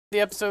the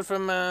episode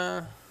from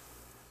the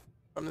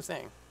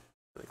thing,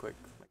 really quick.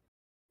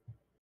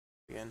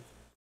 Again.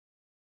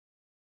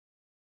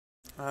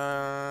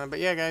 But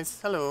yeah, guys,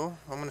 hello.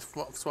 I'm gonna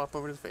swap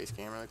over to the face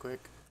cam really quick.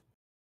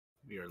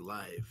 We are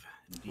live,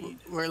 indeed.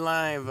 We're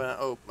live.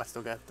 Oh, I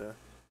still got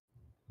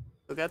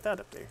that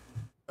up there.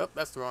 Oh,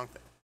 that's the wrong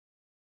thing.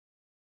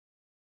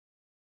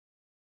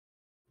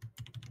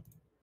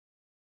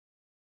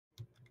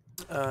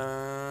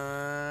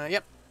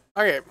 Yep.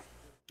 Okay.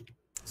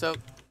 So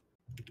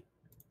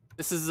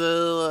this is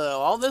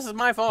all this is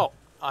my fault.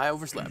 I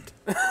overslept,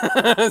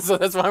 so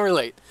that's why we're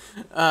late.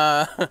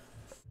 Hi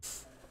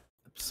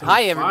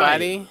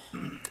everybody.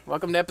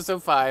 Welcome to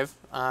episode 5.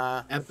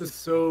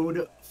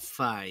 Episode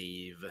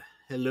 5.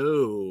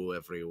 Hello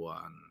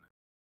everyone.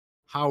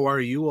 How are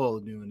you all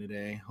doing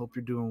today? Hope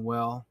you're doing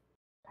well.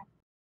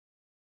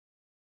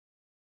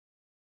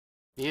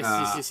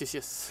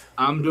 Yes.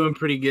 I'm doing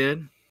pretty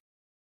good.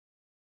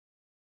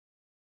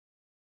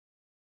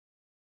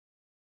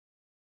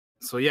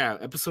 So yeah,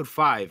 episode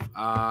 5.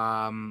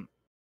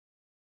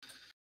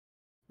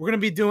 We're gonna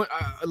be doing.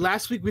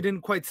 Last week we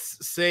didn't quite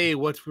say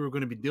what we were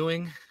gonna be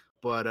doing,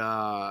 but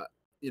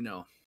you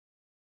know,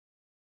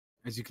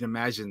 as you can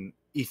imagine,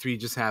 E3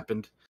 just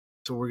happened,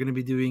 so we're gonna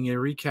be doing a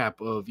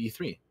recap of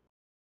E3.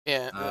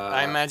 Yeah,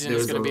 I imagine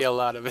there's gonna be a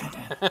lot of it.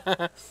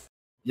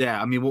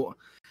 Yeah, I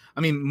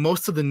mean,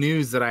 most of the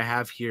news that I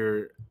have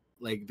here,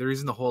 like there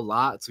isn't a whole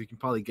lot, so we can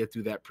probably get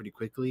through that pretty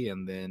quickly,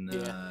 and then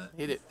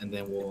hit it. and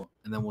then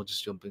we'll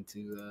just jump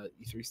into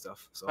E3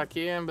 stuff. So fuck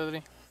yeah,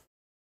 buddy.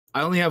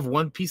 I only have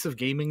one piece of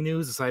gaming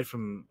news aside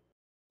from,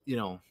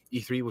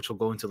 E3, which we'll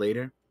go into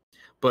later.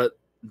 But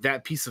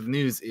that piece of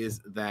news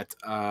is that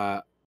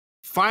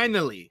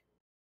finally,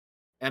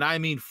 and I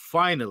mean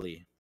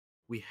finally,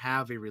 we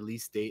have a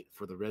release date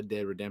for the Red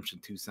Dead Redemption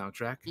 2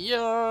 soundtrack.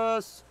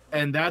 Yes!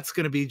 And that's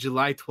going to be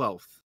July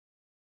 12th.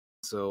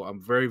 So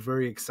I'm very,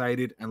 very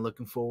excited and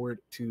looking forward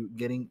to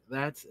getting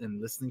that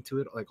and listening to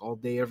it like all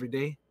day, every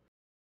day.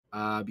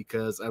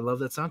 Because I love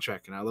that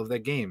soundtrack and I love that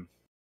game.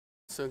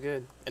 So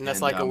good. And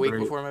that's like a week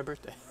before my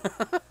birthday.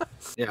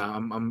 Yeah,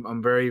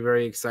 I'm very,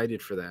 very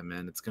excited for that,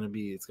 man. It's gonna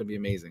be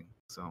amazing.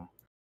 So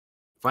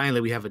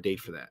finally we have a date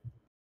for that.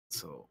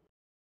 So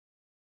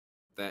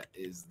that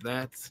is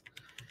that.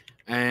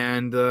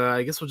 And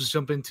I guess we'll just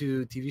jump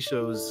into TV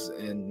shows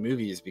and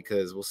movies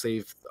because we'll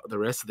save the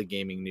rest of the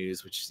gaming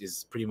news, which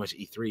is pretty much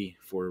E3,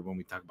 for when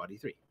we talk about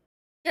E3.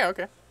 Yeah,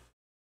 okay.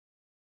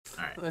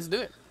 All right. Let's do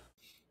it.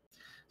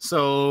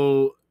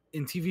 So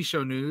in TV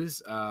show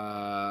news,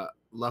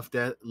 Love,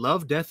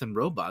 Death, and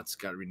Robots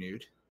got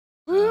renewed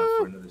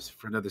for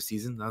another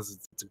season.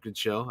 It's a good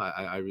show.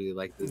 I really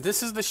like this.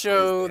 This is the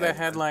show that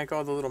had like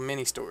all the little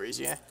mini stories,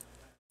 yeah.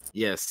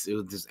 Yes, it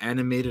was just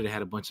animated. It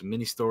had a bunch of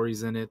mini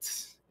stories in it.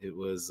 It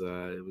was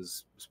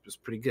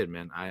pretty good,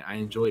 man. I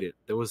enjoyed it.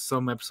 There was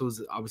some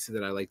episodes obviously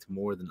that I liked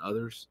more than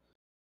others.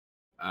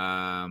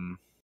 But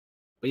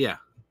yeah,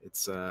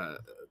 it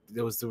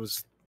was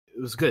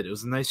good. It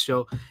was a nice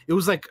show. It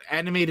was like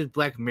animated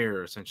Black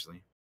Mirror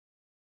essentially.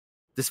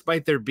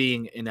 Despite there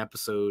being an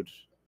episode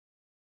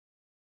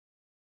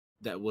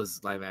that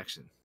was live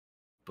action.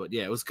 But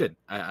yeah, it was good.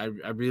 I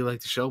really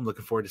like the show. I'm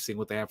looking forward to seeing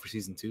what they have for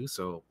season 2,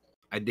 so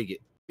I dig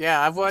it.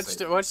 Yeah, I've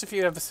watched a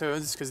few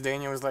episodes because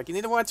Daniel was like, "You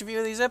need to watch a few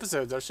of these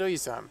episodes. I'll show you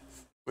some."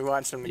 We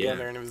watched them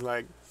together, and it was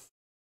like,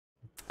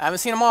 I haven't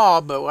seen them all,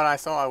 but what I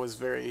saw was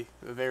very,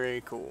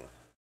 very cool.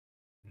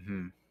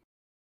 Mm-hmm.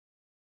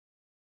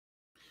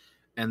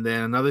 And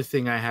then another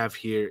thing I have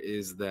here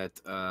is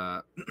that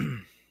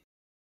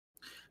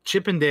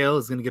Chip and Dale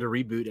is going to get a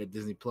reboot at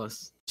Disney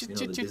Plus. Chip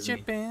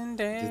and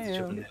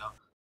Dale.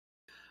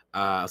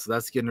 So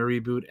that's getting a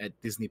reboot at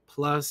Disney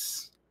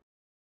Plus.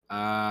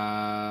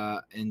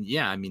 And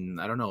yeah, I mean,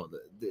 I don't know.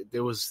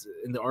 There was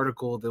in the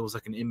article there was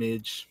like an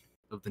image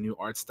of the new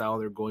art style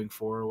they're going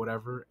for or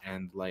whatever,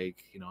 and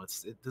like it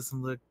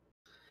doesn't look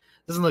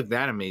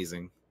that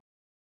amazing,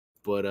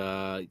 but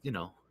we'll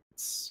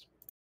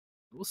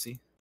see.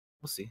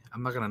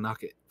 I'm not gonna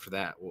knock it for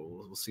that.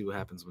 We'll see what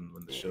happens when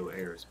the show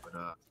airs,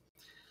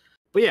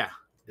 but yeah,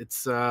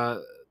 it's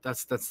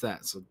that's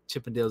that. So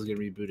Chip and Dale's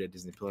getting rebooted at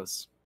Disney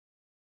Plus.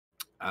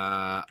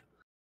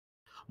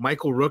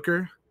 Michael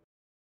Rooker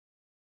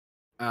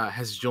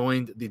has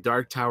joined the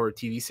Dark Tower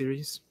TV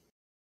series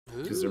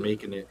because they're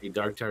making a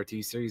Dark Tower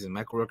TV series, and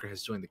Michael Rooker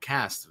has joined the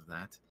cast of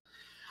that.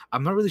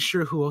 I'm not really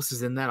sure who else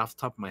is in that off the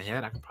top of my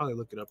head. I could probably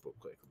look it up real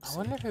quick. I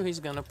wonder who he's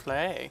gonna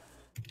play.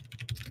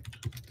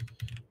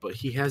 But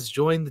he has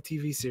joined the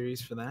TV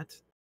series for that,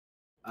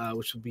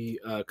 which will be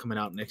coming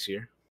out next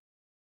year.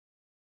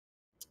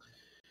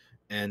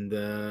 And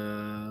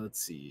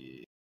let's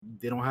see.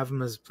 They don't have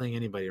him as playing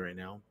anybody right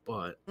now,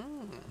 but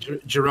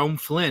Jerome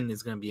Flynn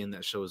is going to be in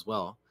that show as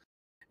well.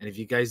 And if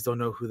you guys don't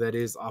know who that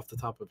is off the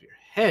top of your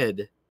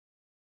head,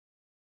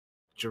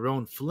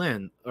 Jerome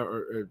Flynn,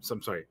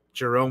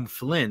 Jerome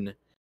Flynn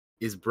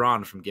is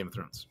Bronn from Game of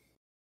Thrones.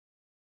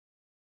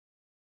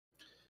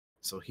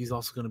 So he's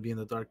also going to be in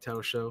the Dark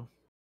Tower show.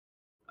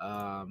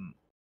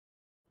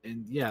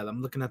 and yeah,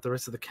 I'm looking at the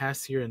rest of the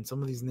cast here, and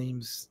some of these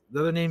names, the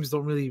other names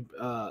don't really.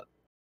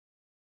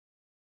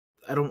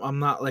 I'm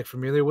not like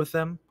familiar with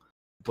them,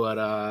 but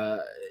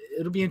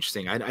it'll be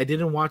interesting. I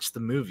didn't watch the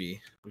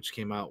movie, which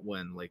came out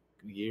when like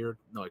a year,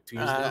 no, like 2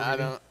 years ago,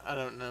 maybe. I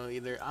don't know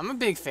either. I'm a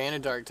big fan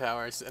of Dark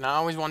Towers, and I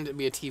always wanted it to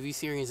be a TV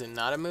series and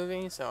not a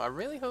movie. So I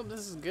really hope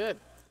this is good.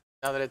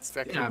 Now that it's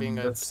actually Yeah, I being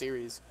mean, a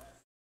series.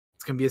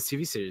 it's gonna be a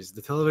TV series. The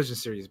television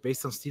series,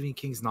 based on Stephen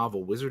King's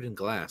novel Wizard and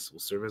Glass, will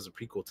serve as a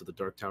prequel to the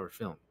Dark Tower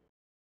film.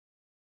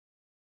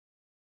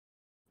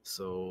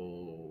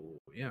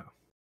 So yeah,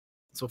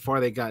 so far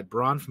they got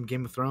Braun from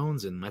Game of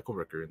Thrones and Michael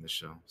Rooker in the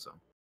show. So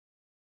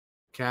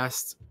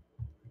cast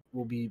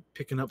will be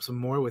picking up some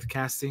more with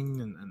casting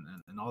and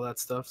all that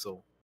stuff.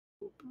 So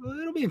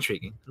it'll be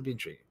intriguing. It'll be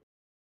intriguing.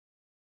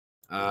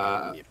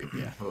 Yeah.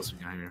 What else we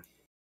got here?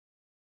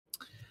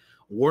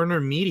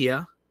 Warner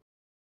Media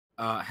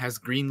has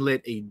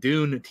greenlit a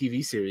Dune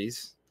TV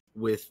series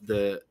with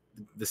the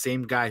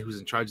same guy who's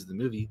in charge of the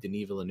movie,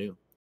 Denis Villeneuve.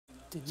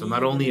 So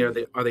not only are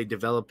they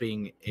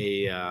developing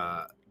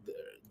the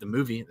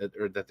movie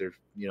that they're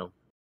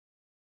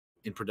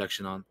in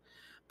production on,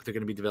 but they're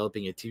going to be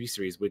developing a TV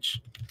series.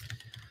 Which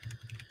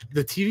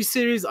the TV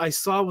series I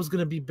saw was going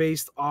to be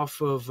based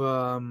off of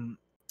what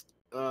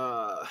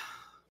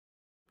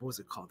was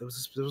it called? There was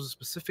a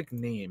specific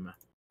name.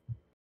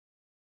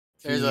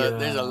 There's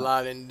a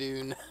lot in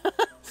Dune.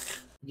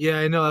 Yeah,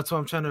 I know. That's why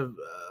I'm trying to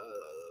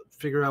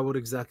figure out what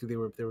exactly they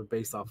were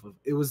based off of.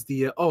 It was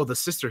the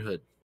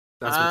Sisterhood.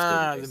 That's what it's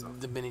going to be based off.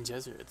 The Bene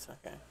Gesserits.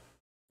 Okay.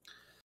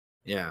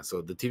 Yeah,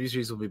 so the TV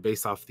series will be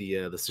based off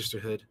the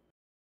Sisterhood.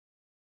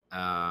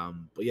 But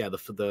yeah,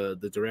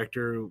 the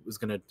director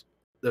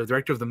the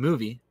director of the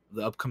movie,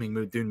 the upcoming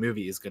Dune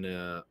movie, is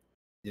gonna,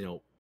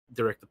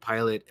 direct the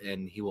pilot,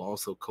 and he will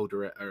also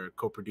co-direct or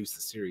co-produce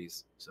the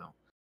series. So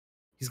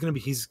he's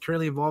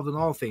currently involved in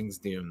all things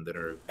Dune that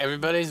are.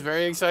 Everybody's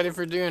very excited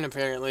for Dune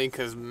apparently,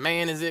 because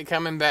man, is it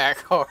coming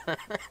back hard.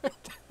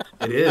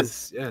 It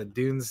is, yeah.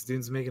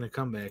 Dune's making a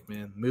comeback,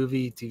 man.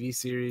 Movie, TV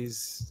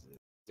series,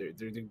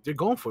 they're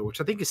going for it, which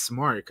I think is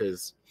smart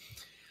because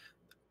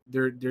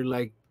they're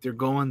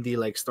going the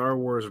like Star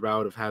Wars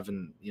route of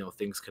having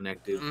things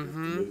connected.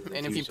 Mm-hmm.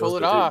 And if you pull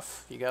it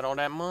off, you got all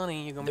that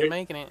money, you're gonna be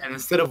making it. And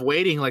instead of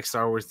waiting like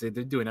Star Wars, they're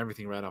doing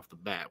everything right off the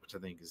bat, which I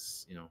think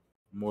is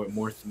more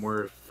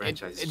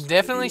franchises. It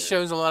definitely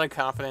shows a lot of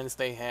confidence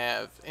they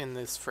have in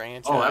this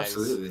franchise. Oh,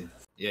 absolutely.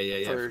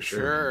 Yeah. For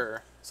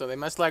sure. So they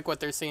must like what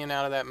they're seeing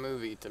out of that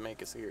movie to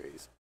make a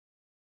series.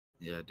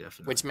 Yeah,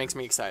 definitely. Which makes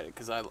me excited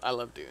because I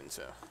love Dune.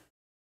 So.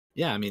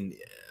 Yeah, I mean,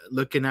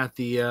 looking at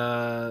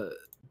the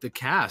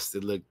cast,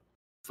 it looked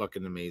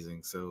fucking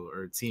amazing. So,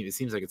 or it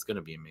seems like it's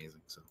gonna be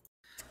amazing. So,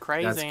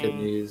 crazy. That's good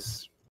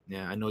news.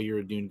 Yeah, I know you're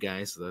a Dune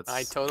guy, so that's.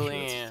 I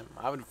totally am.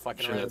 I would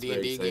fucking run a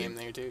D&D game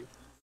there too.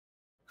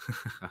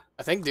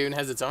 I think Dune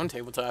has its own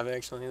tabletop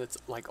actually. That's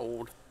like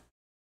old.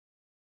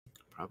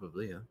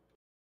 Probably, yeah.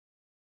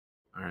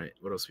 All right,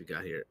 what else we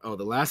got here? Oh,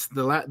 the last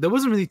there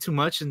wasn't really too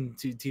much in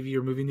TV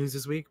or movie news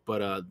this week,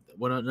 but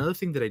another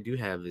thing that I do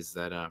have is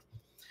that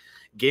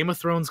Game of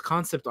Thrones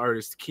concept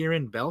artist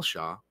Kieran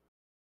Belshaw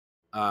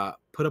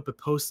put up a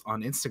post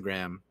on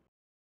Instagram.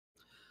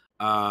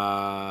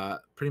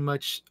 Pretty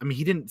much, I mean,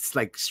 he didn't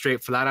like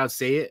straight flat out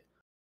say it,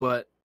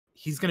 but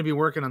he's gonna be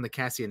working on the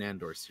Cassian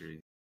Andor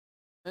series.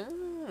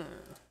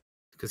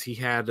 Because he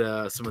had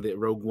some of the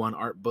Rogue One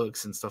art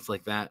books and stuff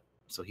like that,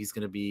 so he's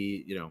gonna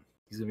be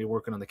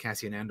working on the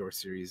Cassian Andor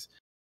series.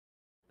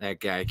 That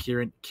guy,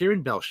 Kieran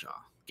Belshaw,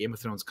 Game of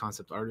Thrones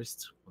concept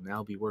artist, will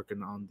now be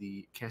working on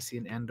the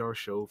Cassian Andor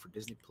show for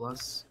Disney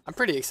Plus. I'm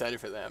pretty excited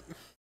for that.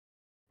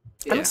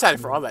 Yeah, I'm excited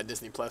for all that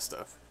Disney Plus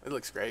stuff. It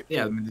looks great.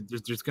 Yeah, I mean,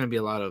 there's going to be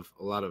a lot of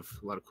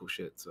cool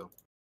shit. So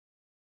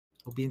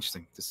it'll be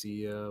interesting to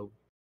see, Yeah.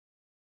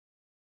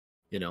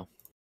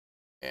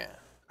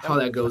 How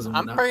that goes.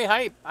 I'm pretty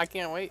hyped. I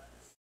can't wait.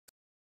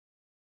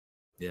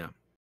 Yeah.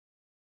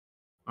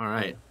 All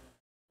right.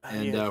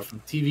 And from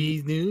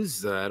TV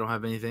news, I don't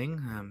have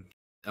anything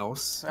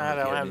else. I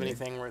don't have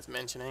anything worth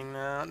mentioning.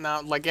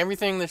 No, like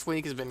everything this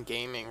week has been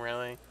gaming,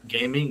 really.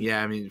 Gaming?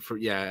 Yeah, I mean,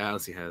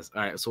 honestly has.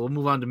 All right, so we'll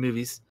move on to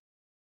movies.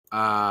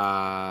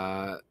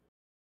 The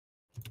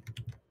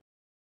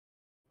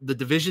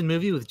Division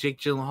movie with Jake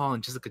Gyllenhaal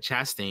and Jessica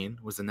Chastain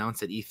was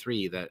announced at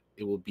E3 that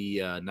it will be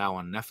now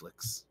on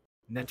Netflix.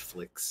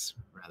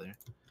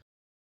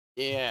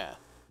 Yeah.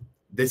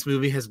 This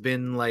movie has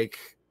been like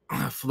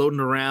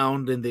floating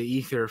around in the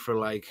ether for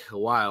like a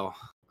while.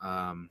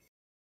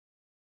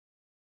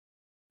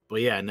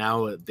 But yeah,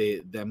 now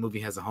that movie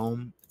has a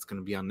home. It's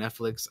gonna be on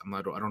Netflix.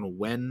 I don't know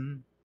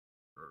when,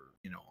 or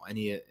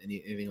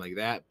anything like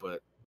that,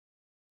 but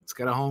it's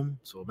got a home.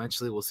 So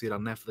eventually we'll see it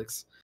on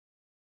Netflix.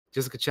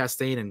 Jessica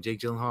Chastain and Jake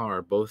Gyllenhaal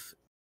are both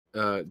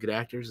good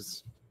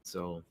actors.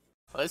 So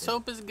let's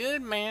hope it's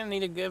good, man.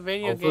 Need a good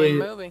video game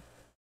movie.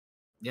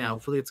 Yeah,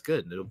 hopefully it's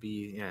good. It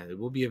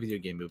will be a video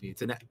game movie.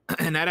 It's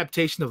an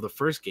adaptation of the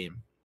first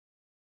game.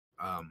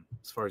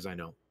 As far as I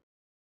know.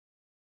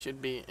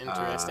 Should be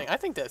interesting. I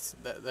think I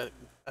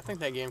think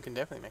that game can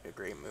definitely make a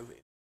great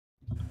movie.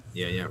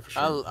 Yeah, for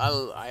sure.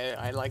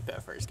 I like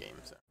that first game.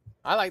 So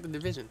I like the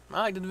Division.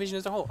 I like the Division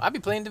as a whole. I'd be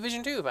playing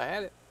Division 2 if I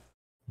had it.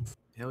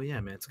 Hell yeah,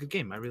 man. It's a good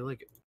game. I really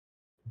like it.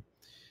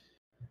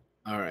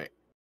 All right.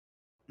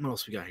 What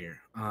else we got here?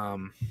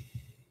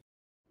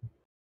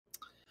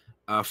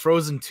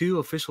 Frozen 2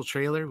 official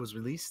trailer was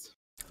released.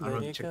 I don't know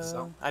if you checked this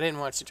out. I didn't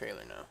watch the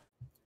trailer, no.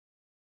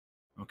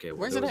 Okay,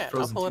 well, Where's there it was a at? I'll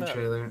Frozen pull 2 it up.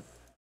 trailer.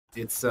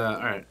 It's all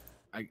right.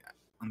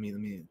 Let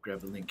me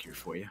grab the link here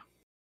for you.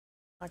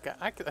 I think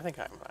I can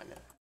find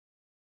it.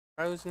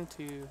 Frozen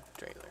 2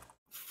 trailer.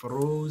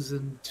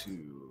 Frozen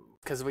 2.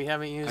 Because we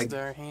haven't used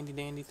our handy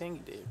dandy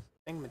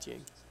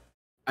thingamajig.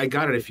 I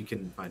got it if you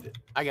can find it.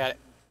 I got it.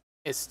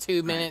 It's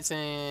 2 minutes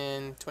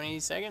and 20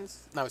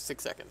 seconds? No,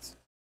 6 seconds.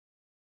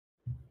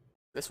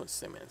 This one's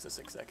 2 minutes and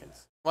 6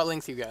 seconds. What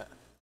links you got?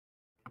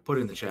 I put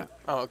it in the chat.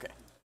 Oh, okay.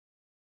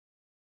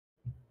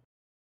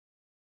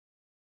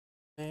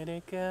 Let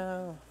it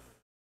go.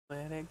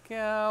 Let it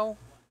go.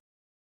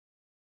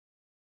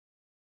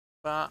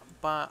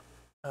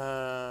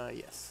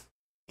 Yes.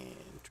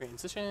 And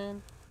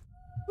transition.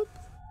 Whoop.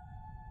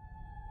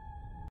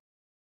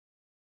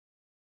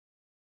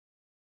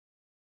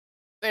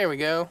 There we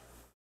go.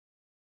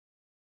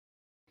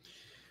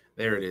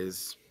 There it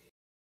is.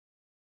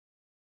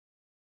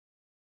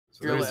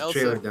 So Girl there's the Elsa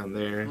trailer down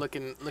there.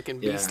 Looking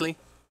beastly.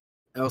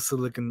 Elsa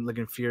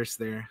looking fierce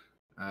there.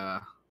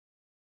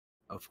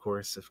 Of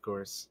course.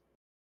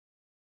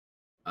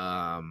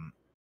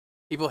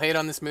 People hate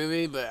on this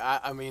movie, but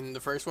I mean the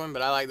first one,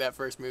 but I like that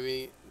first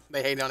movie.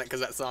 They hate on it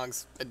because that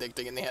song's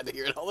addicting and they had to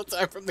hear it all the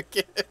time from the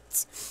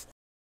kids.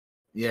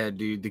 Yeah,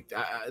 dude.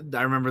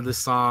 I remember this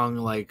song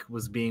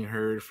was being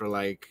heard for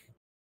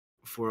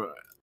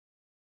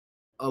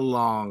a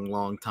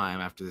long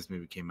time after this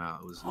movie came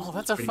out.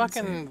 That's a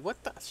fucking insane.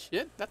 What the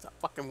shit? That's a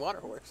fucking water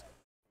horse.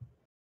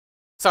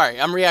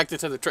 Sorry, I'm reacting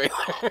to the trailer.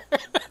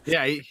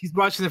 Yeah, he's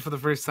watching it for the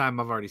first time.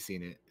 I've already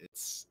seen it.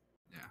 It's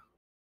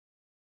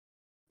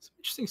some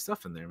interesting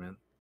stuff in there, man.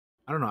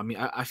 I don't know. I mean,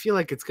 I feel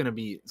like it's gonna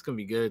be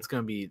good. It's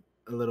gonna be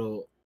a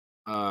little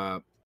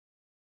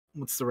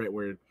what's the right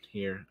word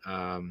here?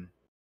 I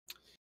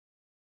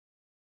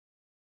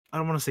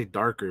don't want to say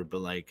darker,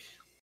 but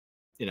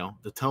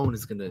the tone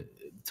is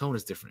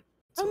different.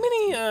 How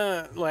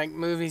many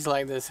movies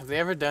like this have they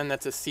ever done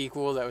that's a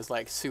sequel that was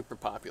super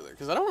popular?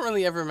 Because I don't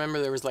really ever remember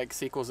there was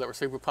sequels that were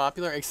super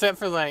popular, except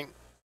for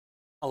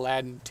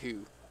Aladdin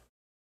 2.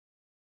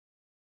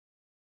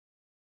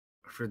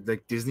 For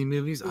Disney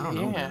movies, I don't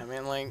know. Yeah,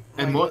 man,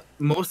 and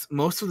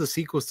most of the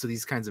sequels to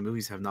these kinds of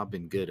movies have not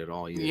been good at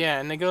all either. Yeah,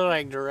 and they go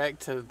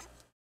direct to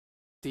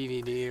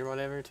DVD or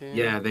whatever too.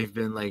 Yeah, they've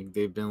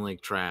been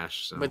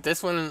trash. So. But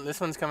this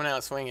one's coming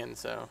out swinging,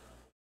 so.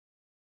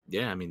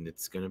 Yeah, I mean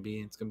it's gonna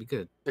be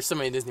good. There's so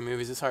many Disney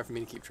movies; it's hard for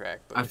me to keep track.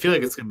 But I feel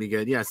like it's gonna be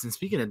good. Yes, and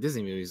speaking of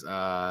Disney movies,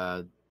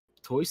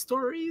 Toy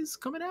Story is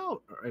coming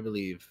out, I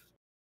believe,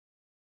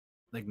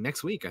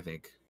 next week. I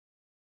think.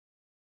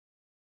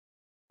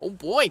 Oh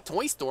boy,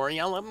 Toy Story!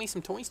 I love me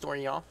some Toy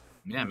Story, y'all.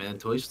 Yeah, man,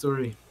 Toy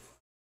Story.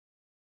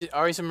 There's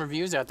already some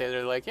reviews out there.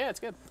 They're like, yeah,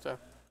 it's good. So.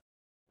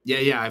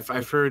 Yeah,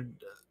 I've heard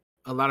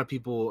a lot of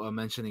people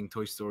mentioning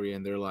Toy Story,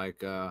 and they're like,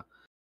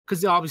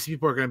 because obviously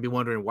people are going to be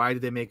wondering why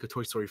did they make a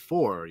Toy Story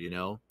 4?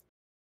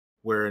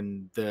 Where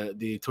in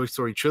the Toy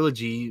Story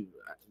trilogy,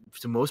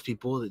 to most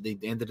people, they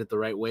ended it the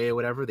right way or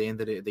whatever. They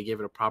gave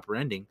it a proper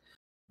ending.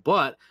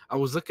 But I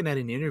was looking at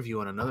an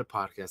interview on another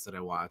podcast that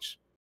I watched,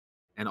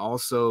 and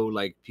also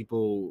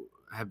people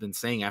have been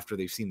saying after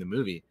they've seen the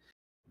movie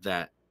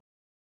that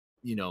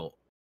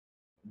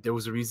there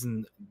was a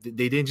reason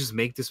they didn't just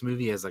make this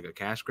movie as a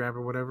cash grab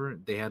or whatever.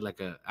 They had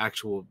a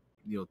actual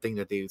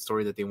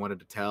story that they wanted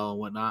to tell and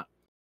whatnot.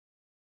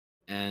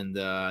 And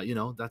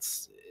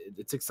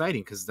it's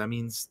exciting because that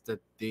means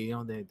that they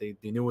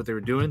knew what they were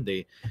doing.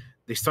 They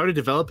started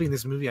developing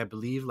this movie, I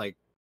believe,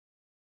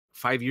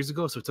 5 years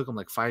ago. So it took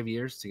them 5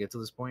 years to get to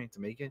this point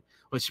to make it,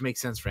 which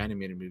makes sense for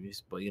animated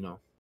movies. But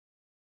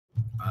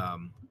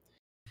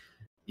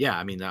yeah,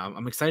 I mean,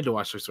 I'm excited to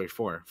watch Toy Story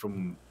 4.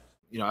 From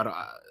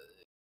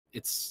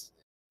it's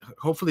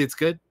hopefully it's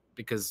good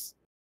because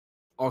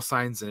all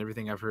signs and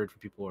everything I've heard from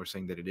people are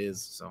saying that it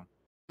is. So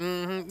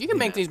you can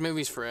make these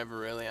movies forever,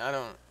 really. I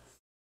don't.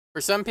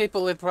 For some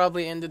people, it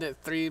probably ended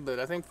at 3, but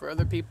I think for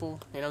other people,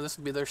 this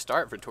will be their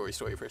start for Toy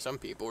Story for some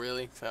people,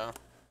 really. So.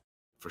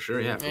 For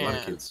sure, yeah. For a lot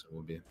of kids, it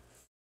will be.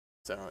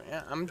 So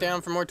yeah, I'm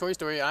down for more Toy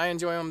Story. I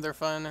enjoy them; they're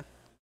fun.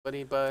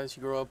 Buddy buzz.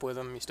 You grow up with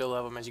them. You still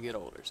love them as you get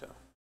older. So.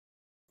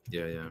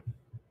 Yeah.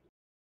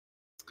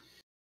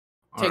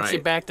 Takes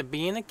you back to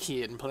being a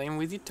kid and playing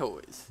with your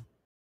toys.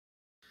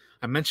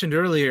 I mentioned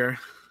earlier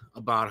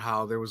about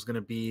how there was going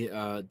to be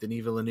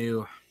Denis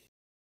Villeneuve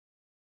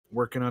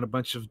working on a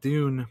bunch of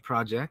Dune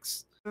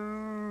projects,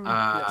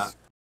 yes.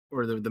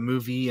 or the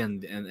movie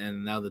and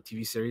now the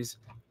TV series.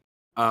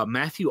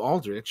 Matthew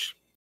Aldrich,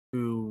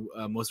 who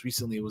most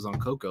recently was on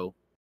Coco,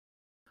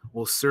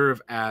 will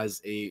serve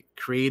as a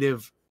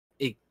creative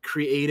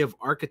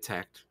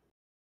architect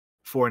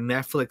for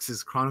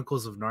Netflix's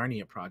Chronicles of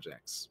Narnia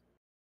projects.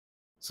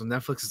 So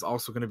Netflix is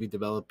also going to be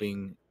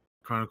developing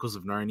Chronicles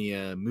of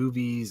Narnia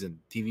movies and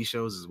TV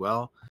shows as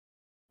well.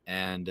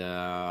 And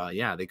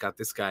yeah, they got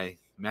this guy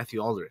Matthew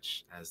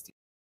Aldrich as the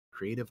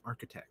creative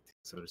architect,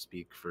 so to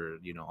speak, for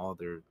all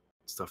their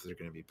stuff they're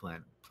going to be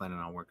planning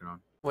on working on.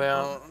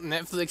 Well,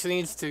 Netflix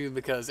needs to,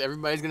 because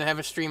everybody's going to have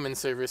a streaming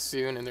service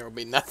soon, and there will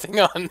be nothing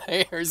on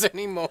theirs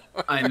anymore.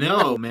 I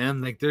know, man.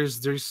 Like,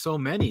 there's so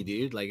many,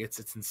 dude. Like, it's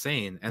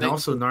insane. And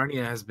also,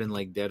 Narnia has been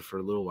like dead for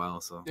a little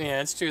while, so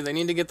yeah, it's true. They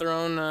need to get their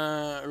own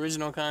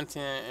original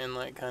content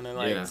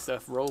and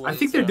stuff rolling. I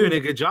think they're doing a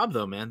good job,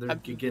 though, man. They're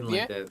getting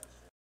like that.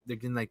 They're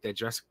getting like that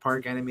Jurassic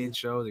Park animated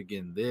show. They're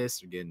getting this.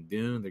 They're getting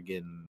Dune. They're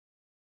getting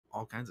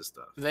all kinds of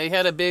stuff. They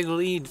had a big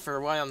lead for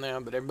a while now,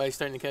 but everybody's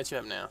starting to catch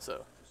up now.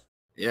 So.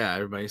 Yeah,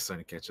 everybody's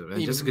starting to catch up.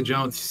 And Jessica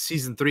Jones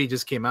season 3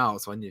 just came out,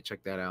 so I need to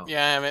check that out.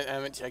 Yeah, I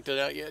haven't checked it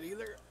out yet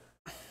either.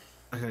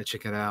 I gotta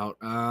check it out.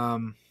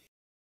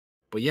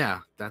 But yeah,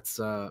 that's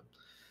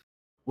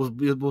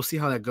we'll see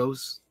how that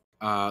goes.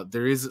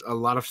 There is a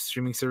lot of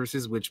streaming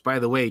services, which, by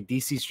the way,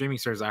 DC streaming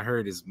service I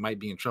heard might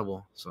be in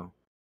trouble. So.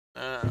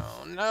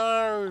 Oh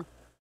no.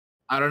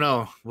 I don't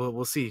know.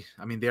 We'll see.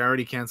 I mean, they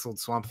already canceled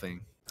Swamp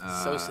Thing.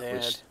 So sad.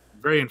 Which,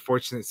 very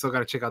unfortunate. Still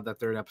gotta check out that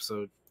 3rd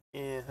episode.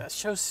 Yeah, that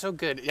show's so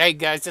good. Hey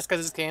guys, just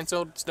because it's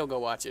canceled, still go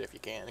watch it if you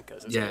can.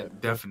 Because it's good.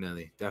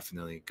 definitely,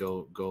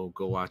 go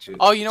watch it.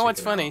 Oh, you know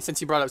what's funny? Since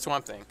you brought up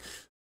Swamp Thing,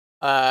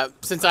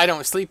 since I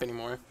don't sleep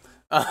anymore,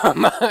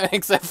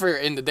 except for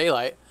in the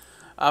daylight,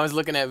 I was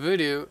looking at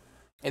Vudu,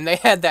 and they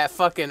had that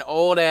fucking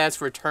old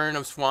ass Return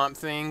of Swamp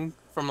Thing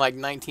from like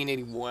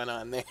 1981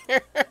 on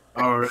there.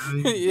 Oh,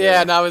 really?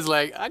 Yeah, and I was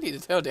like, I need to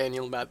tell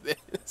Daniel about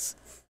this.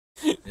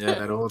 Yeah,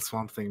 that old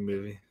Swamp Thing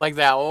movie. Like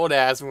that old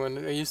ass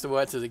one I used to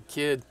watch as a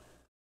kid.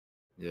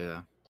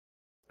 Yeah,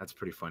 that's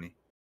pretty funny.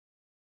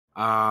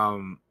 Yeah,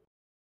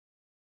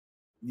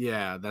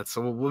 that's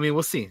so. I mean,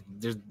 we'll see.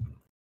 There's a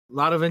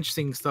lot of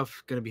interesting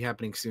stuff going to be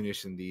happening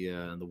soonish in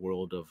the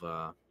world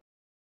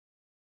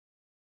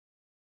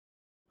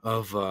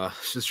of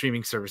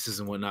streaming services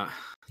and whatnot.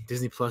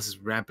 Disney Plus is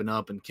ramping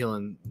up and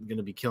going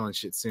to be killing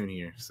shit soon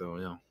here.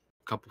 So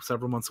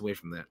several months away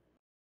from that.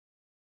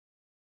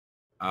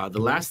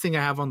 The last thing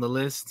I have on the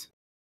list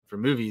for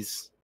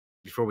movies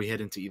before we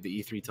head into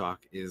the E3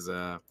 talk is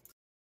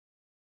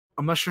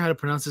I'm not sure how to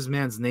pronounce this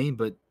man's name,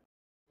 but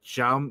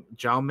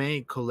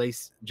Jaume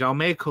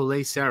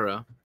Collet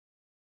Serra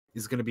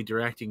is going to be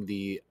directing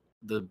the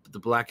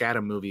Black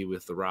Adam movie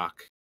with The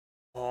Rock.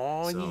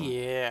 Oh,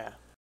 yeah.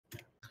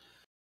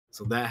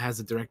 So that has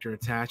a director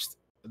attached.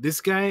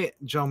 This guy,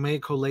 Jaume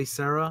Collet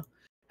Serra,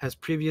 has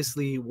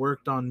previously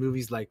worked on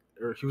movies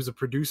he was a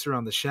producer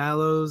on The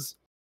Shallows.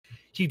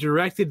 He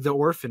directed the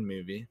Orphan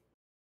movie.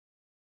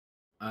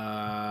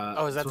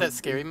 Is that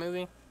scary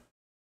movie?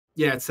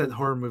 Yeah, it's that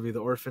horror movie,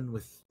 The Orphan,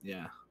 with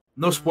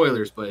no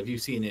spoilers, but if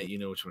you've seen it, you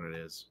know which one it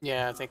is.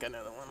 Yeah, I think I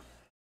know the one.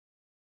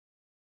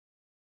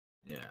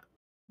 Yeah,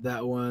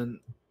 that one,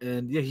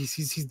 and yeah,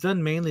 he's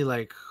done mainly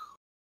like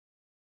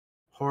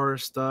horror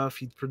stuff.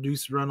 He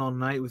produced Run All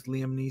Night with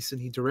Liam Neeson.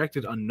 He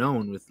directed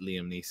Unknown with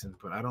Liam Neeson,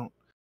 but I'm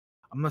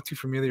not too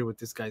familiar with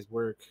this guy's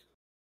work,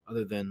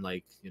 other than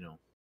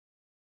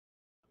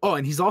Oh,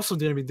 and he's also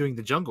going to be doing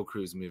the Jungle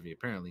Cruise movie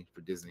apparently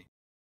for Disney.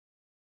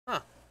 Huh.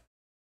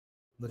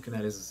 Looking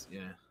at his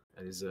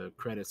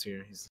credits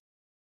here,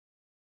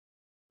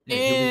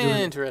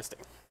 interesting.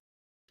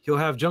 He'll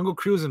have Jungle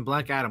Cruise and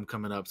Black Adam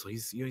coming up, so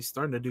he's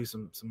starting to do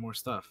some more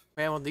stuff.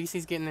 Man, well,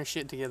 DC's getting their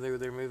shit together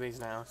with their movies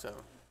now, so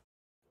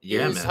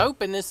yeah, man.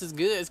 Hoping this is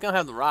good. It's gonna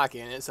have The Rock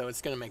in it, so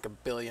it's gonna make $1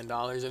 billion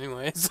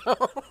anyway. So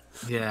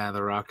yeah,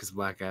 The Rock is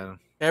Black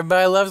Adam.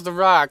 Everybody loves The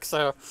Rock,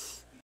 so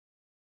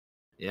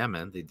yeah,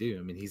 man, they do.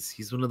 I mean,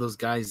 he's one of those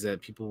guys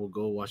that people will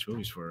go watch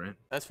movies for, right?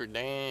 That's for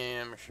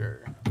damn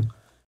sure.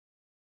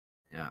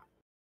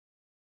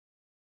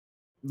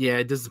 Yeah,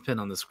 it does depend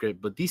on the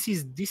script, but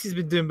DC's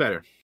been doing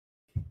better,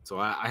 so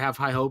I have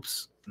high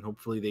hopes, and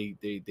hopefully they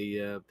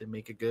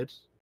make it good.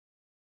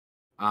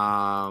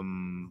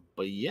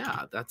 But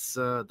yeah, that's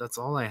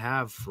all I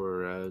have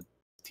for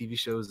TV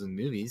shows and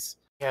movies.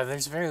 Yeah,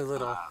 there's very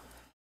little.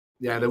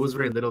 Yeah, there was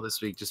very little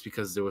this week, just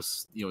because there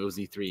was it was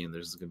E3 and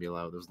there's gonna be a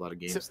lot of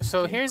games.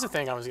 So here's the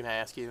thing I was gonna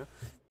ask you: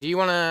 do you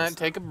want to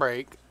take a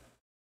break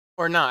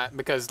or not?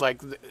 Because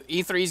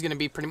E3 is gonna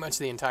be pretty much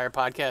the entire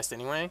podcast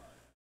anyway.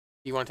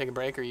 You want to take a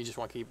break, or you just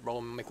want to keep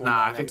rolling, make one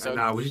long episode?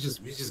 Nah, we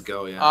just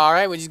go. Yeah. All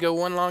right, we just go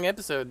one long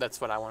episode.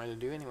 That's what I wanted to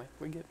do anyway.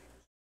 We're good.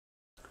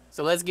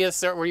 So let's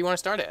start. Where do you want to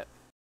start at?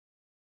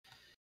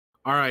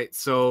 All right.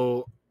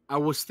 So I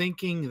was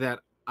thinking that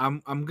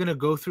I'm gonna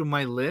go through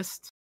my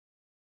list,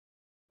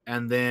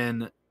 and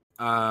then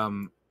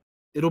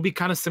it'll be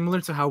kind of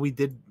similar to how we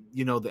did,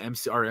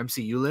 our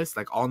MCU list.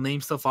 Like, I'll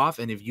name stuff off,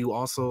 and if you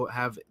also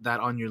have that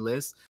on your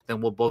list,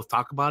 then we'll both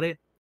talk about it.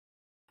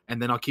 And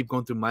then I'll keep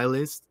going through my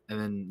list, and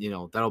then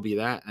that'll be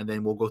that, and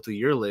then we'll go through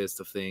your list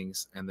of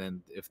things, and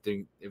then if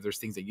there's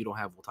things that you don't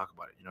have, we'll talk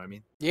about it. You know what I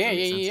mean?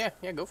 Yeah.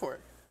 Go for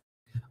it.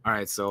 All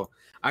right, so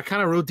I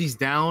kind of wrote these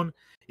down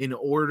in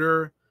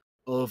order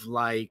of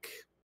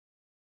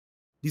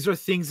these are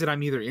things that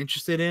I'm either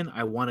interested in,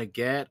 I want to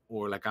get,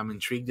 or like I'm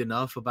intrigued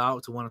enough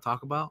about to want to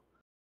talk about.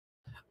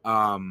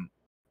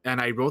 And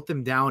I wrote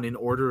them down in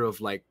order of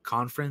like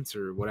conference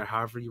or whatever,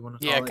 however you want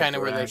to Yeah, call it, kind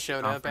of where they direct,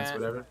 showed up conference, at.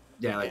 whatever.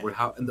 Yeah, like Yeah.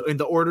 how in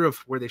the order of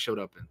where they showed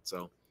up in.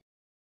 So,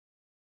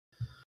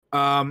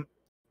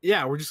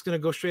 yeah, we're just gonna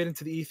go straight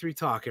into the E3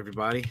 talk,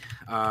 everybody.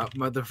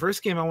 The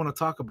first game I want to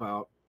talk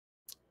about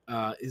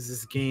is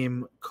this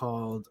game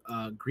called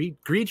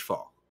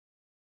Greedfall.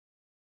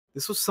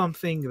 This was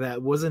something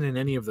that wasn't in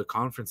any of the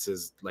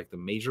conferences, like the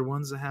major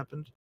ones that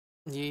happened.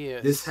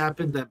 Yes. This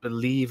happened, I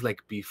believe,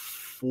 like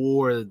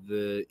before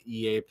the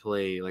EA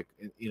Play, like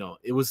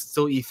it was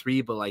still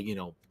E3, but like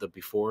the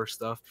before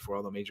stuff, before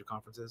all the major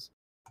conferences.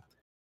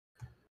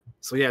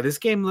 So yeah, this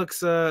game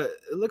looks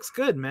it looks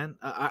good, man.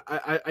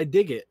 I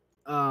dig it.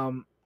 Yeah,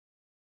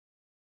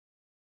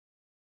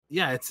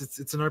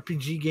 it's an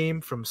RPG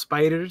game from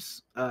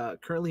Spiders,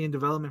 currently in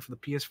development for the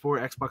PS4,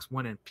 Xbox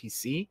One, and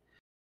PC.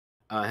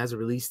 It has a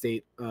release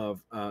date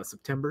of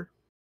September,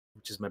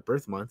 which is my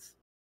birth month.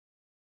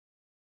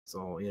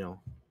 So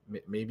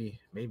maybe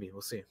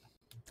we'll see.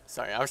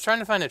 Sorry, I was trying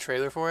to find a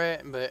trailer for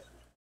it, but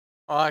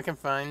all I can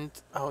find.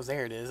 Oh,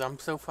 there it is. I'm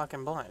so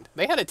fucking blind.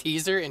 They had a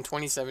teaser in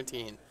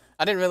 2017.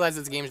 I didn't realize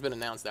this game's been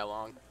announced that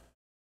long.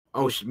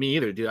 Oh, me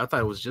either, dude. I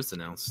thought it was just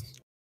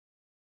announced.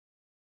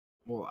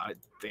 Well,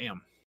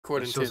 damn.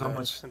 According to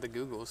the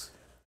Googles.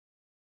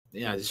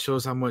 Yeah, it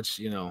shows how much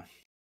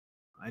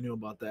I knew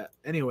about that.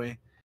 Anyway,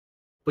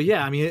 but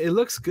yeah, I mean, it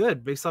looks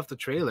good based off the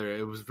trailer.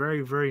 It was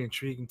very, very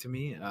intriguing to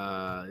me.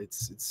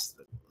 It's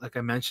like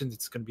I mentioned,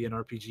 it's going to be an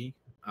RPG.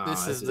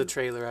 This is the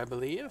trailer, I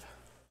believe.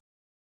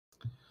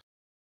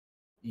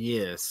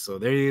 Yes, so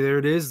there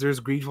it is.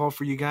 There's Greedfall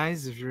for you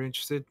guys if you're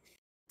interested.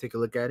 Take a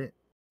look at it.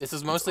 This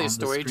is mostly a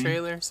story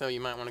trailer, so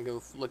you might want to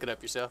go look it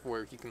up yourself,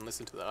 where you can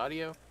listen to the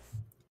audio.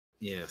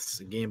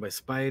 Yes, a game by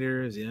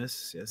Spiders.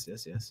 Yes.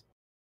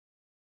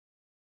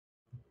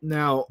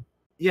 Now,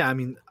 yeah, I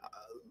mean,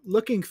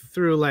 looking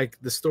through like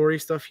the story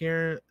stuff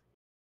here,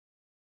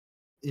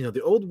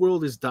 the old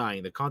world is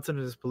dying. The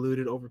continent is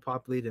polluted,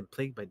 overpopulated, and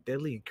plagued by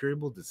deadly,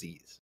 incurable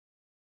disease.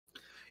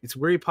 Its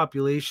weary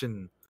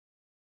population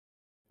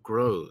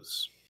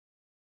grows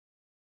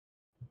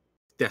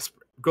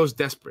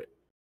desperate.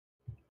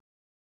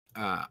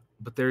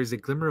 But there is a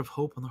glimmer of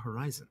hope on the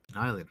horizon.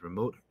 An island,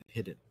 remote and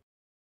hidden,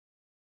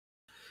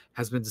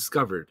 has been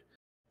discovered.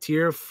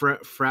 Tir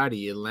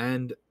Frati, a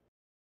land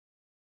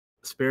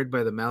spared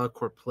by the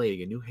Malachor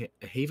plague,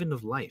 a haven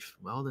of life,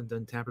 wild and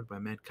untampered by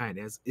mankind,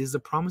 is the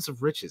promise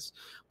of riches,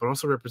 but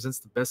also represents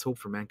the best hope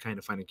for mankind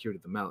to find a cure to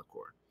the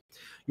Malachor.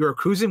 You are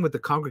cruising with the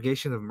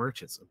congregation of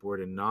merchants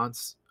aboard a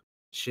Nod's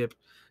ship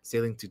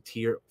sailing to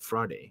Tir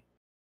Frade.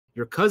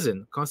 Your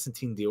cousin,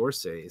 Constantine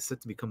d'Orsay, is set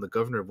to become the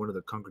governor of one of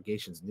the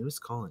congregation's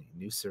newest colony,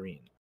 New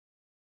Serene.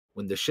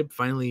 When the ship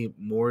finally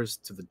moors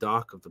to the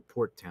dock of the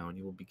port town,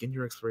 you will begin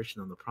your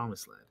exploration on the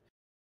Promised Land,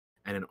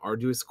 and an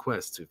arduous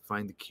quest to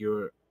find the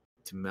cure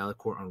to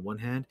Malachor on one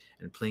hand,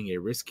 and playing a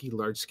risky,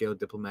 large-scale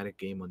diplomatic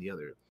game on the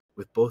other,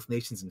 with both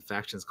nations and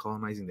factions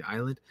colonizing the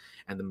island,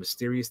 and the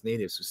mysterious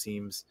natives who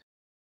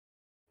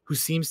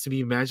seems to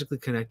be magically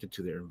connected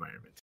to their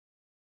environment.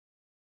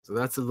 So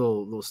that's a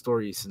little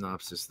story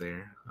synopsis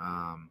there.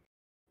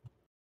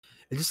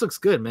 It just looks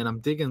good, man. I'm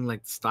digging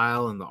like the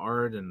style and the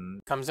art,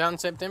 and comes out in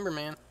September,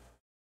 man.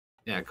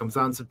 Yeah, it comes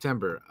out in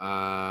September.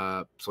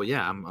 So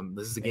yeah,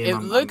 this is a game.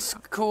 It looks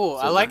cool.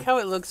 I like how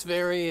it looks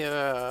very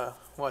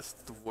what's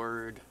the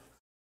word?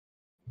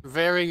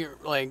 Very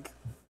like,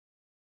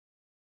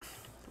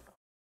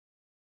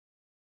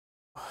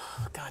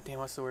 God damn,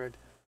 what's the word?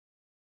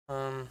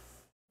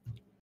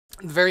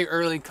 Very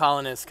early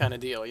colonist kind of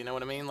deal. You know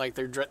what I mean? Like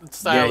their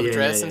style of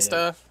dress and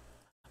stuff.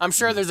 I'm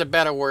sure there's a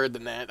better word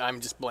than that. I'm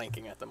just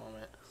blanking at the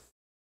moment.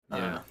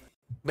 Yeah.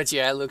 But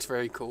yeah, it looks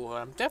very cool.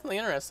 I'm definitely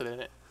interested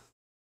in it.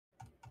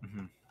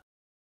 Mm-hmm.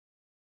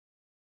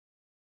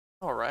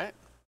 All right.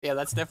 Yeah,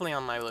 that's definitely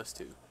on my list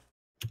too.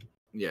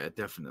 Yeah,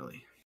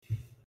 definitely.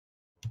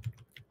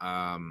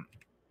 And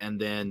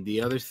then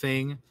the other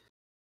thing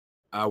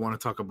I want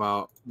to talk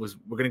about was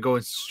we're gonna go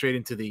straight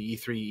into the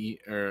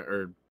E3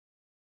 or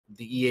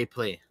the EA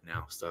Play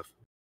now stuff.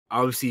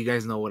 Obviously, you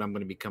guys know what I'm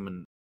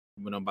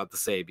about to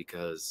say,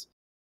 because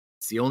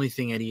it's the only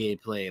thing at EA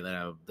Play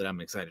that I'm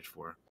excited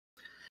for,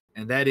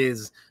 and that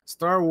is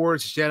Star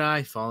Wars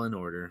Jedi Fallen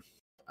Order.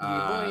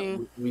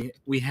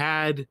 We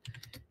had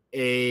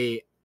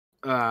a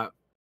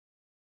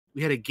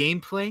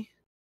gameplay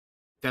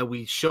that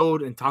we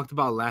showed and talked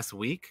about last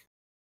week,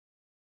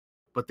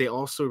 but they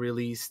also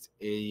released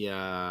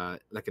a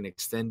like an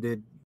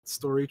extended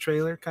story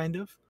trailer kind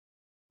of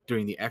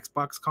during the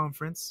Xbox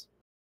conference.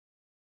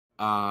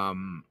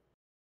 And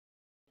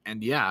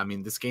yeah, I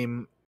mean, this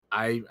game,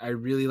 I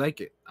really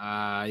like it.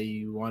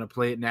 I want to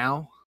play it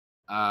now.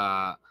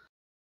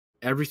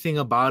 Everything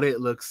about it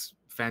looks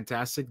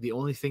fantastic. The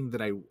only thing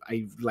that I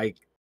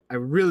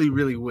really,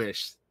 really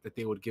wish that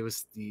they would give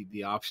us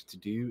the option to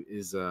do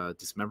is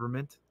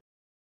dismemberment.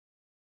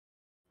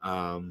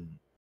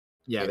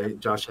 Yeah,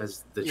 Josh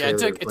has the Yeah,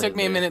 trailer. it took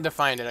me a there. minute to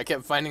find it. I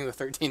kept finding the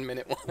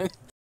 13-minute one.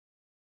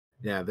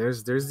 Yeah,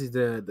 there's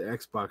the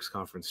Xbox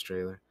conference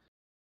trailer.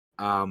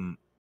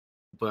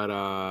 But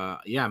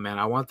yeah, man,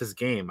 I want this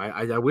game.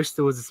 I wish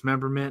there was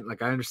dismemberment.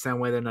 Like, I understand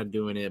why they're not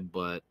doing it,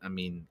 but I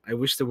mean, I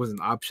wish there was an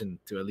option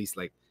to at least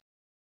like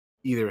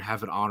either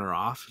have it on or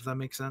off, if that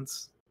makes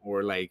sense,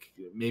 or like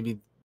maybe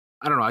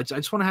I don't know. I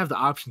just want to have the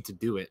option to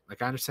do it.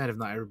 Like, I understand if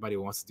not everybody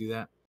wants to do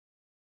that,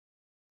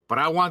 but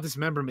I want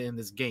dismemberment in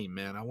this game,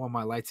 man. I want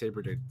my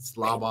lightsaber to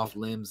slob off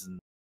limbs and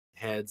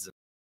heads and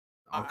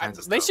all kinds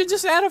of stuff. They should man.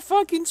 just add a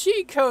fucking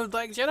cheat code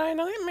like Jedi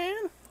Knight,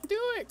 man. Do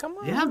it. Come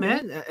on. Yeah,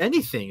 man.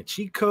 Anything.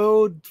 Cheat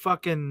code,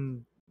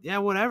 fucking yeah,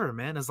 whatever,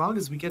 man. As long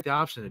as we get the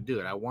option to do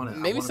it, I want to.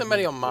 Maybe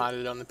somebody will mod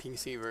it on the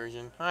PC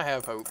version. I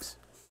have hopes.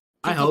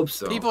 I hope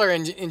so. People are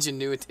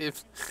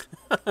ingenuitive.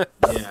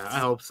 Yeah, I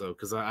hope so,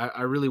 because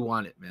I really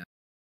want it, man.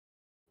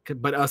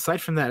 But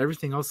aside from that,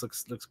 everything else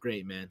looks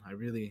great, man. I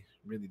really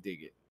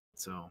dig it.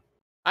 So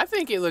I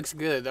think it looks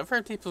good. I've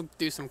heard people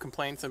do some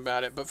complaints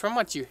about it, but from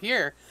what you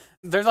hear,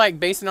 they're like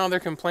basing all their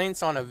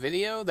complaints on a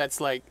video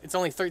that's like it's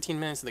only 13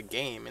 minutes of the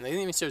game, and they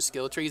didn't even show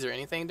skill trees or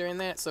anything during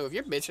that. So if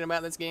you're bitching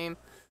about this game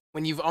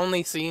when you've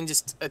only seen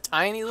just a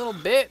tiny little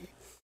bit,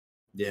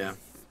 yeah.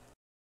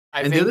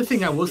 I and think, the other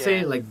thing I will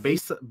say, like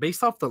based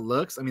off the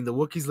looks, I mean the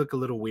Wookiees look a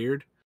little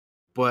weird,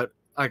 but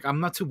like I'm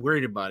not too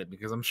worried about it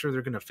because I'm sure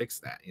they're gonna fix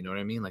that. You know what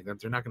I mean? Like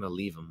they're not gonna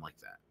leave them like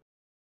that.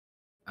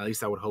 At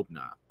least I would hope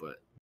not. But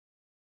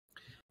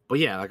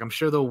yeah, like I'm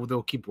sure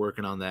they'll keep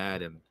working on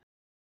that and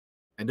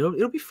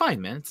it'll be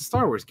fine, man. It's a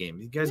Star Wars game.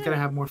 You guys gotta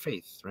have more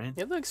faith, right?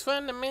 It looks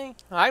fun to me.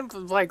 I'm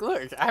like,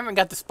 look, I haven't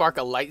got to spark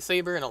a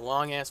lightsaber in a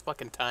long ass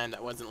fucking time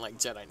that wasn't like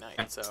Jedi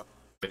Knight. So,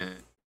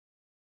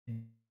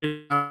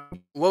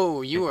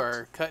 whoa, you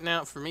are cutting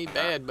out for me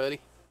bad, buddy.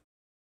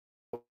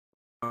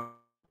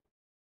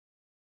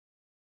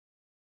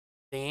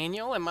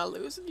 Daniel, am I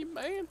losing you,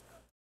 man?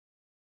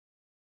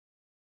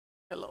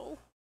 Hello?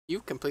 You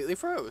completely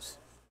froze.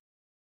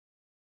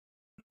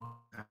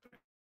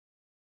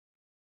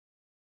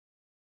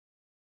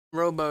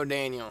 Robo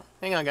Daniel.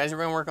 Hang on, guys. We're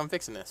gonna work on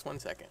fixing this. 1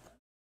 second.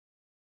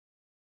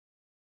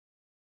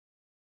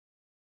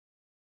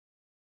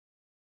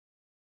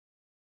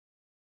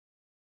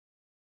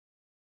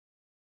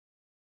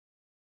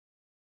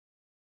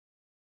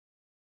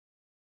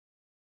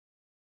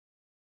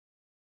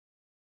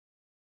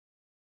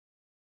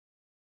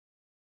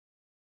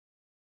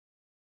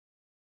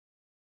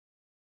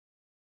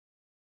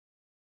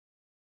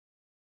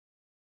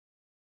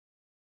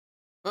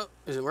 Oh,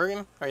 is it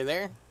working? Are you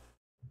there?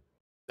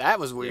 That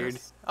was weird.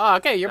 Yes. Oh,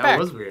 okay, you're back. That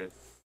was weird.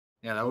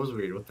 Yeah, that was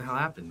weird. What the hell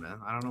happened, man?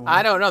 I don't know.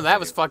 I don't know. That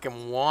was fucking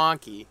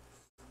wonky.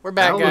 We're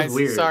back, That was guys.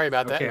 weird. Sorry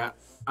about Okay, that.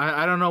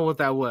 I don't know what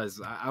that was.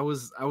 I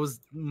was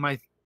my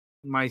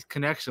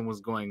connection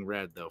was going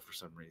red though for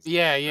some reason.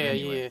 Yeah.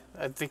 Anyway.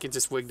 I think it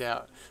just wigged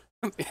out.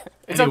 It's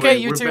Anyway,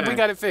 okay, we're YouTube. We back.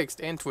 got it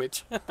fixed. And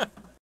Twitch.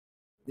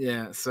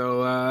 Yeah,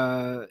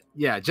 so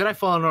yeah, Jedi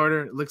Fallen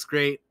Order looks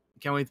great.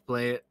 Can't wait to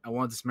play it. I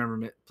want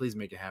dismemberment. Please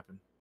make it happen.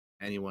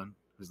 Anyone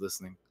who's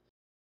listening.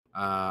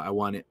 I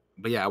want it.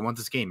 But yeah, I want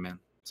this game, man.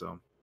 So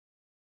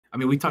I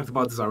mean we talked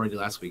about this already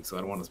last week, so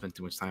I don't want to spend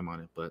too much time on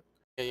it, but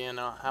Yeah,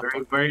 no.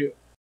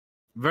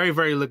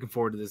 very looking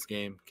forward to this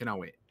game. Cannot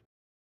wait.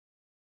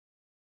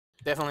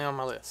 Definitely on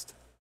my list.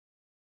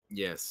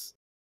 Yes.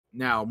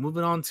 Now,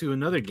 moving on to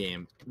another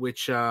game,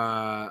 which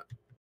I'm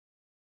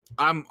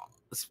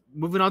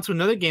moving on to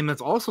another game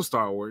that's also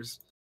Star Wars.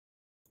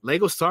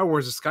 Lego Star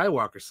Wars: The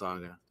Skywalker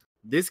Saga.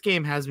 This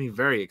game has me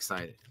very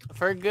excited. I've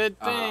heard good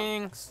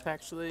things,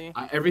 actually.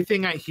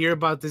 Everything I hear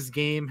about this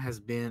game has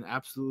been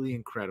absolutely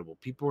incredible.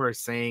 People are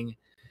saying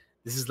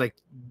this is like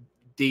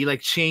they're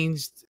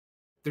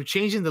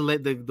changing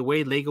the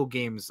way Lego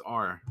games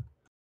are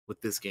with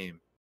this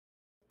game.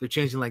 They're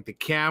changing like the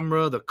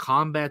camera, the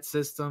combat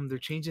system. They're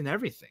changing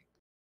everything.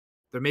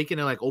 They're making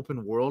it like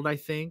open world, I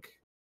think,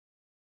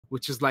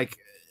 which is like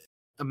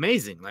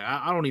amazing. Like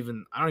I don't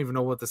even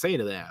know what to say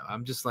to that.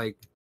 I'm just like,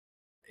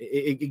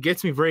 it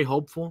gets me very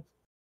hopeful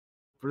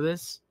for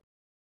this.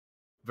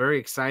 Very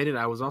excited.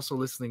 I was also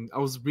I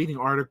was reading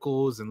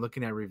articles and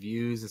looking at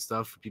reviews and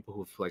stuff for people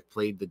who've like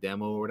played the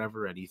demo or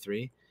whatever at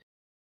E3,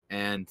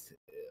 and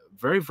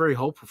very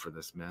hopeful for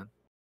this, man.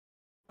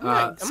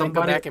 I might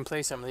go back and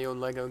play some of the old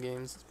Lego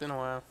games. It's been a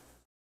while.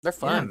 They're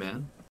fun. Yeah,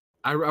 man.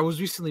 I was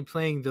recently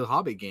playing the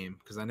Hobbit game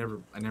because I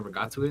never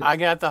got to it. I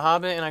got the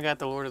Hobbit and I got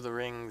the Lord of the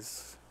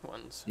Rings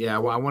ones. Yeah,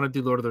 well, I want to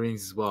do Lord of the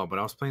Rings as well, but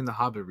I was playing the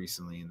Hobbit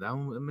recently, and that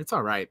one, I mean, it's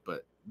all right,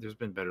 but there's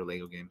been better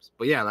Lego games.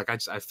 But yeah, like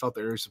I felt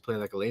the urge to play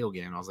like a Lego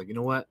game. I was like, you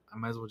know what? I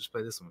might as well just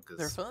play this one because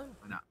They're fun.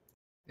 why not?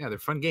 Yeah, they're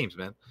fun games,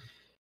 man.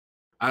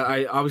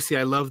 I obviously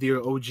I love the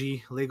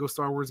OG Lego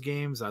Star Wars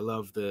games. I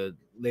love the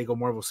Lego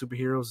Marvel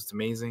superheroes. It's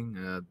amazing.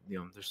 You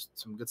know, there's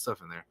some good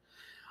stuff in there.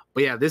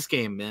 But yeah, this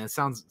game, man,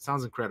 sounds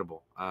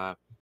incredible.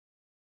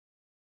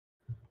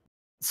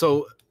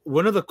 So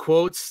one of the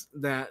quotes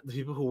that the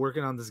people who are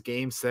working on this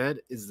game said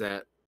is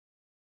that,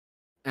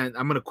 and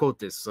I'm gonna quote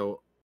this.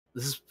 So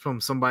this is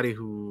from somebody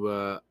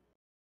who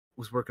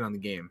was working on the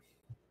game.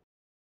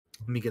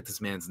 Let me get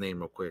this man's name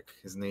real quick.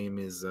 His name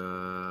is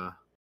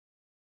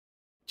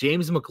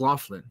James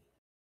McLaughlin.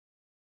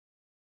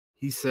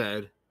 He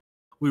said,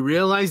 "We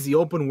realized the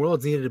open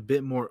worlds needed a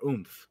bit more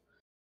oomph,"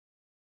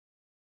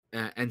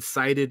 and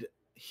cited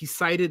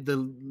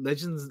the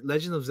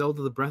Legend of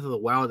Zelda: The Breath of the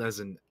Wild as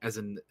an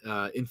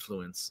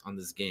influence on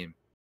this game.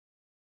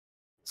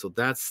 So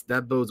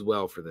that bodes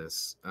well for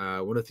this.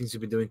 One of the things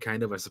we've been doing,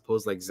 kind of, I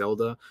suppose, like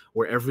Zelda,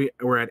 where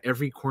at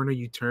every corner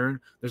you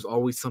turn, there's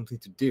always something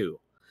to do.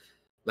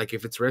 Like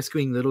if it's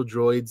rescuing little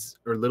droids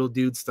or little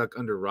dudes stuck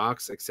under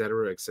rocks,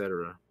 etc.,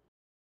 etc.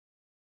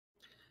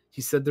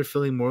 He said they're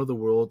filling more of the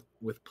world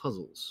with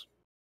puzzles.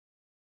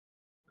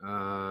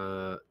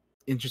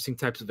 Interesting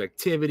types of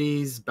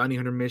activities, bounty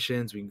hunter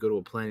missions. We can go to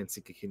a planet and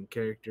seek a hidden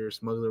character,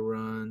 smuggler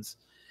runs.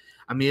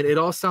 I mean, it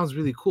all sounds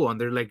really cool.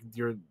 And they're like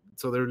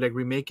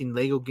remaking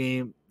Lego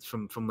game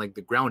from like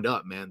the ground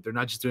up, man. They're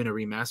not just doing a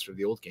remaster of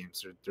the old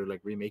games. They're like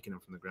remaking them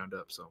from the ground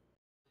up. So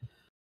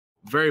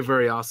very,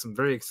 very awesome.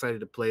 Very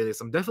excited to play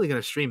this. I'm definitely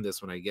gonna stream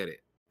this when I get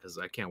it because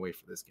I can't wait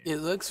for this game. It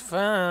looks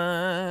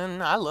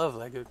fun. I love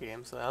Lego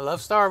games. I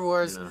love Star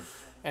Wars,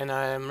 and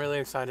I'm really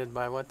excited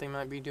by what they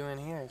might be doing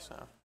here.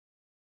 So.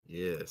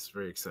 Yes,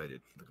 very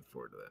excited. Looking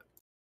forward to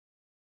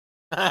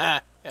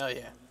that. Hell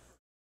yeah.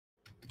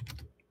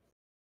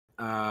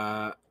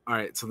 All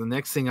right, so the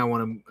next thing I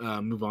want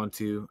to move on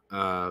to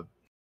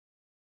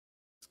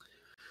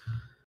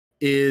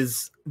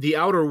is The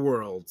Outer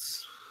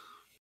Worlds.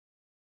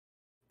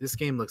 This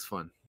game looks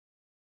fun.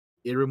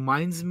 It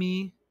reminds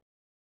me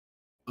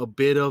a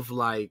bit of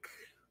like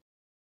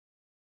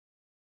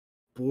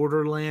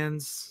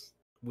Borderlands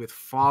with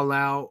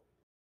Fallout,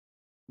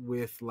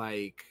 with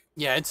like...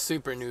 Yeah, it's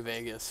super New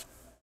Vegas.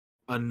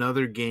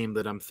 Another game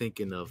that I'm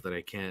thinking of that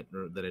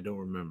I don't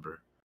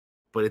remember.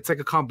 But it's like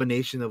a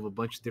combination of a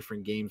bunch of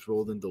different games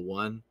rolled into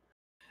one,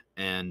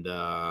 and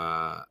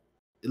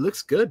it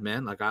looks good,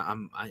 man. Like I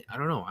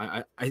don't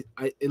know.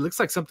 It looks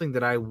like something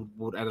that I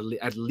would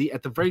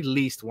at the very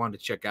least want to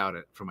check out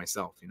for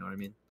myself. You know what I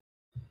mean?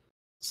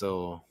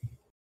 So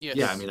yes.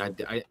 Yeah, I mean, I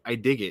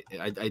dig it.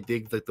 I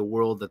dig like the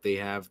world that they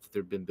have that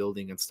they've been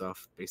building and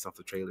stuff based off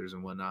the trailers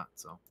and whatnot.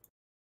 So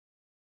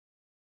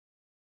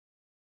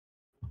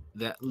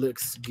that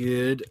looks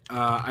good.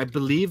 I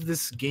believe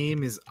this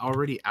game is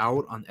already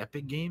out on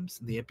Epic Games,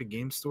 the Epic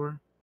Games Store.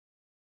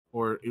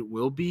 Or it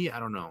will be. I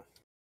don't know.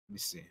 Let me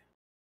see.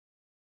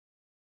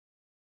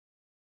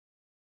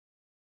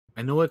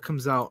 I know it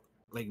comes out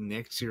like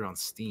next year on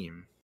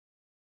Steam.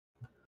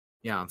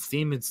 Yeah, on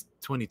Steam it's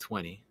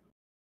 2020.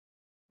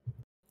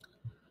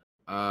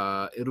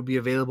 It'll be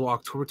available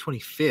October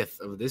 25th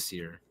of this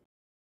year.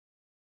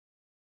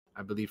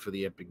 I believe for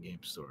the Epic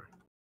Games Store.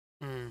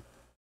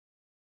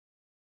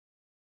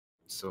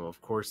 So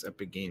of course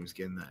Epic Games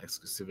getting that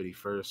exclusivity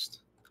first,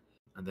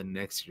 and then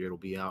next year it'll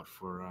be out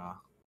for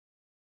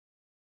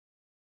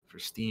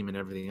Steam and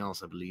everything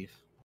else, I believe.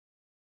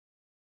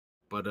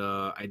 But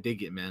I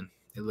dig it, man.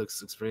 It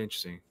looks very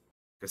interesting.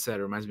 Like I said,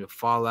 it reminds me of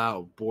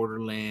Fallout,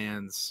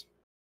 Borderlands,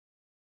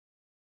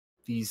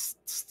 these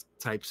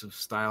types of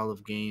style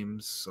of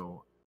games.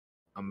 So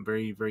I'm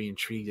very, very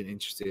intrigued and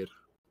interested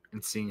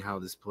in seeing how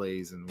this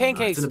plays. And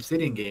Pancakes. It's an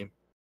Obsidian game.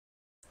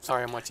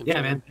 Sorry, I'm watching.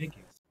 Yeah, man.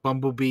 Pancakes.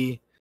 Bumblebee.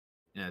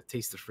 Yeah,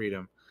 Taste of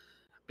Freedom.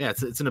 Yeah,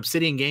 it's an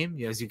Obsidian game.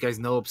 Yeah, as you guys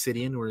know,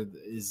 Obsidian were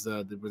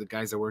the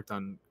guys that worked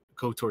on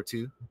KOTOR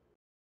 2.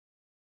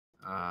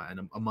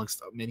 And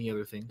amongst many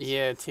other things.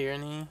 Yeah,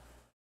 Tyranny.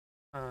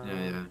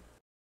 Yeah.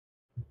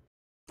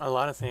 A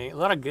lot of things. A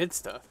lot of good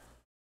stuff.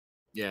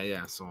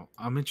 Yeah. So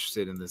I'm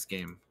interested in this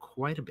game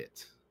quite a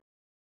bit.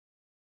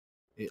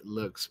 It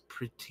looks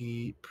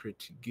pretty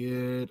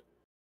good.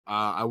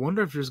 I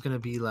wonder if there's gonna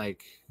be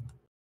like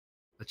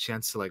a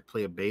chance to like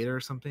play a beta or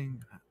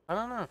something. I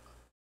don't know.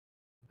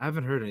 I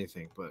haven't heard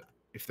anything, but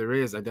if there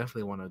is, I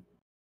definitely want to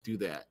do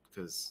that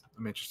because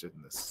I'm interested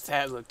in this.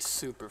 That looked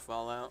super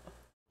Fallout.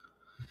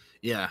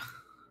 Yeah.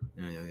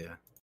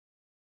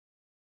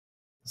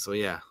 So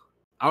yeah,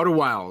 Outer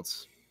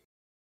Wilds.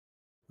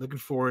 Looking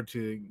forward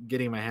to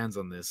getting my hands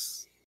on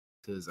this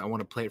because I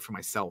want to play it for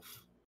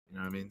myself. You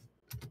know what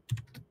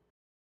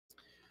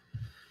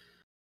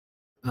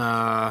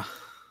I mean?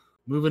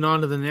 Moving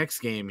on to the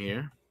next game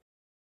here.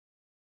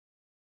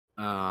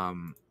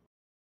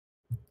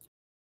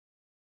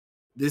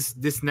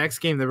 This next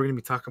game that we're gonna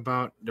be talking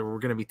about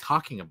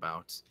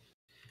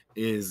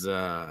is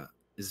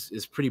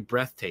pretty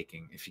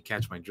breathtaking if you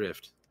catch my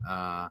drift.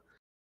 We're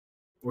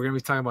gonna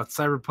be talking about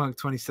Cyberpunk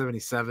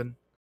 2077.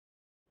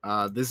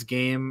 This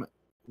game,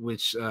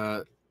 which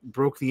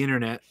broke the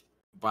internet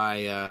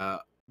by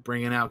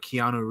bringing out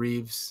Keanu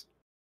Reeves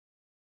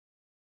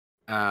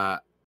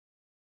at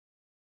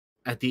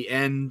the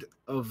end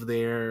of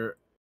their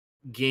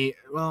game,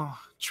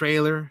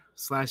 trailer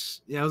 /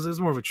 it was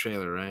more of a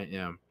trailer, right?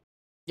 Yeah,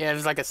 it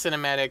was like a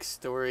cinematic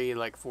story,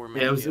 like 4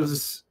 minutes. Yeah, it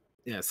was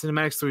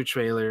cinematic story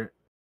trailer,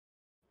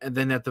 and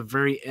then at the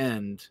very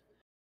end,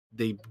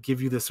 they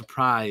give you the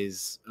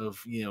surprise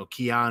of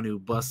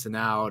Keanu busting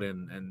out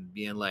and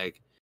being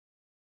like,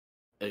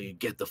 hey,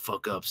 get the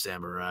fuck up,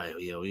 samurai.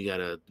 We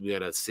got a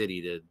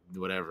city to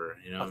whatever.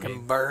 You know what I Fucking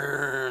mean?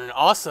 burn.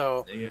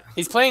 Also, Yeah.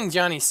 he's playing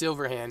Johnny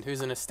Silverhand,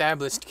 who's an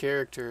established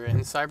character in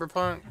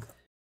Cyberpunk.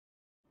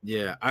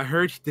 Yeah, I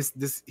heard this.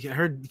 I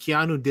heard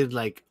Keanu did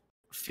like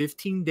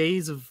 15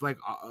 days of like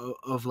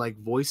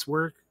voice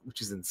work,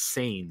 which is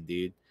insane,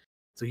 dude.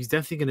 So he's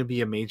definitely gonna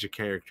be a major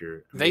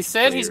character. They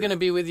said he's gonna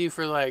be with you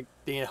for like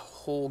the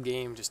whole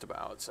game, just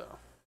about. So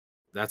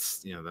That's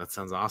that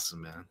sounds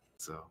awesome, man.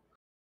 So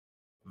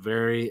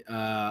very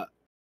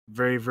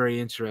very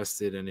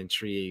interested and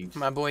intrigued.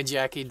 my boy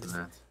Jackie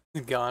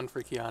gone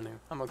for Keanu.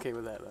 I'm okay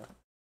with that though.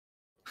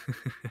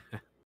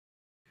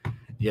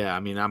 Yeah, I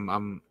mean,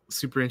 I'm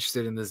super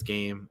interested in this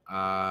game.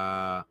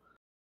 Can't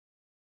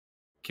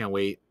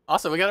wait.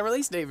 Also, we got a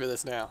release date for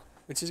this now,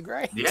 which is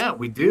great. Yeah,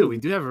 we do. We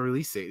do have a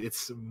release date.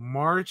 It's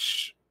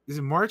March. Is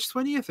it March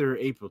 20th or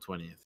April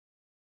 20th?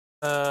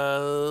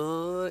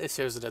 It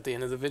shows it at the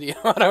end of the video.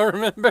 I don't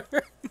remember.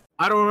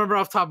 I don't remember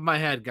off the top of my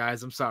head,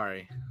 guys. I'm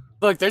sorry.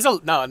 Look, there was a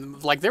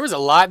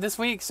lot this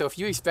week, so if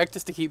you expect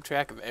us to keep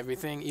track of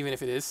everything, even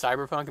if it is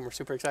Cyberpunk and we're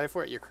super excited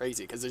for it, you're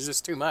crazy, because there's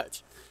just too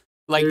much.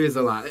 Like, there is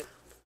a lot.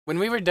 When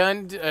we were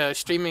done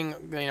streaming,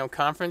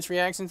 conference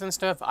reactions and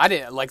stuff, I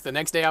didn't, like, the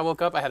next day I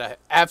woke up, I had an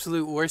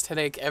absolute worst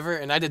headache ever,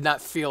 and I did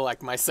not feel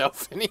like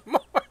myself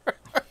anymore.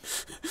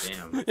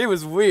 Damn. It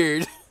was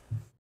weird.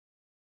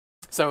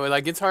 So,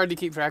 like, it's hard to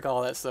keep track of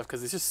all that stuff,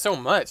 because there's just so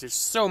much. There's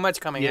so much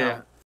coming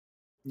out.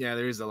 Yeah,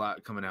 there is a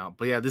lot coming out.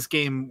 But yeah, this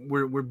game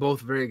we're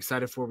both very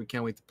excited for. We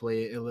can't wait to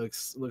play it. It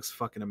looks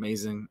fucking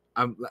amazing.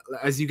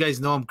 As you guys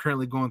know, I'm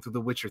currently going through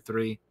The Witcher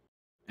 3,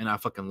 and I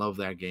fucking love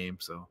that game.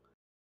 So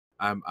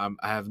I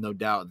have no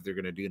doubt that they're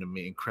gonna do an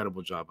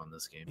incredible job on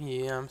this game.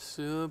 Yeah, I'm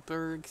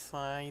super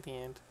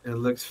excited. It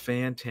looks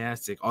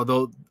fantastic.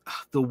 Although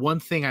the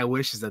one thing I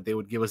wish is that they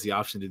would give us the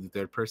option to do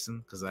third person,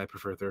 because I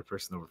prefer third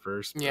person over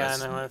first. Yeah, I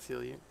know. I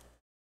feel you.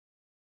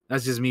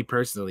 That's just me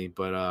personally,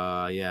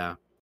 but yeah.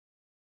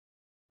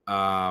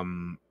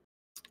 I'm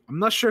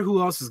not sure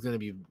who else is gonna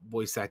be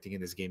voice acting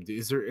in this game.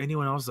 Is there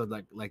anyone else that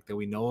like that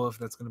we know of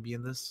that's gonna be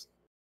in this?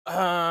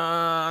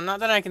 Not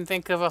that I can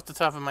think of off the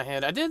top of my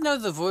head. I did know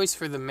the voice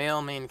for the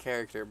male main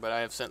character, but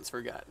I have since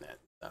forgotten it.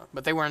 So,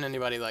 but they weren't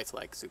anybody that's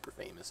like super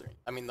famous, or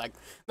I mean, like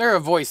they're a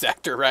voice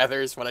actor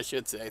rather, is what I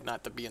should say,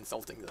 not to be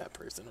insulting to that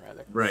person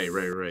rather.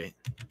 Right.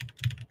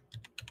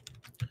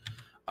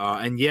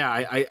 And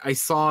yeah, I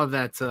saw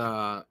that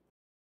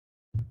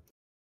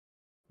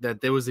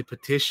that there was a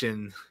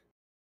petition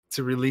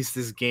to release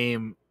this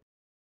game.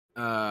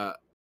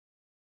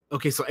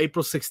 Okay, so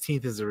April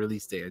 16th is the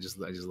release date. I just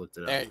looked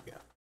it up. There you go.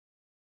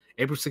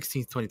 April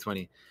 16th,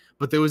 2020.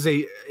 But there was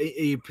a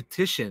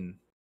petition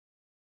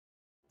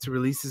to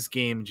release this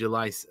game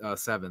July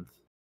 7th,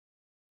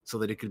 so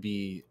that it could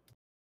be,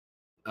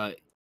 like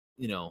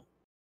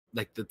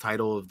the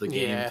title of the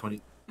game, Yeah.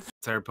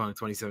 Cyberpunk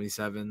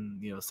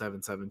 2077,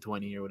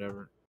 7720 or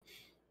whatever.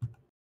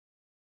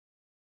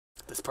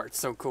 This part's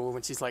so cool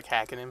when she's like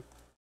hacking him.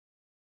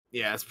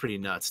 Yeah, it's pretty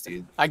nuts,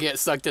 dude. I get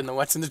sucked into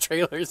what's in the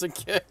trailers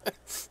again.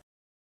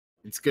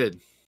 It's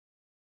good.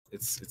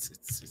 It's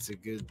a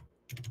good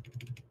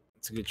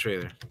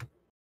trailer.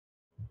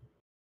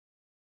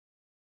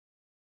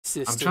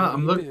 I'm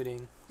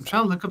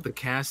trying to look up the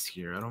cast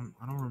here. I don't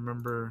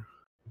remember.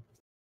 I'm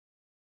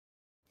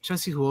trying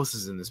to see who else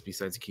is in this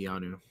besides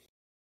Keanu.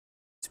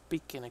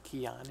 Speaking of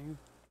Keanu.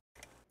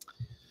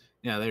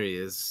 Yeah, there he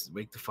is.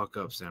 Wake the fuck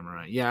up,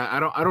 samurai. Yeah, I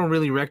don't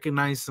really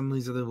recognize some of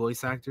these other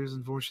voice actors,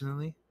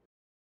 unfortunately.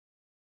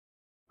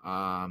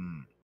 But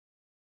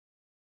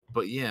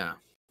yeah,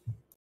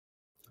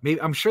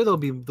 maybe I'm sure there'll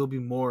be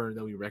more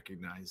that we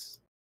recognize,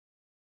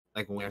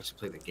 like when we actually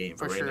play the game.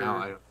 But right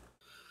now,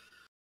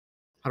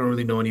 I don't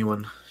really know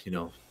anyone,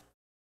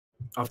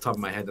 off the top of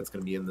my head that's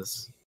gonna be in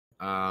this.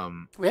 We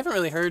haven't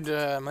really heard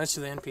much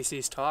of the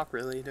NPCs talk,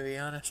 really, to be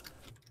honest.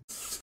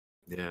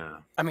 Yeah.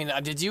 I mean,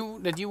 did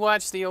you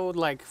watch the old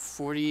like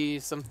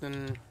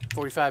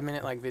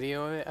 45-minute like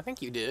video of it? I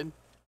think you did.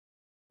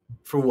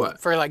 For what?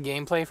 For like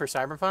gameplay for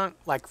Cyberpunk,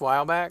 like a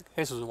while back.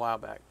 This was a while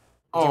back.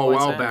 Oh, a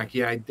while back.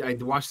 Yeah, I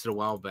watched it a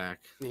while back.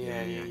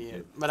 Yeah.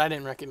 But I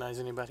didn't recognize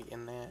anybody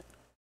in that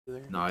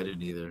either. No, I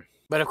didn't either.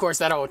 But of course,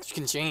 that all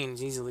can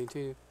change easily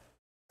too.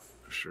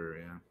 For sure,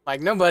 yeah.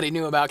 Like nobody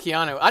knew about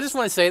Keanu. I just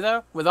want to say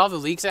though, with all the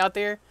leaks out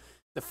there,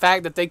 the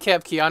fact that they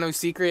kept Keanu's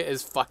secret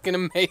is fucking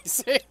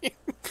amazing.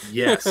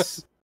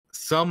 Yes.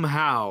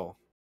 Somehow,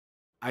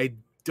 I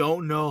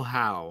don't know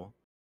how,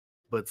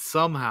 but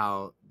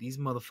somehow these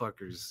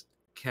motherfuckers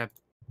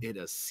kept it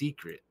a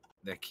secret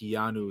that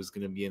Keanu was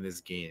going to be in this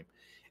game.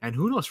 And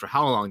who knows for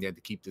how long they had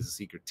to keep this a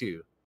secret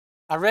too.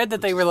 I read that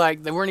they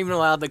weren't even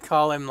allowed to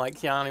call him like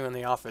Keanu in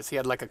the office. He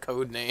had like a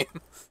code name.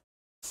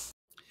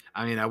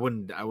 I mean, I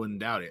wouldn't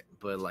doubt it,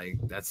 but like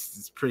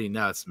it's pretty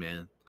nuts,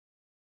 man.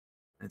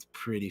 It's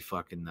pretty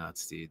fucking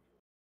nuts, dude.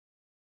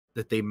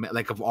 That they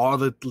like of all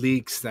the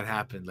leaks that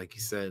happened, like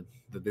you said,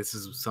 that this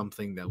is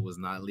something that was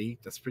not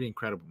leaked. That's pretty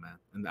incredible, man.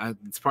 And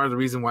it's part of the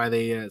reason why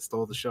they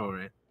stole the show,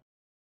 right?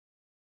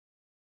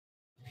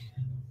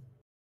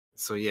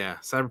 So yeah,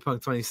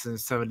 Cyberpunk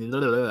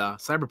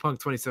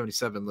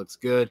 2077 looks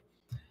good.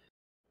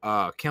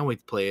 Can't wait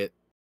to play it.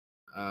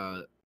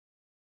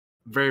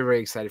 Very, very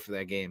excited for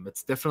that game.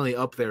 It's definitely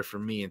up there for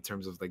me in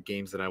terms of the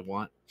games that I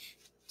want.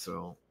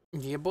 So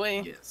Yeah,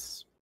 boy.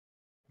 yes.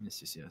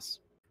 Yes.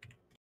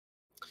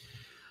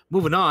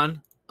 Moving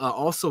on,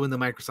 also in the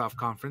Microsoft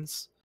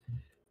conference,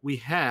 we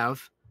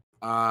have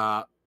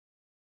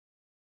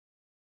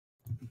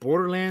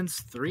Borderlands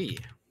 3.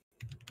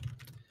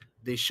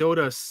 They showed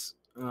us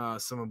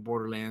some of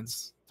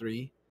Borderlands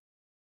 3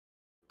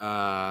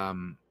 at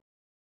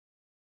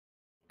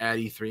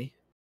E3.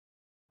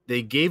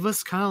 They gave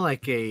us kind of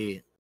like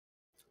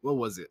what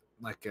was it?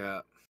 Like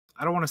I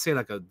don't want to say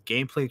like a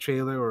gameplay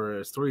trailer or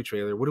a story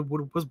trailer.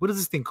 What is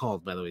this thing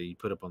called, by the way? You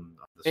put up on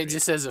the screen? It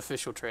just says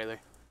official trailer.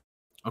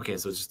 Okay,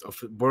 so it's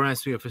just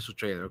Borderlands 3 official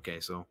trailer. Okay,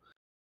 so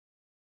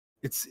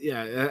it's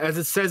as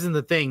it says in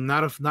the thing,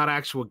 not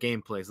actual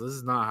gameplay. So this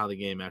is not how the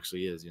game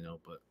actually is,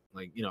 but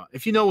like,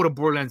 if you know what a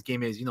Borderlands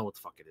game is, you know what the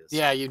fuck it is.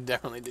 Yeah, you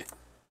definitely do.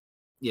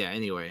 Yeah,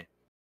 anyway.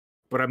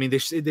 But I mean,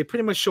 they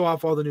pretty much show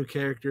off all the new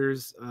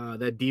characters.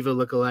 That Diva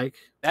lookalike.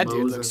 That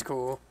dude looks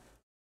cool.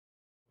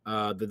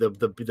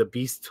 The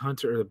Beast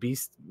Hunter or the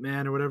Beast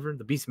Man or whatever,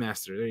 the Beast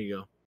Master. There you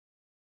go.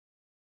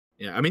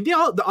 Yeah, I mean,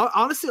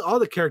 honestly, all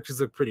the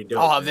characters look pretty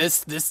dope. Oh, man.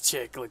 This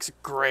chick looks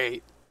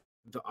great.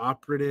 The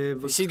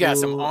operative. She's got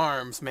some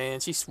arms,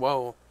 man. She's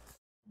swole.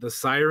 The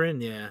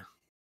Siren, yeah.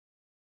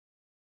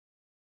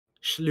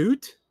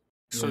 Schloot.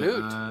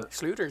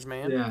 Schlooters,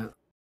 man. Yeah,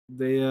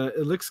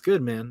 it looks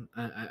good, man.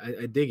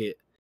 I dig it.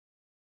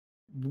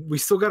 We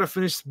still gotta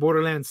finish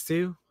Borderlands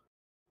 2,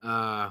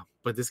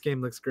 but this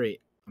game looks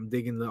great. I'm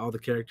digging all the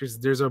characters.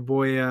 There's our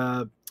boy,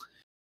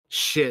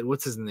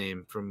 what's his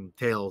name from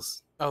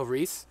Tales? Oh,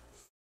 Reese.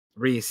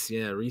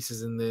 Yeah, Reese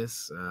is in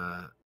this.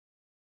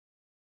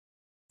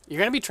 You're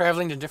gonna be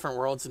traveling to different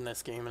worlds in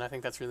this game, and I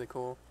think that's really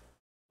cool.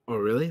 Oh,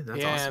 really?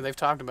 That's awesome. They've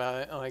talked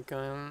about it.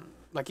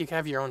 Like you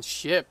have your own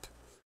ship.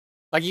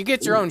 Like you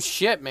get your own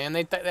ship, man.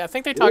 I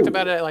think they talked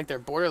about it at like their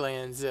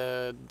Borderlands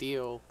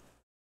deal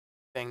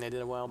thing they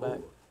did a while back.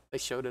 They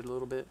showed it a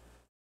little bit.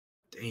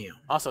 Damn.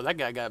 Also, that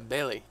guy got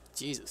belly.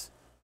 Jesus.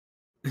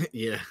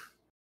 Yeah.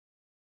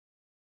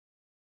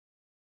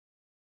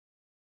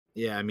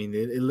 Yeah, I mean,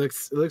 it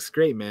looks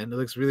great, man. It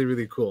looks really,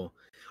 really cool.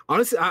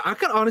 Honestly, I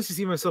could honestly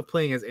see myself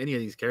playing as any of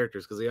these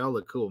characters because they all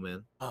look cool,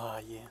 man. Oh,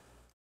 yeah.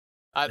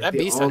 That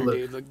Beast Hunter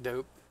dude looked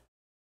dope.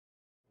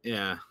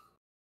 Yeah.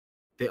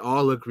 They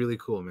all look really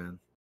cool, man.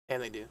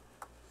 And they do.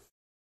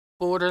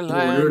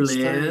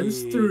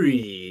 Borderlands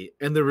 3.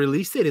 And the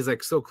release date is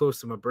like so close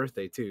to my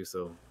birthday, too.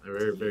 So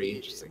very, very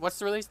interesting. What's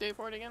the release date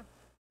for it again?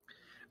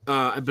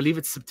 I believe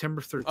it's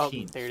September 13th. Oh,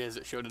 there it is.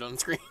 It showed it on the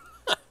screen.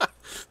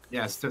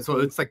 Yes, so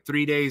it's like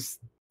 3 days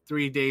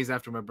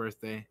after my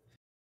birthday.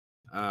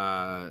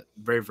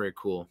 Very, very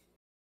cool.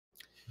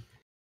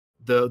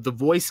 The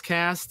voice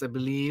cast, I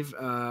believe.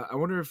 I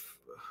wonder if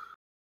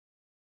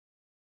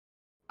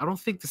I don't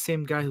think the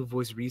same guy who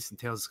voiced Reese and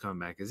Tails is coming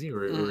back, is he?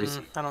 Or is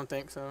he? I don't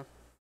think so.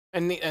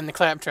 And the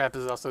claptrap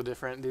is also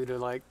different due to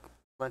like a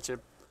bunch of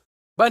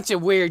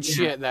weird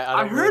shit that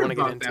I don't really want to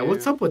get into.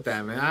 What's up with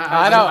that, man?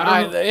 I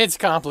don't know. It's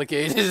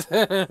complicated.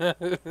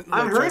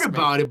 I heard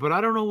about it, but I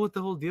don't know what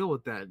the whole deal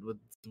with that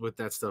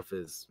stuff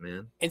is,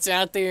 man. It's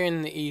out there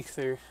in the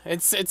ether.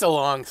 It's a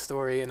long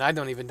story, and I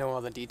don't even know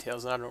all the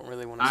details. And I don't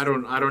really want to.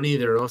 I don't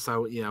either. Else I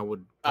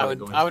would.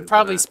 I would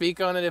probably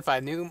speak on it if I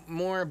knew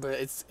more,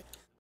 but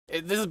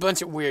there's a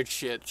bunch of weird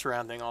shit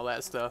surrounding all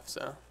that stuff.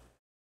 So.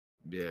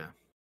 Yeah,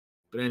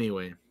 but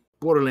anyway,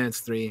 Borderlands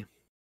 3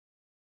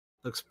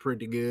 looks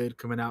pretty good,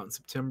 coming out in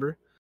September.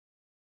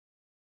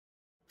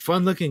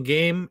 Fun looking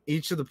game.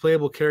 Each of the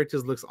playable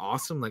characters looks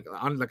awesome. Like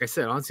I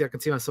said, honestly, I can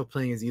see myself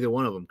playing as either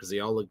one of them because they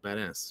all look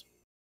badass.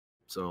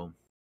 So,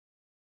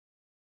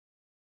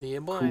 yeah,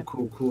 boy.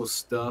 Cool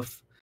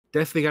stuff.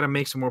 Definitely got to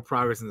make some more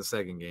progress in the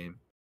second game.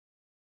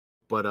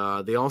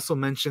 But they also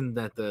mentioned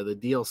that the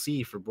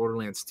DLC for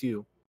Borderlands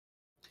 2,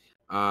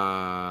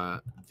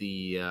 the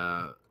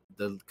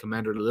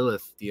Commander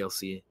Lilith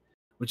DLC,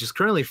 which is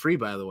currently free,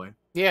 by the way.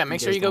 Yeah,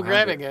 make sure you go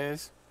grab it,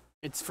 guys.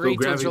 It's free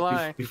till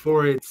July.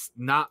 Before it's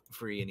not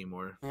free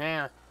anymore.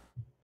 Yeah.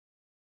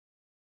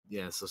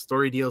 Yeah, so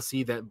story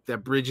DLC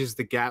that bridges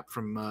the gap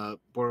from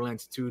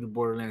Borderlands 2 to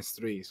Borderlands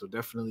 3. So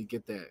definitely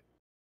get that,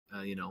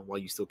 while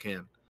you still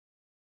can.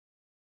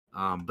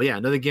 But yeah,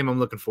 another game I'm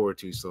looking forward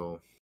to. So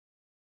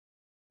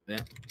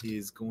that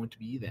is going to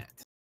be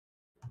that.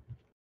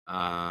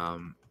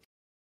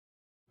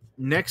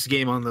 Next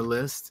game on the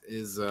list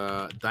is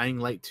Dying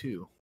Light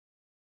 2.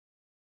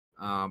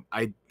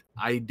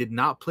 I did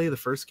not play the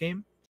first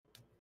game,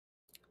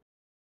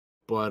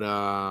 but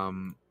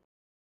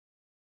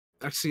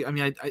actually, I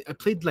mean, I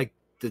played like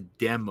the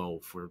demo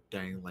for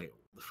Dying Light,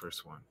 the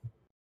first one,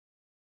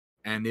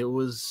 and it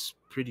was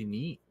pretty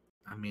neat.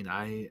 I mean,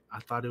 I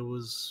thought it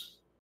was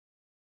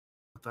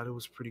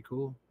pretty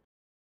cool.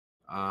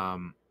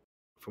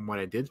 From what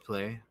I did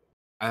play,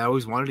 I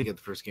always wanted to get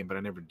the first game, but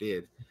I never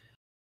did.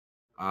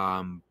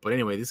 But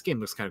anyway, this game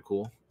looks kind of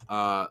cool.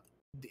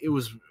 It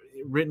was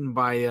written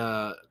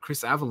by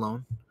Chris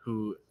Avellone,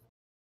 who,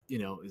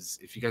 is,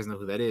 if you guys know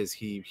who that is,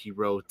 he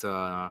wrote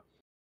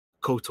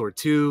KOTOR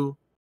 2,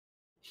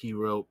 he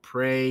wrote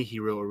Prey, he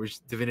wrote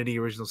Divinity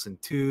Original Sin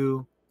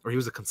 2, or he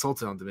was a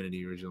consultant on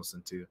Divinity Original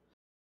Sin 2.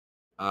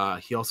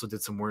 He also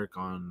did some work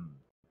on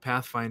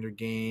Pathfinder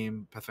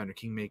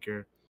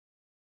Kingmaker,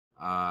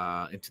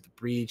 Into the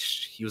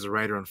Breach. He was a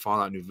writer on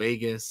Fallout New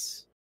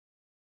Vegas.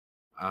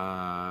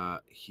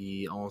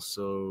 He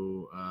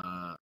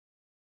also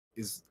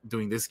is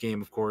doing this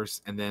game, of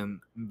course, and then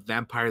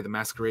Vampire the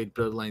Masquerade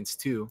Bloodlines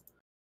 2,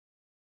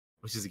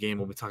 which is a game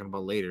we'll be talking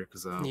about later,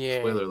 because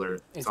spoiler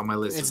alert, it's on my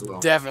list as well.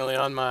 It's definitely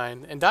on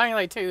mine. And Dying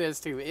Light 2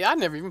 is too. I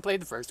never even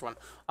played the first one.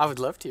 I would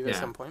love to at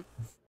some point.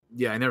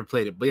 Yeah, I never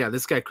played it, but yeah,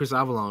 this guy Chris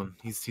Avellone,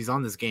 he's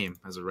on this game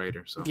as a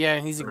writer. So yeah,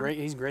 he's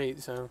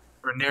great. So,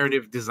 or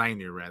narrative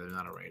designer rather,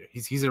 not a writer.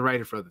 He's a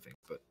writer for other things,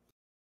 but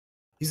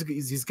he's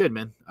good,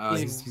 man.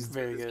 He's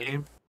very good.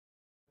 Game.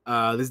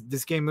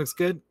 This game looks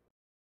good.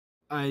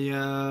 I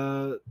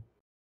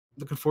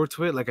looking forward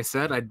to it. Like I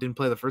said, I didn't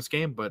play the first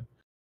game, but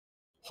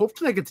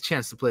hopefully I get the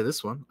chance to play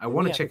this one. I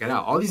want to check it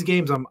out. All these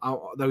games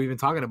that we've been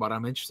talking about,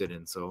 I'm interested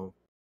in. So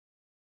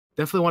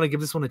definitely want to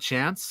give this one a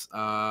chance.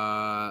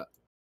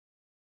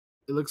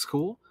 It looks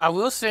cool. I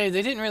will say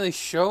they didn't really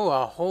show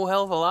a whole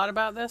hell of a lot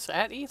about this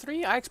at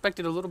E3. I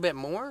expected a little bit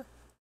more.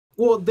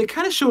 Well, they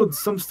kind of showed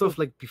some stuff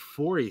like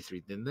before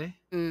E3, didn't they?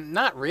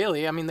 Not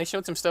really. I mean, they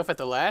showed some stuff at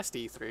the last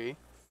E3.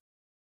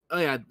 Oh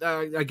yeah,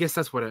 I guess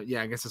that's what. I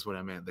guess that's what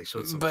I meant. They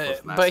showed some.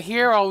 But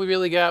here, all we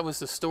really got was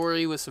the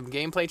story with some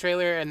gameplay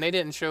trailer, and they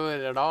didn't show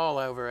it at all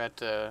over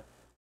at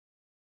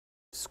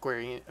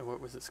Square.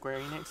 What was it? Square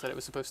Enix that it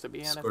was supposed to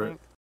be at. I think.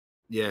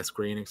 Yeah,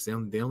 Square Enix.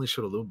 They only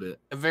showed a little bit.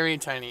 A very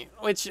tiny,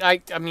 which I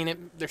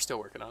mean, they're still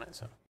working on it.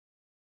 So.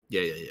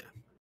 Yeah.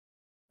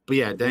 But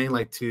yeah, Dying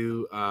Light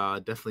 2.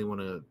 Definitely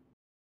want to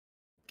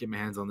get my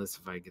hands on this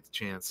if I get the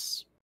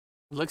chance.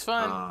 Looks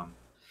fun.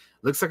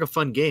 Looks like a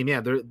fun game. Yeah,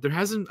 I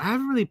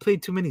haven't really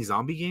played too many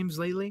zombie games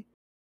lately,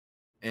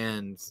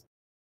 and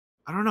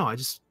I don't know.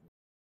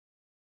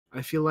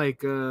 I feel like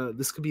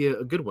this could be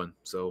a good one.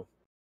 So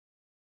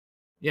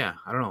yeah,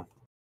 I don't know.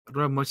 I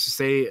don't have much to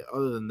say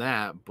other than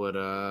that, but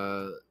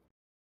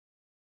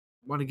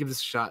want to give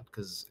this a shot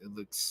because it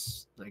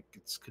looks like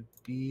it could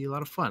be a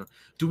lot of fun.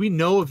 Do we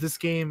know if this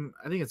game?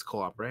 I think it's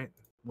co-op, right?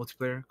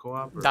 Multiplayer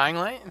co-op. Dying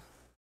Light.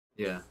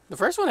 Yeah. The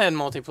first one had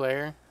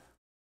multiplayer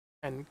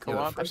and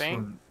co-op. I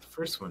think. The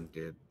first one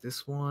did.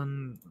 This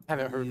one. I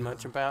haven't heard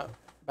much about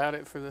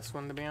it for this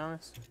one, to be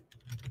honest.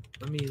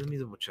 Let me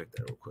double check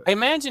that real quick. I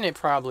imagine it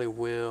probably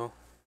will.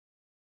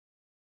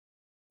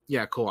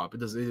 Yeah, co-op.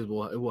 It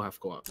will have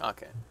co-op.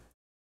 Okay.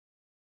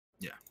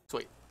 Yeah.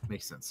 Sweet.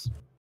 Makes sense.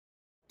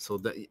 So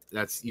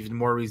that's even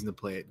more reason to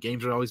play it.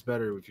 Games are always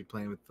better if you're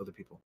playing with other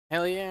people.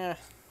 Hell yeah.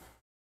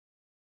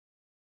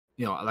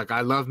 Like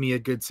I love me a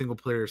good single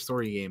player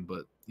story game,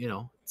 but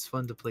it's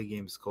fun to play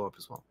games co-op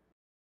as well.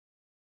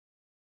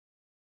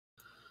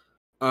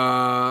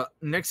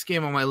 Next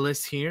game on my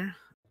list here.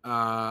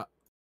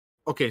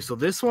 Okay, so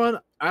this one,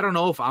 I don't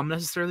know if I'm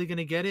necessarily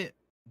gonna get it,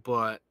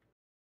 but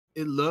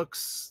it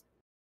looks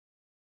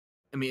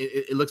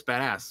it looks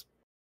badass.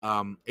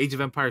 Age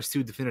of Empires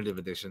 2 Definitive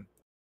Edition.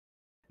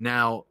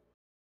 Now,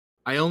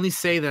 I only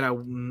say that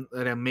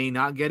I may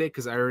not get it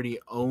because I already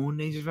own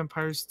Age of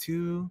Empires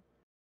 2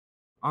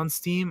 on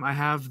Steam. I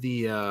have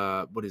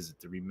the what is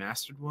it, the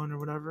remastered one or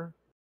whatever?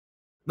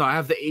 No, I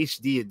have the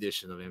HD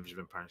edition of Age of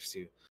Empires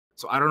 2.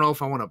 So I don't know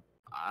if I want to.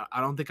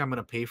 I don't think I'm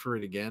gonna pay for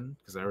it again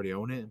because I already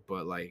own it.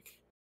 But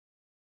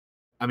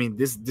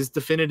this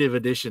definitive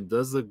edition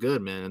does look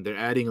good, man. And they're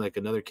adding like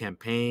another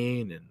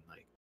campaign and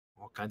like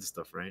all kinds of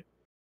stuff, right?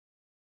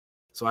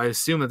 So I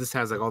assume that this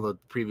has like all the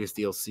previous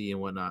DLC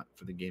and whatnot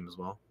for the game as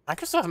well.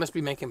 Microsoft must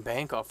be making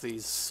bank off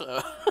these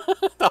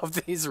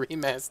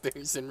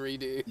remasters and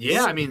redos.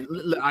 Yeah,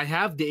 I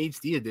have the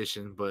HD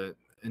edition,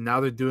 and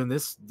now they're doing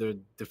this, the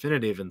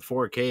definitive in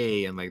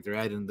 4K, and like they're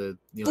adding the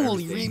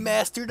fully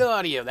remastered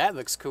audio. That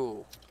looks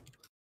cool.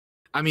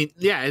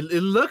 Yeah,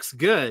 it looks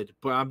good,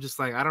 but I'm just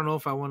like, I don't know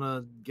if I want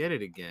to get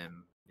it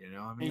again.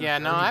 I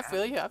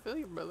feel you. I feel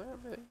you, brother.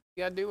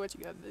 You gotta do what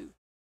you gotta do.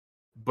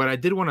 But I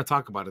did want to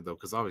talk about it though,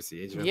 because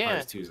obviously Age of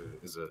Empires 2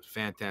 is a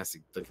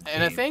fantastic looking game.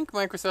 And I think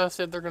Microsoft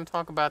said they're going to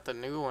talk about the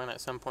new one at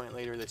some point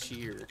later this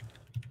year.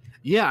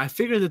 Yeah, I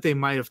figured that they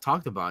might have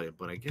talked about it,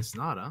 but I guess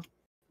not, huh?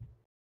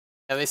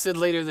 Yeah, they said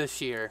later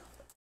this year,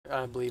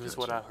 I believe is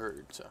what I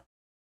heard. So.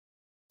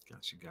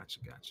 Gotcha.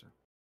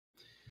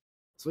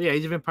 So yeah,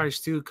 Age of Empires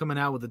 2 coming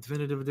out with the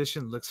definitive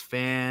edition looks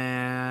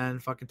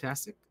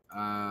fan-fucking-tastic.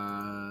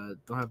 Don't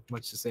have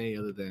much to say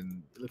other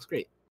than it looks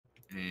great.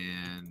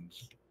 And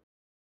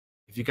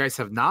if you guys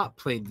have not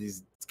played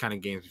these kind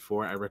of games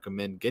before, I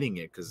recommend getting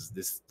it because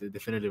the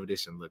definitive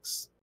edition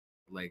looks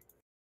like,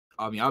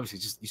 obviously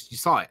just you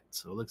saw it,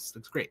 so it looks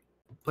great.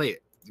 Play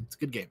it. It's a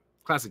good game,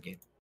 classic game.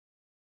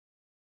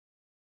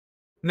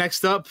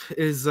 Next up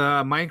is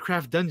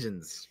Minecraft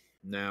Dungeons.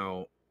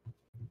 Now,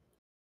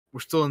 we're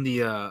still in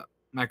the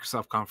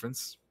Microsoft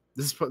conference.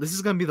 This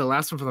is going to be the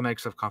last one for the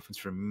Microsoft conference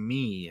for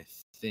me, I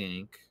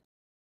think.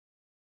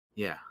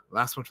 Yeah,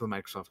 last one for the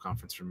Microsoft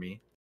conference for me.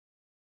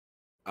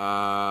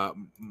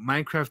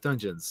 Minecraft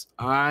Dungeons.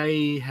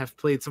 I have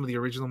played some of the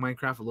original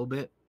Minecraft a little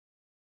bit,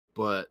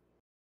 but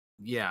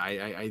yeah,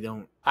 I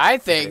don't. I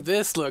think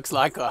this looks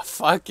like a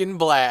fucking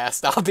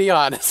blast. I'll be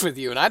honest with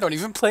you, and I don't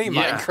even play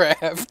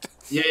Minecraft.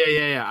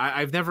 Yeah.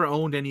 I've never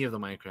owned any of the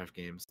Minecraft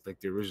games, like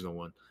the original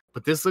one.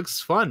 But this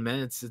looks fun, man.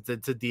 It's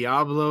a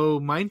Diablo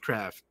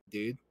Minecraft,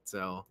 dude.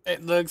 So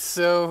It looks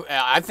so.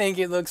 I think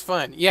it looks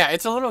fun. Yeah,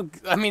 it's a little.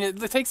 I mean, it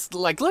takes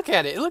like look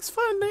at it. It looks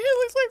fun. Man. It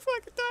looks like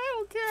fucking. I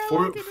don't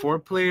care. four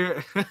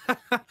player,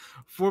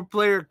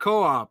 4-player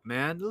co-op,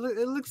 man.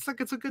 It looks like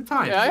it's a good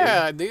time.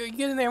 Yeah, dude. You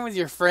get in there with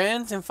your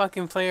friends and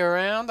fucking play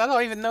around. I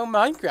don't even know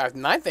Minecraft,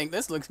 and I think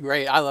this looks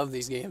great. I love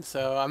these games,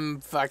 so I'm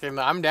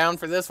down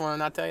for this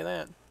one. I'll tell you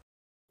that.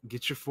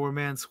 Get your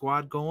 4-man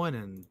squad going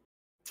and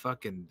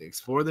fucking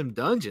explore them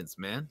dungeons,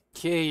 man.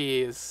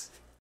 Jeez.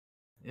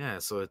 Yeah,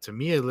 so to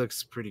me it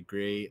looks pretty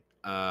great.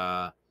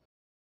 Plus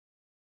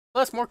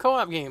more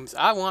co-op games.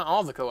 I want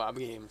all the co-op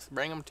games.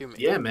 Bring them to me.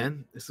 Yeah,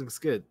 man, this looks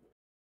good.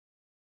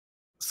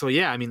 So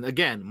yeah, I mean,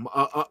 again,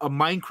 a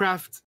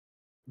Minecraft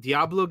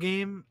Diablo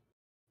game,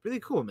 really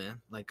cool, man.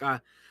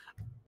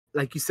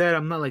 Like you said,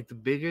 I'm not like the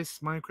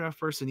biggest Minecraft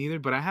person either,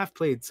 but I have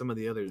played some of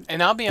the other.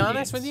 And I'll be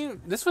honest with you,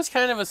 this was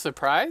kind of a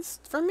surprise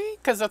for me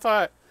because I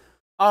thought,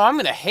 oh, I'm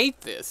gonna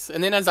hate this.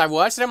 And then as I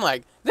watched it, I'm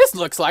like, this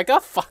looks like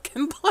a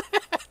fucking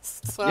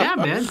blast. So, yeah,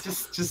 man,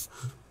 just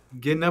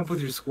getting up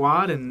with your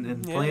squad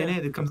and playing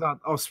it. It comes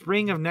out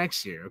spring of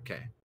next year.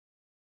 Okay.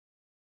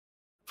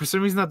 For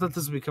some reason, I thought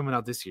this would be coming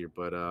out this year,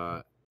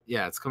 but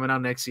yeah, it's coming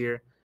out next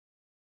year.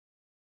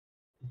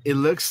 It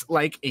looks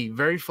like a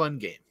very fun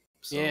game.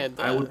 So yeah, it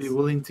does. I would be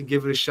willing to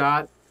give it a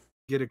shot.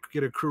 Get a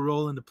crew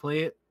rolling to play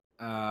it.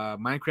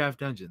 Minecraft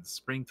Dungeons,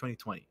 spring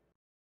 2020.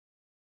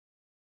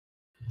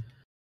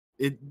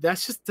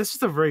 That's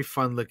just a very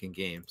fun looking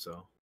game.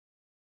 So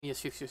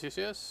yes.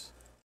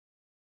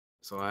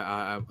 So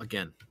I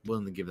again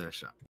willing to give that a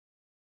shot.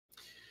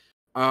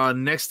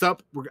 Next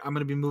up, I'm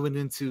gonna be moving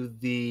into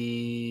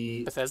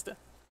the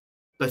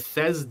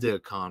Bethesda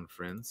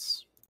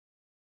conference,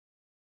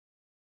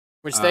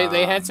 which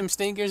they had some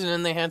stinkers and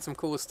then they had some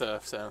cool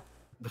stuff. So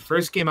the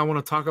first game I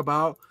want to talk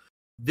about,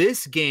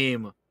 this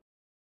game,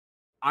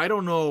 I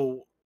don't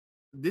know,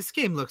 this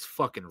game looks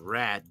fucking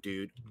rad,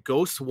 dude.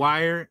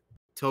 Ghostwire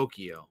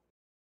Tokyo.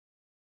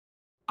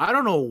 I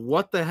don't know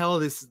what the hell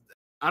this.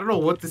 I don't know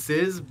what this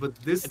is, but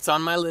it's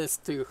on my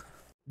list too.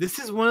 This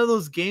is one of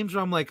those games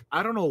where I'm like,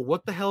 I don't know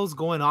what the hell's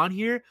going on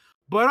here,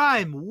 but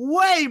I'm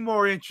way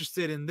more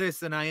interested in this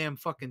than I am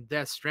fucking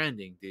Death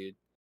Stranding, dude.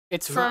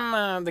 It's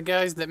from the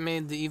guys that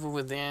made The Evil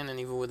Within and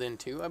Evil Within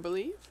 2, I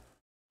believe.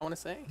 I want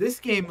to say. This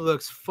game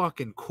looks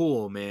fucking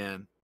cool,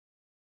 man.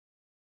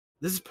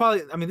 This is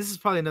probably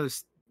another.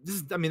 This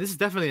is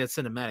definitely a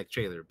cinematic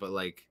trailer, but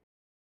like.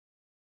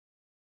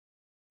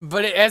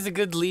 But it has a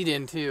good lead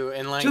in too,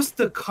 and like just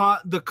the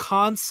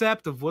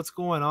concept of what's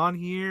going on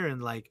here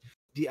and like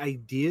the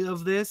idea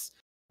of this.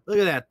 Look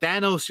at that.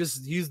 Thanos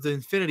just used the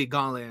Infinity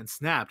Gauntlet and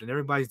snapped, and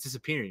everybody's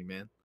disappearing,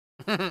 man.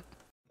 Look at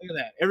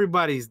that.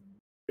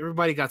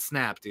 Everybody got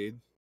snapped, dude.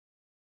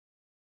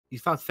 You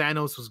thought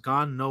Thanos was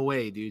gone? No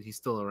way, dude. He's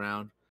still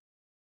around.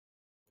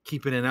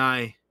 Keeping an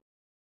eye.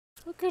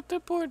 Look at the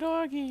poor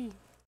doggy.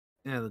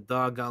 Yeah, the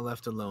dog got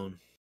left alone.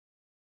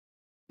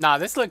 Nah,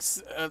 this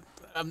looks.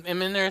 I'm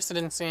interested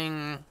in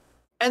seeing.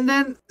 And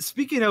then,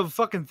 speaking of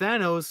fucking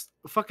Thanos,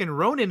 fucking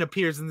Ronin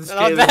appears in this.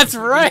 Oh, that's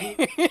right.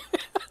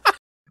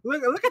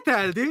 Look at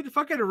that, dude.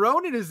 Fucking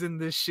Ronin is in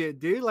this shit,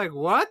 dude. Like,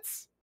 what?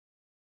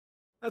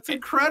 That's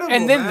incredible.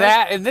 And then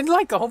and then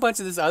like a whole bunch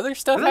of this other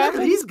stuff happens.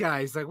 Look at these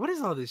guys. Like, what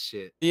is all this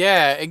shit?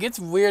 Yeah, it gets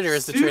weirder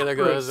as the trailer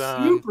goes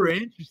on. Super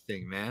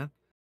interesting, man.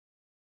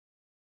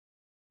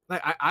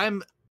 Like,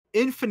 I'm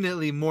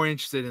infinitely more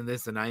interested in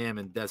this than I am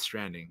in Death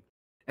Stranding.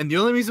 And the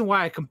only reason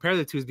why I compare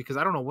the two is because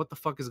I don't know what the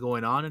fuck is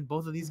going on in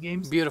both of these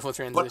games. Beautiful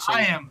transition. But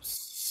I am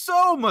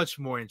so much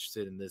more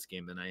interested in this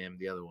game than I am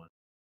the other one.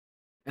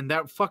 And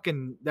that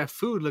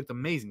food looked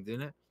amazing,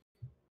 didn't it?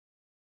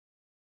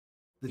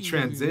 The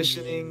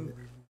transitioning,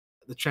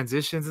 the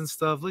transitions and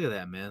stuff. Look at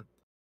that, man.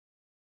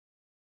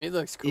 It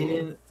looks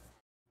cool.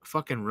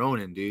 Fucking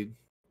Ronin, dude.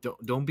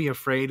 Don't be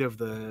afraid of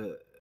the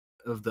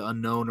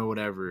unknown or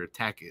whatever.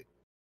 Attack it.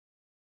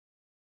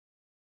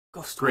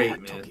 Great,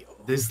 man.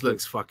 Tokyo. This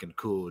looks fucking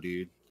cool,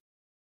 dude.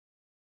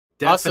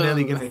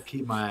 Definitely gonna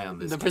keep my eye on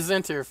this. The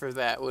presenter for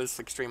that was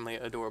extremely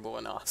adorable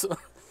and awesome.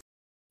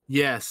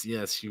 Yes,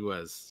 she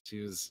was.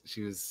 She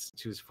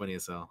was funny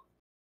as hell.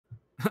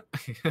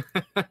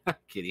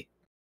 Kitty.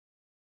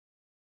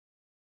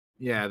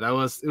 Yeah,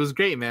 it was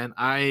great, man.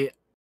 I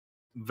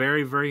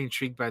very, very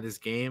intrigued by this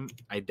game.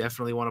 I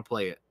definitely want to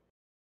play it.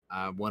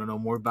 I want to know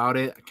more about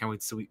it. I can't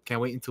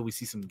wait until we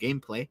see some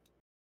gameplay.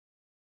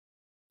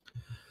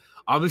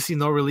 Obviously,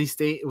 no release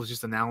date. It was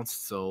just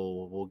announced,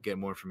 so we'll get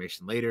more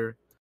information later.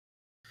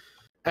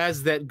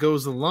 As that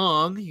goes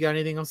along, you got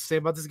anything else to say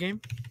about this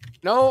game?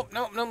 No.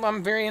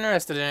 I'm very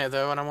interested in it,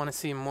 though, and I want to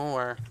see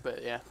more.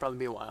 But yeah, probably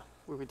be a while.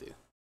 What we do?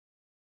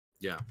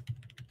 Yeah.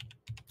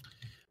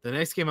 The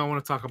next game I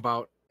want to talk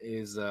about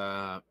is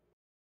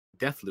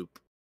Deathloop,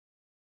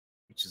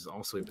 which is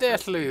also a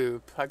Bethesda game.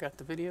 Deathloop. I got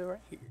the video right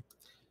here.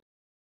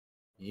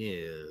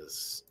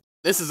 Yes.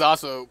 This is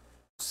also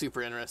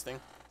super interesting.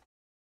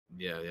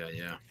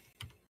 Yeah.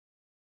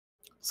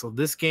 So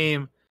this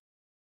game,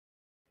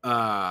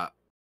 very,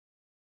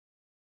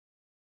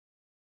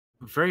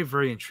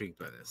 very intrigued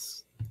by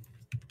this.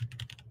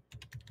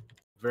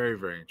 Very,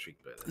 very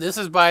intrigued by this. This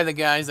is by the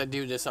guys that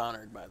do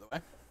Dishonored, by the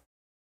way.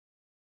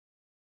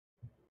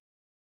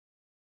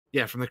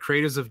 Yeah, from the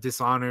creators of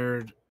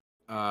Dishonored,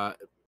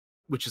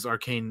 which is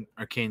Arcane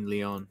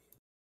Leon.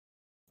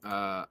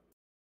 Yeah,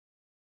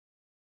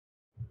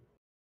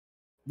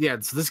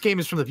 so this game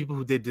is from the people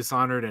who did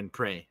Dishonored and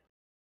Prey.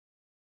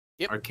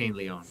 Yep. Arcane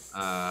Leon.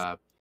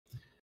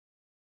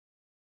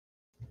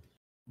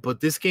 But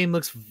this game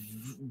looks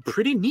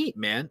pretty neat,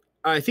 man.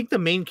 I think the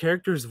main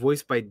character is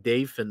voiced by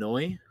Dave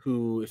Fennoy,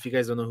 who, if you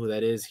guys don't know who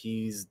that is,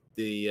 he's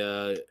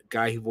the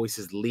guy who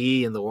voices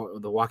Lee in the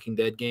Walking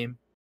Dead game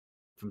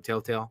from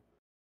Telltale.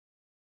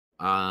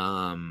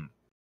 But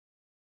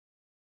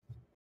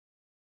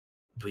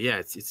yeah,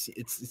 it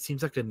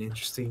seems like an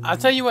interesting. I'll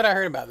tell you what I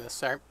heard about this,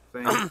 sir.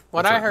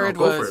 What I heard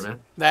was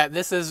that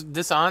this is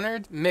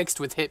Dishonored mixed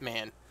with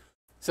Hitman.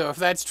 So if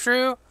that's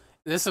true,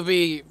 this will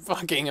be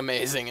fucking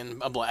amazing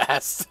and a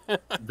blast.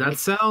 That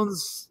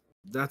sounds.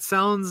 It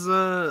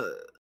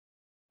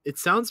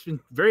sounds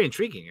very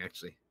intriguing,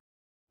 actually.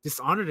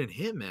 Dishonored and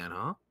Hitman,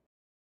 huh?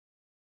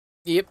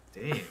 Yep.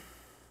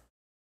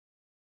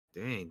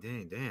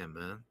 Damn,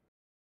 man.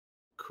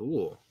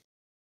 Cool.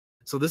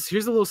 So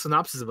here's a little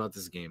synopsis about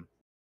this game.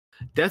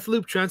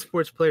 Deathloop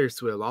transports players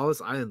to a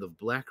lawless island of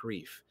Black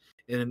Reef.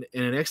 In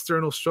an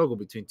external struggle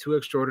between two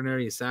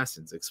extraordinary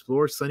assassins,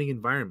 explore stunning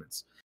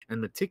environments and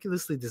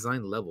meticulously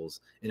designed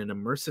levels in an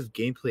immersive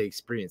gameplay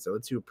experience that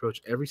lets you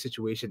approach every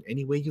situation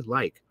any way you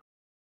like.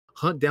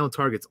 Hunt down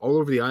targets all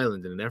over the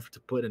island in an effort to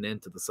put an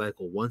end to the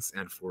cycle once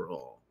and for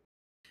all.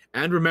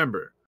 And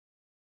remember,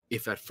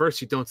 if at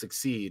first you don't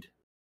succeed,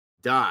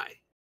 die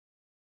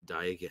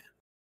again.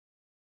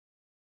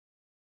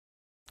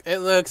 It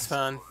looks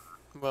fun.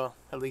 Well,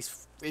 at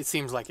least it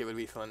seems like it would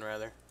be fun,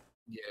 rather.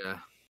 Yeah.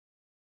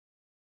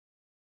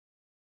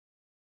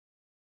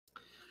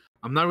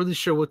 I'm not really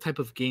sure what type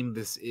of game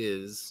this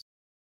is,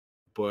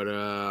 but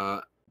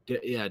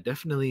yeah,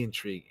 definitely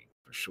intriguing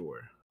for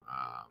sure.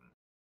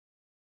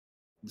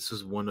 This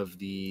was one of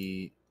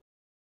the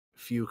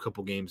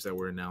couple games that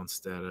were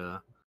announced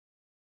at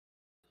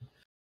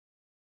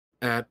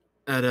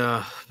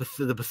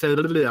the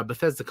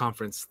Bethesda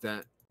conference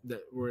that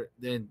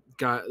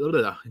got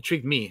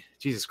intrigued me.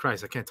 Jesus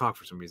Christ, I can't talk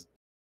for some reason.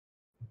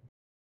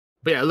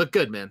 But yeah, it looked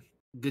good, man.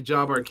 Good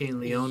job, Arcane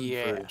Leon,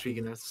 for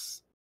intriguing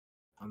us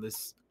on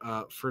this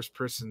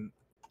first-person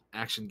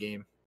action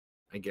game,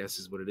 I guess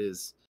is what it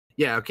is.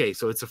 Yeah, okay,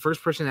 so it's a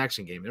first-person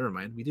action game. Never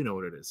mind, we do know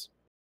what it is.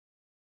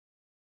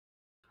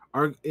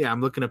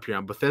 I'm looking up here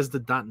on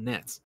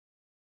Bethesda.net.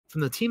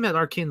 From the team at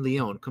Arcane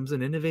Leon comes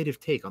an innovative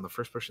take on the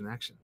first-person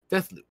action.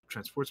 Deathloop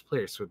transports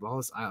players to a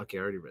lawless island. Okay,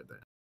 I already read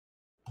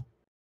that.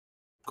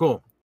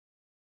 Cool.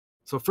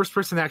 So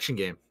first-person action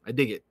game. I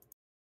dig it.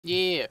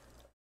 Yeah.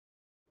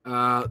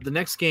 The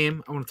next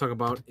game I want to talk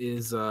about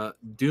is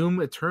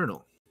Doom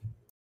Eternal.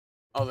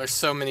 Oh, there's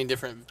so many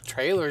different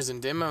trailers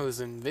and demos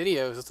and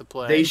videos to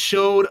play. They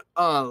showed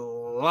a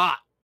lot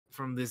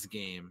from this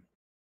game.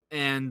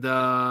 And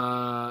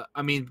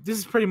I mean, this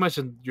is pretty much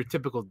your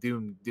typical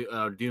Doom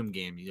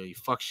game. You know, you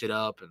fuck shit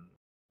up and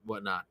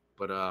whatnot.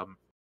 But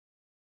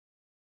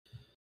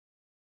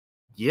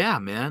yeah,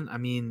 man. I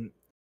mean,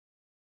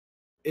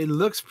 it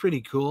looks pretty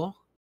cool.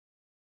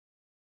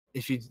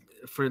 If you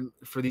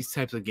for these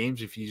types of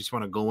games, if you just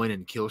want to go in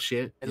and kill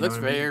shit, it looks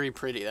very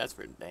pretty. That's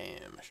for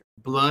damn sure.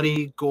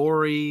 Bloody,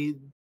 gory.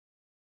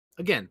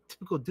 Again,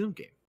 typical Doom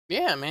game.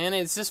 Yeah, man.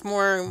 It's just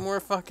more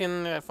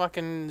fucking.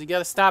 You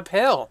gotta stop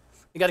hell.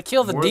 You gotta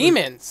kill the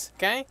demons,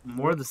 okay?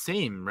 More the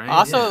same, right?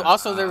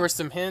 Also, there were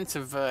some hints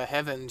of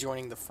heaven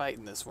joining the fight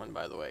in this one,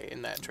 by the way,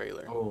 in that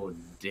trailer. Oh,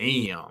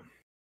 damn.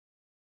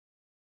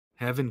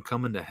 Heaven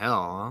coming to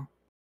hell, huh?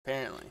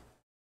 Apparently.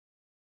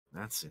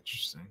 That's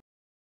interesting.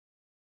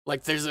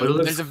 Like, there's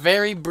a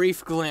very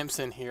brief glimpse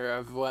in here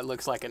of what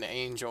looks like an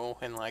angel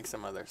and, like,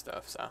 some other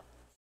stuff, so.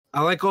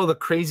 I like all the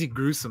crazy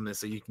gruesomeness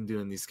that you can do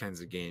in these kinds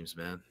of games,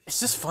 man. It's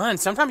just fun.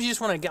 Sometimes you just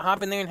want to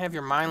hop in there and have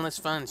your mindless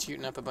fun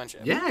shooting up a bunch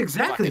of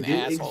exactly, fucking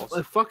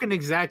assholes. Fucking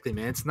exactly,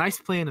 man. It's nice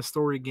playing a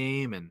story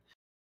game and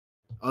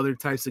other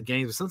types of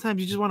games, but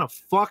sometimes you just want to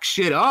fuck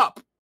shit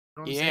up.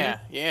 You know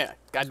yeah.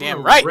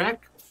 Goddamn right.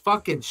 Wreck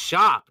fucking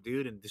shop,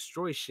 dude, and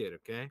destroy shit,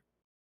 okay?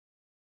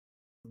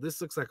 This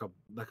looks like a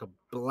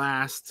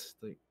blast,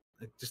 like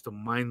just a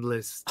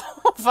mindless.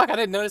 Oh fuck! I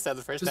didn't notice that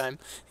the first time.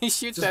 He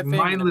shoots that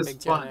thing in a big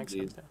giant axe.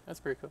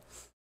 That's pretty cool.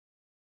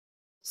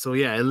 So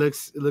yeah, it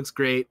looks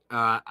great.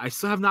 I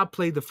still have not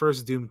played the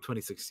first Doom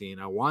 2016.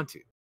 I want to,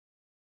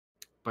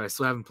 but I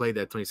still haven't played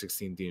that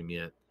 2016 Doom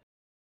yet.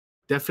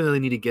 Definitely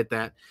need to get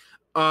that.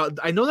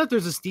 I know that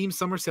there's a Steam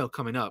summer sale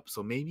coming up,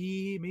 so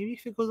maybe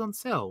if it goes on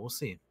sale, we'll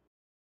see.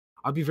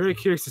 I'll be very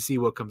curious to see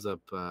what comes up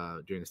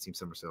during the Steam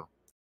Summer Sale.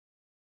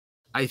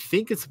 I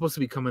think it's supposed to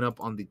be coming up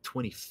on the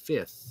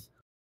 25th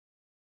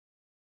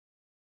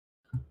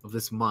of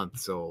this month,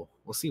 so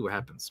we'll see what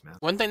happens, man.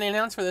 One thing they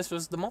announced for this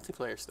was the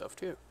multiplayer stuff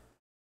too.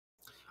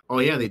 Oh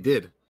yeah, they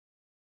did.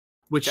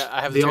 Which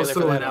I have they the trailer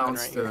also for that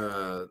announced.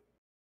 right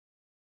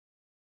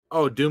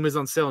Oh, Doom is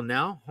on sale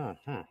now.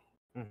 I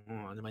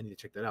might need to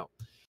check that out.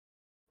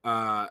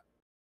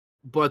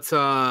 But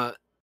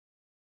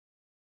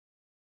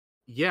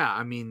yeah,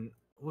 I mean,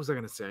 what was I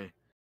gonna say?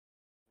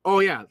 Oh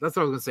yeah, that's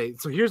what I was gonna say.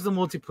 So here's the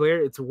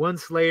multiplayer. It's one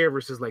Slayer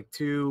versus like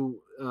two,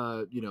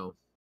 two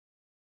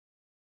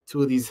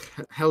of these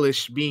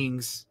hellish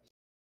beings.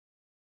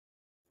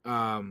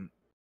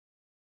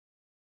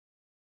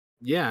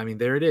 Yeah, I mean,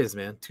 there it is,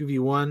 man.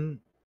 2v1.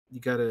 You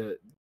gotta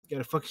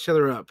fuck each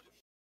other up.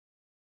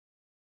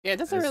 Yeah, it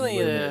doesn't As you really.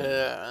 would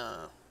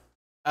imagine.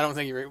 I don't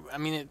think I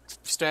mean, it's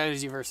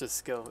strategy versus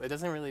skill. It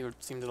doesn't really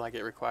seem to like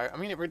it require. I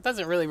mean, it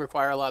doesn't really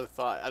require a lot of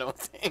thought. I don't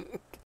think.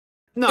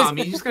 No, I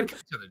mean, you just gotta kill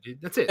each other, dude.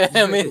 That's it.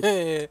 I mean,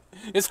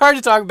 it's hard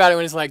to talk about it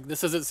when it's like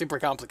this isn't super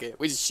complicated.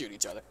 We just shoot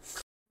each other.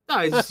 No,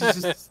 it's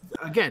just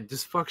again,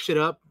 just fuck shit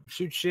up,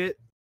 shoot shit.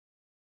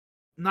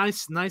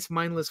 Nice,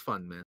 mindless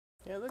fun, man.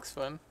 Yeah, it looks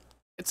fun.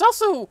 It's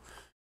also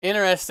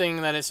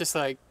interesting that it's just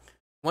like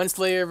one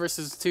Slayer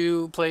versus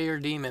two player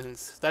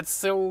demons.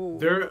 That's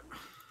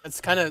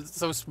kind of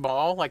so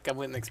small. Like I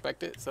wouldn't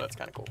expect it, so that's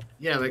kind of cool.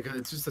 Yeah, like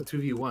it's just a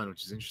 2v1,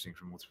 which is interesting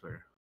for multiplayer.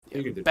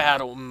 Yeah,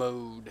 battle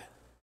mode.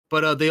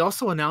 But they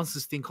also announced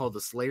this thing called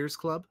the Slayers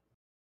Club,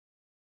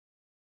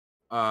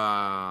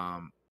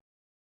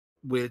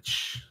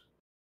 which,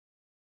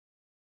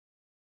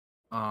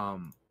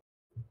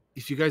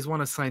 if you guys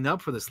want to sign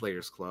up for the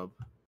Slayers Club,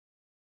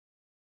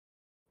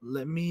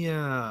 let me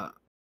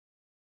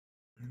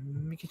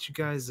get you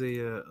guys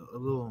a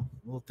little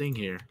thing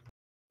here.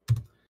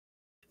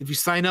 If you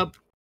sign up,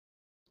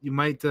 you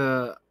might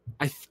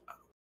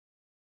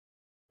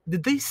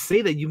did they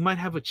say that you might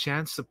have a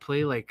chance to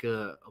play like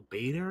a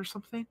beta or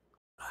something?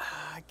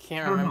 I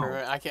can't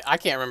remember. I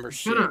can't remember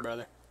shit,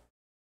 brother.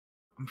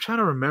 I'm trying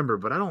to remember,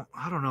 but I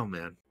don't know,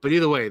 man. But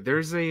either way,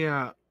 there's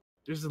a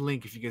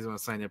link if you guys want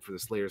to sign up for the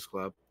Slayers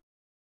Club.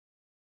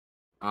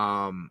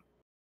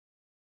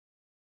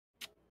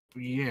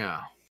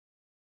 Yeah.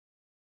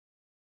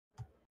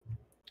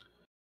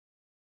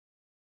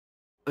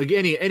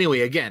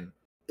 Again,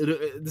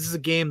 this is a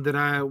game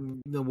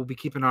that we'll be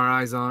keeping our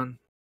eyes on.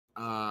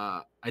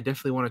 I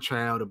definitely want to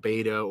try out a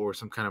beta or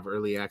some kind of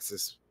early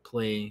access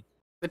play.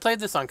 They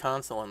played this on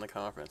console in the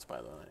conference, by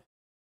the way.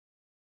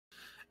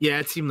 Yeah,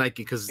 it seemed like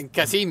it because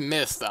he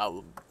missed.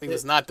 It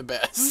was not the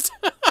best.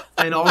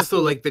 And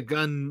also, like the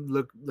gun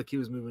looked like he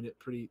was moving it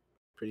pretty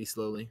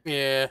slowly.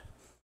 Yeah.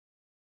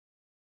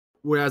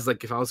 Whereas,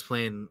 like if I was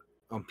playing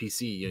on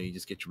PC, you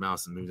just get your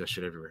mouse and move that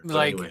shit everywhere. But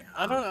like anyway,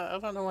 I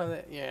don't know why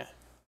that. Yeah,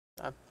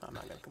 I'm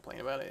not gonna complain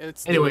about it.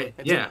 It's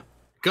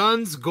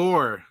guns,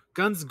 gore,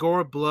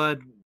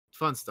 blood,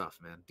 fun stuff,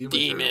 man.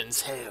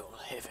 Demons, hell,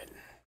 heaven.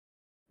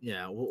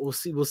 Yeah, we'll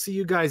see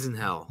you guys in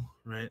hell,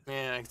 right?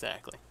 Yeah,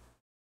 exactly.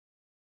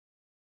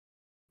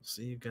 We'll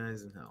see you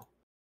guys in hell.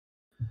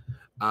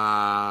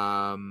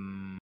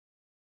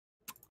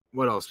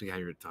 What else we got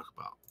here to talk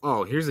about?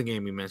 Oh, here's a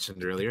game we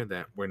mentioned earlier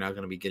that we're not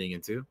going to be getting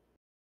into.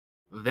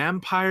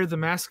 Vampire the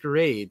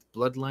Masquerade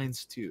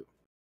Bloodlines 2.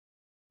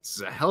 This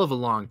is a hell of a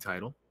long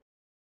title.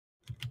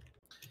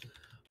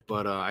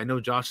 But I know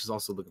Josh is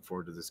also looking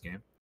forward to this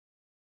game.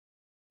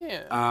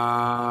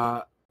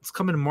 Yeah. It's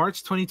coming in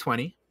March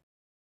 2020.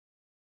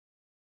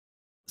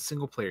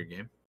 Single player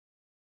game.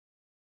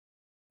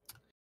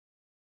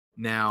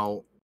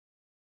 Now,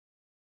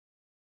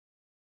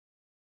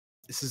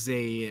 this is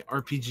a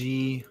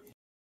RPG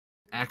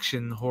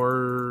action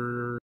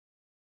horror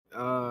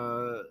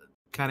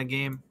kind of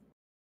game.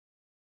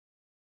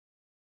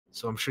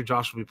 So I'm sure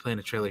Josh will be playing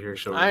a trailer here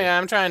shortly.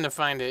 I'm trying to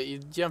find it. You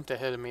jumped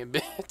ahead of me a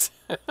bit.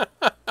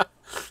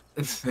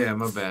 Yeah,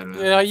 my bad,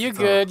 man. No, you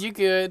good.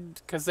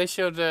 Because they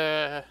showed you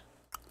know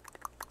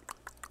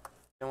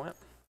what?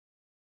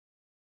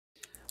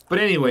 But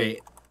anyway,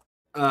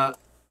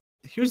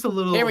 here's a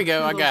little. Here we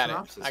go. I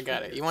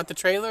got it. You want the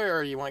trailer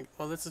or you want?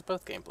 Well, this is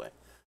both gameplay.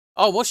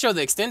 Oh, we'll show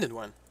the extended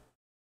one.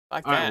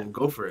 Like all that. Right, well,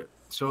 go for it.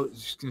 So,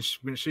 I'm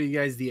gonna show you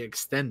guys the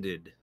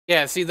extended.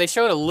 Yeah, see, they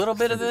showed a little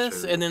bit of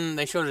this, trailer. And then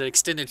they showed an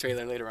extended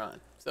trailer later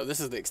on. So this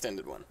is the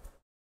extended one.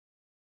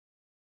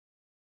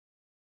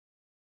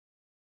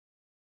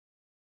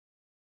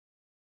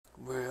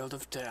 World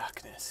of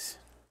Darkness.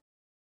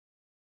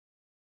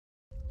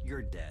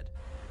 You're dead.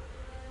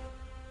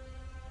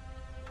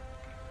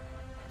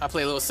 I'll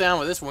play a little sound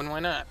with this one, why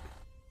not?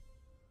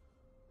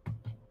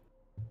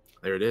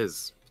 There it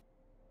is.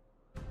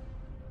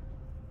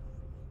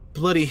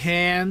 Bloody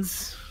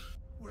hands.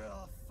 We're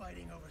all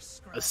fighting over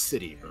a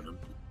city.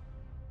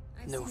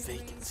 No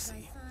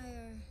vacancy.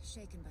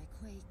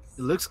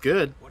 It looks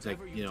good. Like,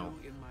 you know.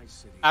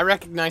 I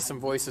recognize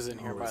some voices in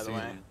here, by the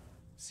way.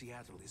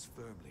 Seattle is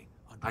firmly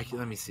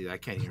let me see. I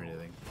can't hear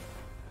anything.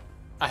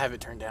 I have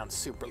it turned down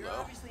super low.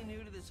 Obviously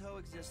new to this whole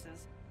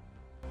existence.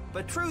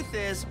 But truth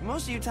is,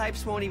 most of you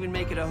types won't even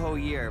make it a whole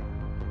year.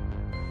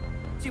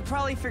 So you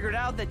probably figured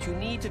out that you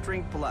need to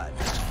drink blood.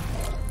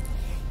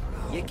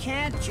 You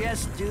can't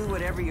just do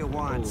whatever you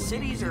want.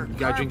 Cities are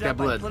carved up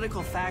by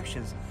political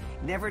factions.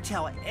 Never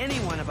tell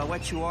anyone about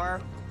what you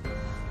are.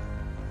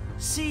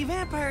 See,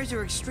 vampires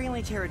are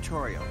extremely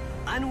territorial.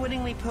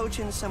 Unwittingly poach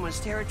in someone's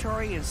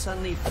territory and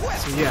suddenly... So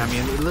yeah, I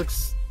mean, it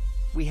looks...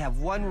 We have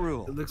one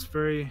rule. It looks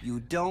very... You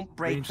don't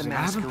break the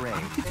masquerade. I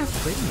don't think I've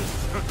played these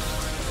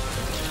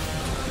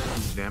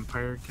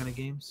vampire kind of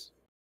games.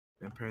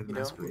 Vampire the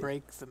Masquerade. Don't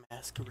break the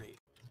masquerade.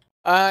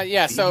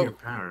 Yeah, so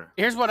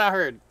here's what I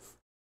heard.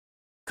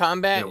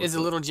 Combat is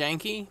a little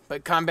janky,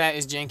 but combat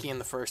is janky in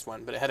the first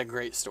one, but it had a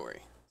great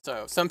story.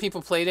 So some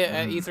people played it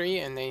at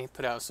E3 and they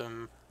put out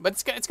some,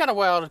 but it's got a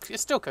while.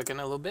 It's still cooking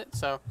a little bit,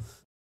 so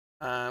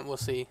we'll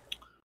see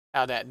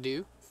how that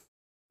do.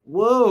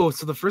 Whoa!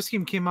 So the first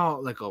game came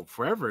out like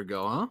forever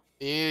ago, huh?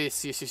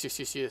 Yes.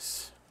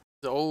 It's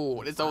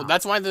old. It's old.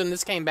 That's why when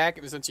this came back,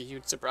 it was such a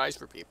huge surprise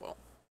for people.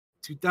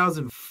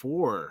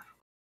 2004.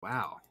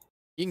 Wow.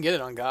 You can get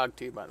it on GOG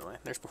too, by the way.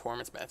 There's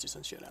performance matches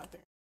and shit out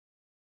there.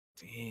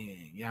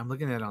 Dang. Yeah, I'm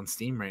looking at it on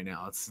Steam right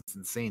now. It's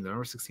insane.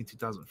 November 16,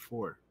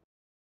 2004.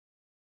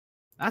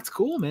 That's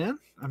cool, man.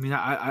 I mean,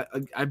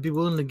 I'd be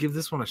willing to give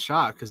this one a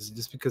shot because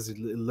it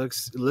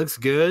looks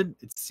good.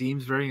 It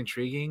seems very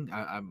intriguing.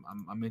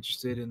 I'm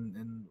interested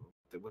in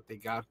what they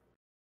got,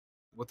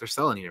 what they're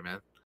selling here,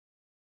 man.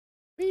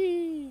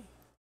 Whee!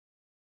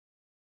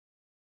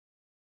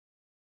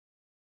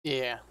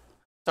 Yeah.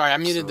 Sorry, I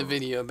muted the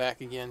video back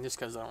again just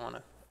because I don't want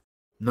to.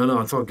 No,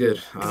 it's all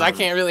good. Because I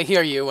can't really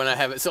hear you when I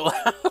have it so loud.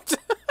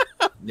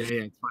 yeah,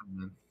 it's fine,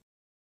 man.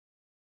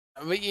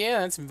 But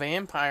yeah, it's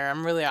Vampire.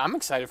 I'm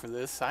excited for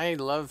this. I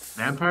love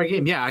Vampire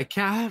game. Yeah, I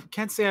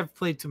can't say I've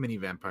played too many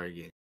Vampire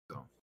games.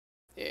 So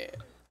yeah,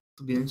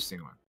 it'll be an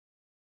interesting one.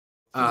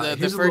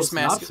 The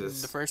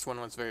first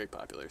one was very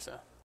popular. So.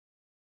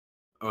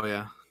 Oh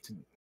yeah,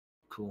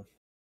 cool.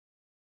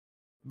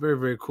 Very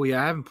very cool.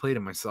 Yeah, I haven't played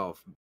it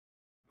myself.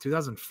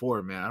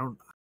 2004, man.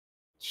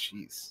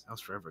 Jeez, that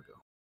was forever ago.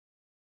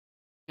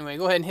 Anyway,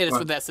 go ahead and hit us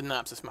with that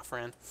synopsis, my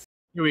friend.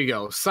 Here we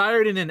go.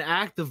 Sired in an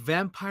act of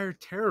vampire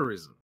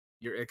terrorism,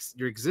 your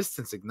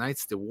existence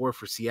ignites the war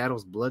for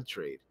Seattle's blood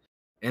trade.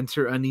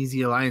 Enter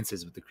uneasy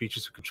alliances with the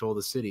creatures who control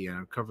the city and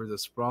uncover the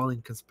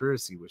sprawling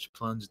conspiracy which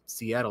plunged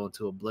Seattle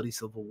into a bloody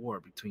civil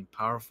war between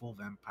powerful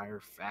vampire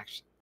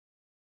factions.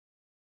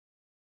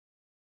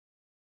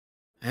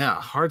 Yeah,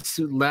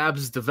 Hardsuit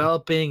Labs is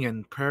developing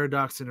and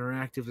Paradox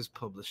Interactive is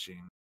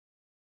publishing.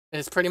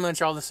 It's pretty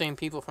much all the same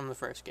people from the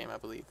first game, I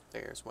believe,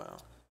 there as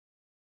well.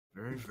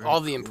 Very, very all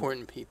the cool.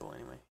 important people,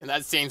 anyway. And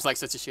that seems like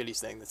such a shitty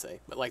thing to say,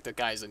 but like the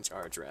guys in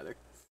charge, rather.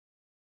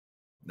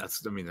 That's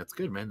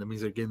good, man. That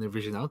means they're getting their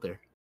vision out there.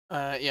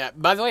 Yeah.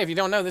 By the way, if you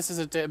don't know, this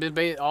is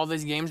all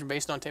these games are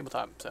based on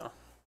tabletop, so.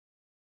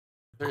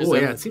 Cool,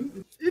 yeah.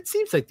 It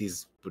seems like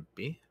these would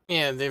be.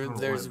 Yeah,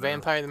 there's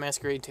Vampire the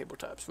Masquerade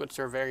tabletops, which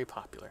are very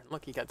popular.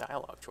 Look, you got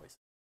dialogue choice.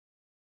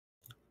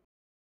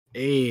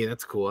 Hey,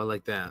 that's cool. I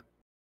like that.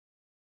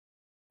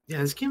 Yeah,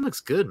 this game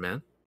looks good,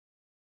 man.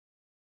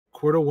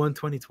 Q1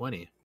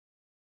 2020.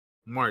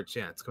 March,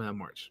 yeah, it's coming out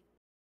March.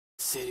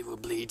 City will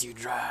bleed you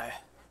dry.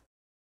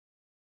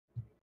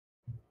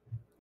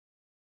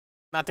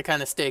 Not the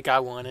kind of steak I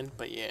wanted,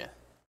 but yeah.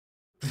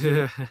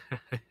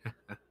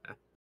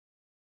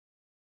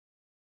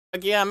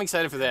 Like, yeah, I'm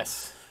excited for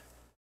this.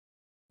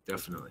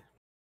 Definitely.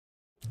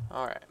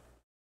 All right.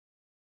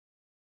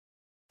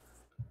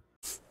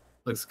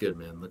 Looks good,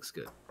 man. Looks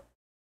good.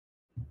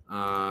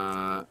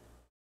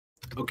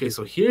 Okay,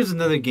 so here's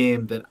another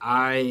game that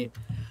I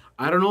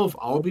don't know if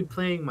I'll be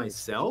playing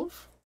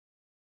myself,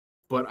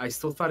 but I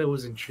still thought it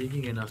was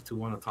intriguing enough to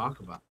want to talk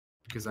about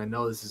because I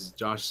know this is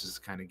Josh's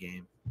kind of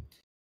game,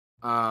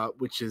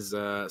 which is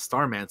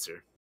Starmancer.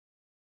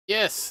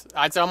 Yes,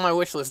 it's on my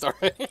wish list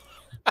already.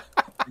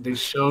 They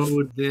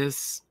showed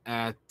this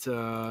at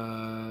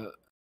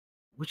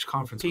which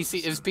conference?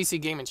 It was PC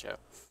Gaming Show.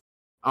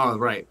 Oh,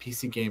 right,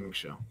 PC Gaming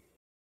Show.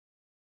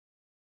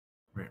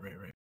 Right.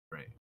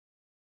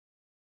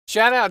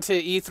 Shout out to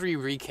E3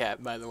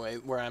 Recap, by the way,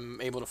 where I'm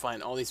able to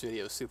find all these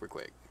videos super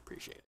quick.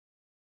 Appreciate it.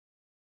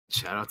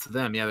 Shout out to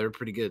them. Yeah, they're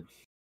pretty good.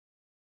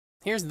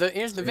 Here's the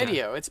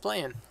video. It's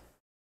playing.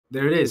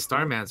 There it is,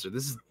 Starmancer.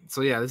 This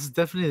is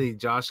definitely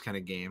Josh kind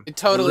of game. It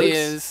totally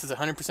is. It's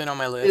 100% on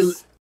my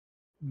list.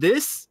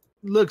 These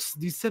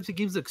types of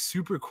games look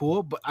super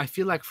cool, but I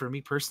feel like for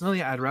me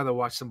personally, I'd rather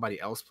watch somebody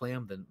else play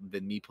them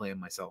than me play them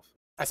myself.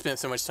 I spent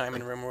so much time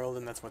in RimWorld,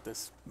 and that's what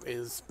this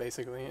is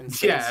basically.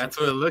 Yeah, that's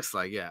what it looks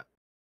like. Yeah,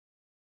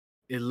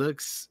 it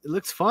looks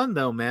fun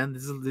though, man.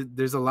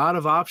 There's a lot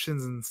of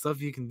options and stuff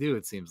you can do.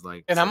 It seems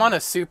like. And I'm on a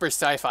super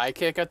sci-fi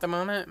kick at the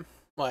moment,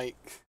 like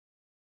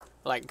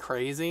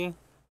crazy.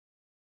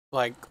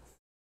 Like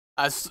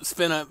I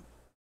spent up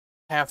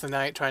half the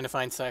night trying to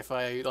find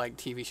sci-fi like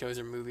TV shows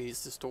or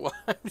movies just to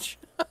watch.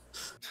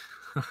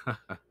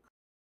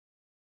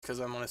 Because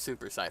I'm on a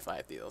super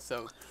sci-fi deal.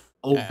 So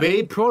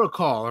obey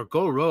protocol or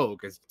go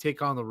rogue as you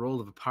take on the role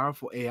of a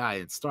powerful AI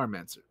in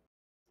Starmancer.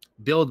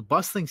 build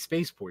bustling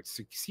spaceports,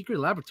 secret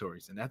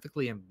laboratories, and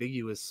ethically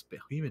ambiguous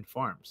human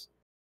farms.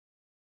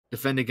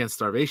 Defend against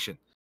starvation,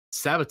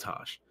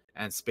 sabotage,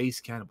 and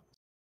space cannibals.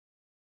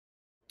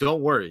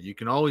 Don't worry, you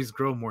can always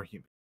grow more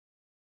human.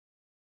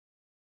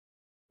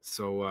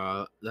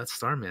 So that's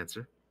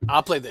Starmancer.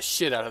 I'll play the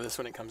shit out of this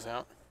when it comes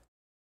out.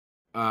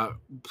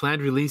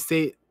 Planned release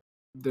date,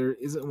 there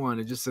isn't one.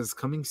 It just says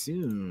coming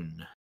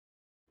soon.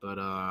 But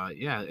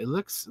yeah, it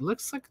looks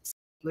like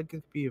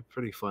it'd be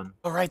pretty fun.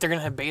 Oh right, they're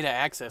gonna have beta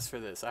access for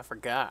this. I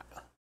forgot.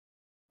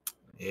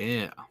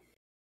 Yeah.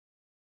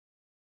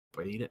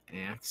 Beta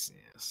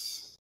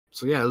access.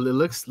 So yeah, it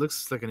looks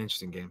like an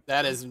interesting game.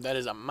 That is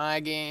a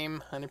my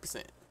game,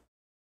 100%.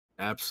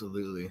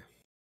 Absolutely.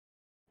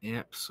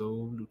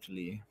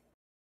 Absolutely.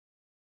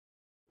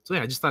 So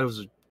yeah, I just thought it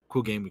was a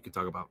cool game we could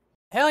talk about.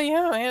 Hell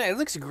yeah, man! It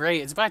looks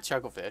great. It's by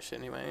Chucklefish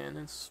anyway, and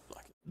it's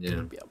like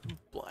gonna be a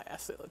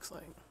blast. It looks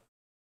like.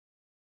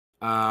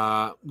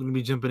 We're gonna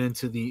be jumping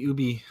into the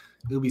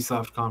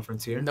Ubisoft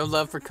conference here. No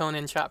love for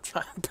Conan Chop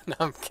Chop. No,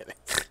 I'm kidding.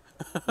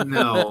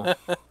 No,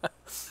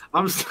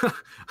 I'm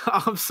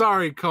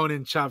sorry,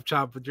 Conan Chop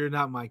Chop, but you're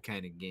not my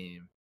kind of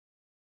game.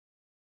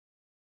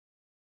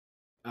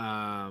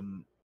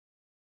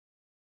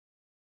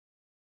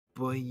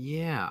 But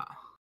yeah.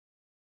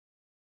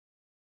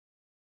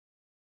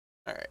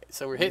 All right,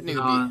 so we're hitting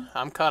Ubi.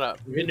 I'm caught up.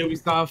 We're hitting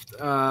Ubisoft.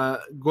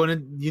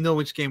 You know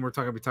which game we're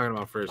talking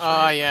about first. Oh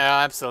right? yeah,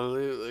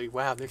 absolutely.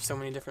 Wow, there's so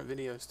many different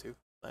videos too.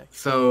 Like,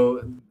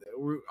 so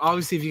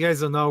obviously, if you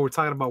guys don't know, we're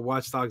talking about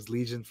Watch Dogs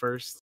Legion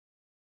first.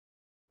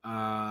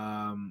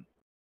 Yeah,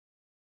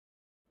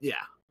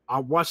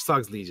 Watch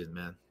Dogs Legion,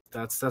 man.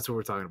 That's what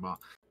we're talking about.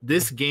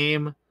 This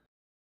game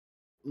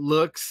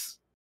looks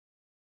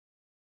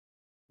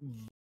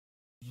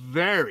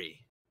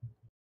very,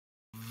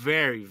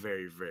 very,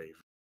 very, very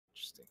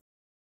interesting.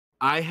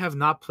 I have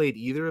not played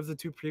either of the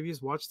two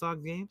previous Watch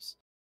Dogs games,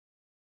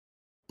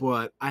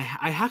 but I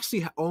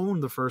actually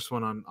own the first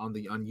one on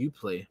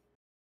Uplay.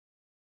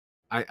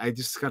 I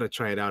just gotta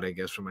try it out, I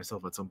guess, for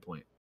myself at some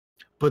point.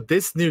 But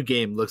this new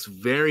game looks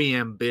very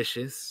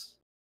ambitious.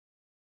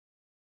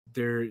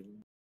 The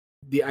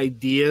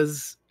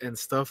ideas and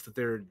stuff that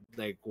they're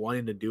like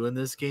wanting to do in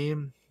this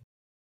game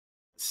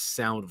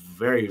sound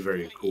very,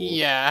 very cool.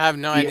 yeah, I have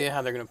no idea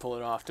how they're gonna pull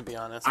it off. To be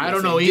honest, I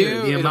don't know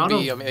either. The amount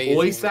of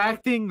voice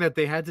acting that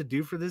they had to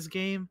do for this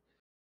game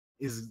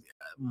is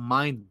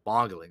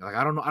mind-boggling. Like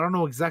I don't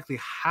know exactly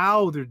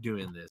how they're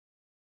doing this.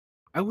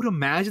 I would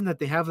imagine that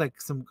they have like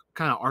some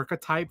kind of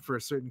archetype for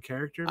a certain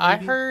character. Maybe? I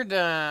heard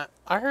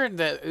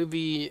that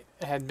Ubi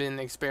had been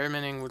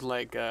experimenting with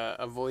like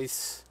a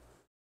voice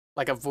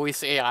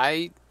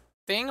AI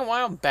thing a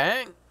while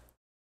back,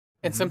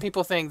 and some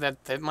people think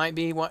that might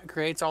be what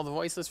creates all the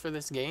voices for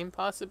this game,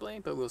 possibly.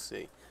 But we'll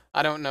see.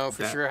 I don't know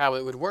for sure how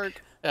it would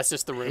work. That's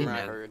just the rumor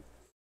I heard.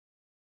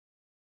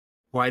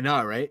 Why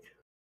not, right?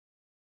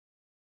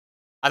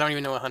 I don't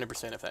even know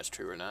 100% if that's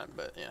true or not,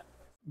 but yeah.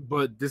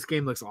 But this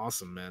game looks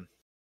awesome, man.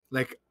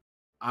 Like,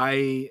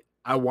 I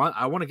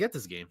want to get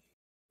this game,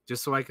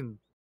 just so I can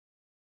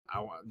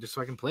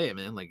play it,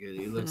 man. Like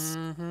it looks.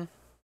 Mm-hmm.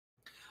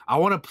 I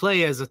want to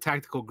play as a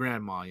tactical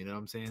grandma. You know what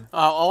I'm saying?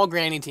 All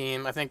granny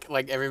team. I think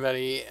like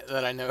everybody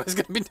that I know is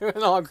gonna be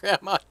doing all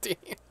grandma team.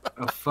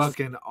 A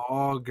fucking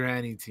all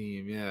granny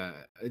team. Yeah.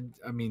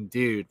 I mean,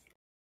 dude,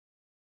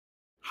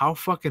 how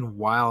fucking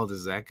wild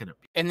is that gonna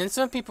be? And then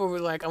some people were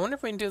like, I wonder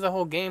if we can do the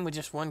whole game with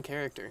just one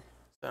character.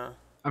 So.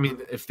 I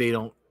mean, if they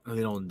don't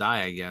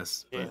die, I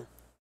guess. But yeah.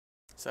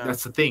 So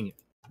that's the thing.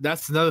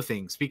 That's another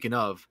thing. Speaking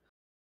of,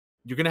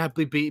 you're gonna have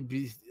to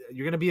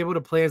you're gonna be able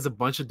to play as a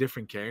bunch of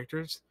different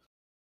characters,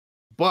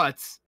 but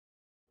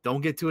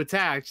don't get too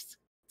attached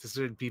to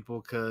certain people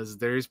because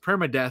there is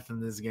permadeath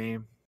in this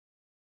game.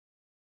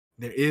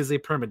 There is a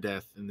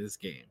permadeath in this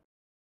game,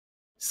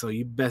 so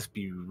you best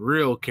be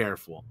real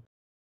careful.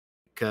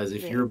 Because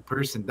if your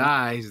person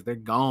dies, they're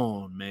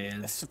gone,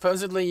 man.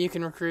 Supposedly, you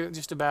can recruit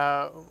just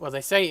about, well,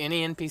 they say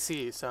any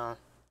NPC, so.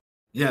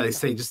 Yeah, they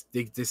say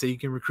they say you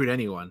can recruit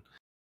anyone.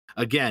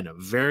 Again,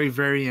 very,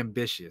 very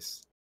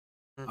ambitious.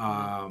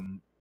 Mm-hmm.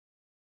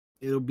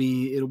 It'll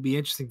be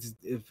interesting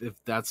if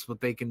that's what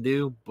they can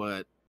do,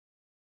 but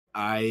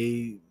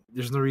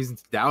there's no reason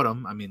to doubt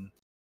them. I mean,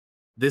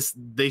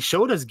 they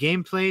showed us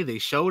gameplay. They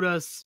showed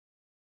us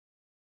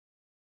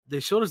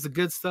the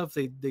good stuff.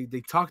 They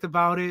talked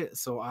about it,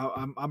 so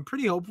I'm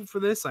pretty hopeful for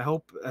this. I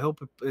hope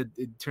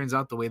it turns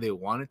out the way they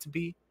want it to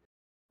be,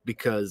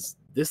 because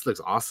this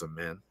looks awesome,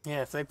 man.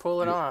 Yeah, if they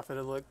pull it off,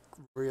 it'll look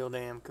real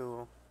damn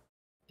cool.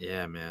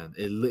 Yeah, man,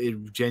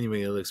 it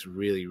genuinely looks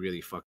really,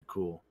 really fucking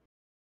cool.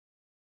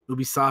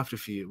 Ubisoft,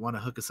 if you want to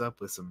hook us up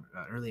with some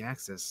early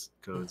access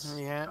codes,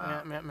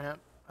 yeah.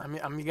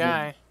 I'm your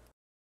guy.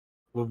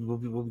 We'll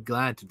be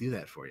glad to do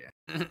that for you.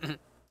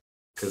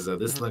 Because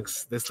this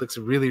looks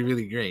really,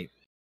 really great.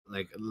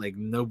 Like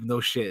no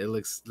shit. It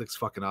looks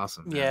fucking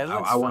awesome. Man. Yeah, it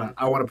looks I want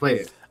to play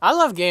it. I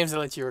love games that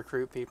let you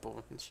recruit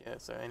people and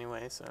shit. So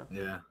anyway,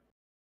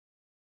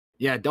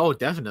 yeah. Oh,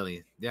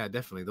 definitely. Yeah,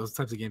 definitely. Those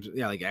types of games.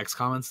 Yeah, like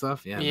XCOM and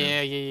stuff. Yeah.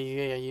 Yeah.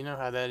 You know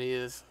how that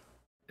is.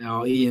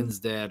 Oh, Ian's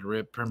dead.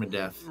 Rip,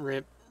 permadeath.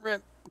 Rip,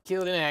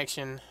 killed in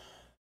action.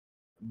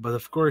 But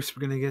of course,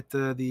 we're gonna get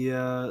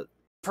the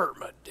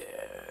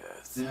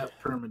Permadeath. yeah,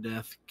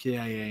 permadeath,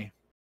 KIA.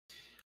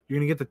 You're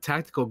gonna get the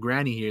tactical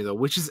granny here though,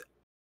 which is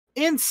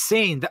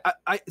insane.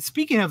 I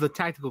speaking of the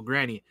tactical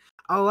granny,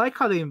 I like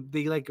how they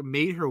like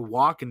made her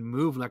walk and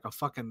move like a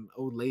fucking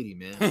old lady,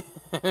 man.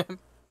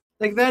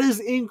 Like that is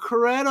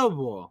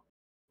incredible.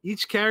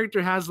 Each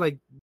character has like,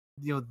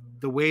 you know,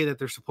 the way that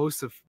they're supposed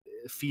to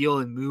feel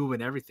and move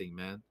and everything,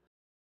 man.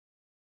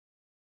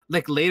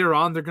 Like later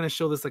on, they're gonna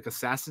show this like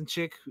assassin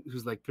chick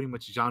who's like pretty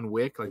much John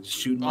Wick, like just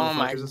shooting. Oh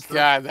my and stuff.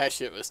 god, that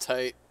shit was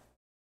tight.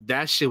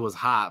 That shit was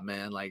hot,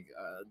 man. Like,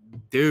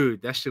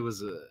 dude, that shit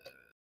was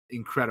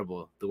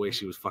incredible. The way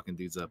she was fucking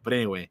dudes up. But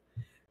anyway,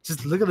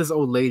 just look at this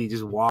old lady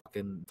just walk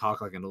and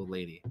talk like an old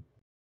lady.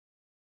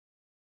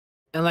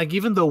 And like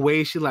even the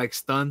way she like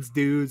stuns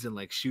dudes and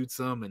like shoots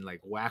them and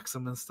like whacks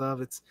them and stuff.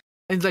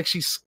 And like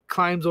she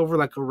climbs over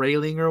like a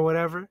railing or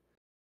whatever.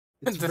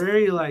 It's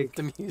very like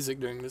the music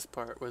during this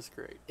part was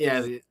great.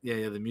 Yeah.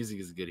 The music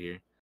is good here.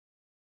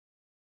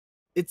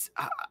 It's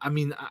I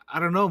mean I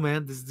don't know,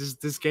 man.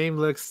 This game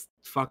looks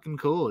fucking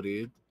cool,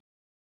 dude.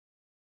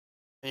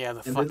 Yeah,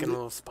 the fucking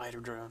little spider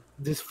drone.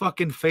 This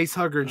fucking face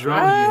hugger drone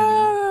here,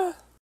 man.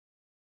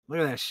 Look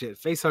at that shit,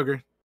 face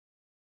hugger.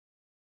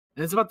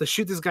 And it's about to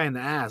shoot this guy in the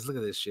ass. Look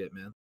at this shit,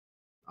 man.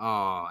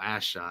 Oh,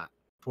 ass shot.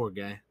 Poor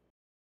guy.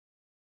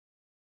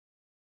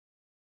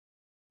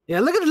 Yeah,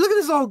 look at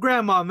this old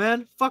grandma,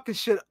 man. Fucking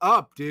shit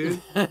up,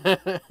 dude. Look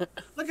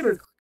at her.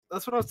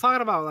 That's what I was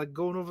talking about, like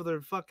going over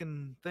their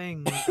fucking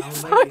thing.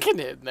 Fucking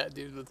hitting that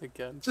dude with a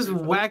gun. Just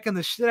whacking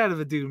the shit out of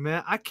a dude,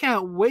 man. I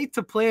can't wait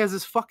to play as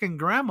this fucking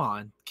grandma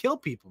and kill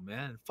people,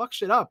 man. Fuck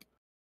shit up.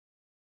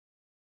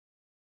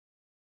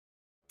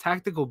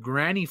 Tactical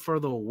granny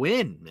for the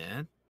win,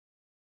 man.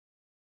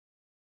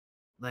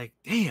 Like,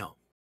 damn.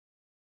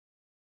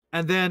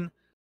 And then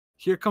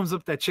here comes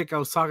up that chick I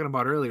was talking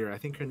about earlier. I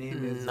think her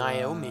name is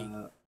Naomi.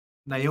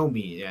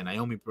 Naomi. Yeah,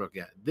 Naomi Brooke.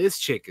 Yeah. This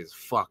chick is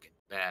fucking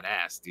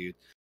badass, dude.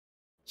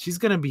 She's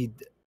gonna be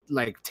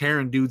like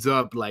tearing dudes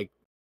up like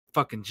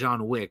fucking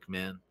John Wick,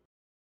 man.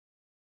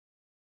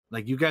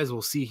 Like you guys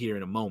will see here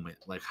in a moment,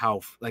 like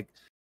how like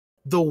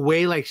the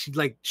way like she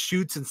like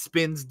shoots and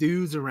spins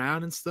dudes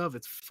around and stuff.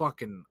 It's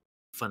fucking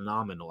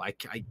phenomenal. I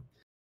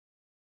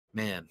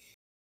man,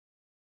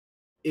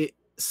 it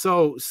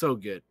so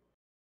good.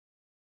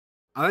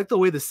 I like the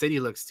way the city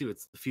looks too.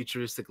 It's the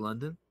futuristic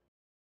London.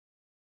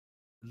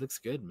 It looks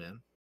good, man.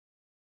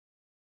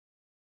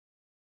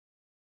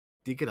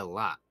 Dig it a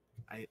lot.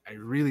 I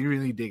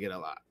really dig it a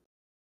lot.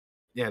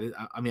 Yeah,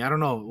 I mean, I don't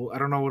know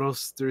what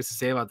else there is to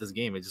say about this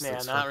game. It just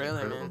looks not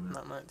really, man.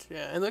 Not much.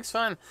 Yeah, it looks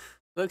fun.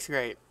 Looks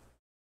great.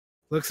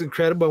 Looks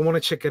incredible. I want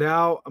to check it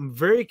out. I'm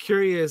very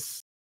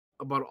curious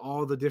about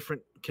all the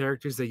different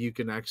characters that you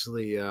can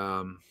actually,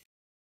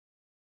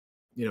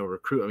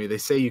 recruit. I mean, they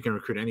say you can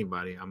recruit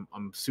anybody.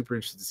 I'm super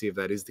interested to see if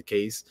that is the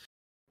case.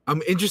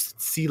 I'm interested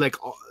to see like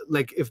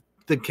if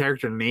the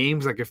character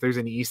names, like if there's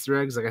any Easter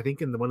eggs. Like I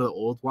think in one of the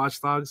old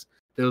Watch Dogs,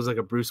 there was like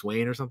a Bruce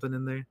Wayne or something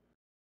in there.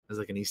 There's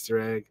like an Easter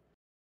egg.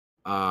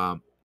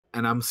 And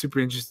I'm super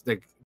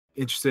interested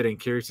and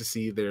curious to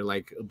see their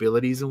like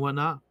abilities and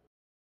whatnot.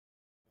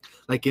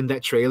 Like in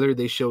that trailer,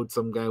 they showed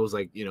some guy was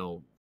like,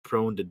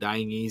 prone to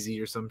dying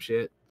easy or some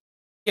shit.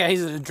 Yeah,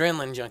 he's an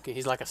adrenaline junkie.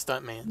 He's like a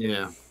stuntman.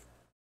 Yeah.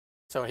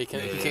 So he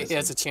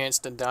has a chance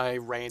to die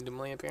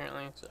randomly,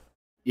 apparently. So.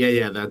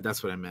 Yeah,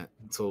 that's what I meant.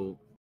 So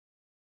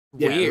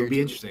yeah, Weird. It'll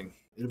be interesting.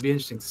 It'll be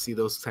interesting to see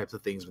those types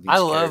of things with each I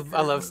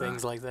love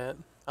things like that.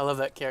 I love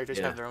that characters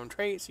Yeah. have their own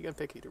traits. You gotta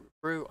pick who to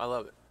recruit. I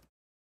love it.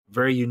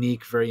 Very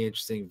unique, very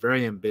interesting,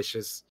 very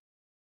ambitious.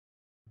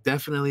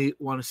 Definitely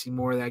want to see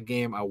more of that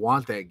game. I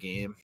want that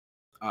game.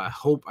 I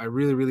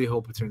really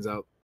hope it turns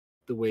out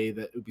the way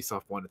that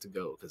Ubisoft wanted to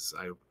go, because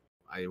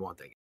I want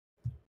that game.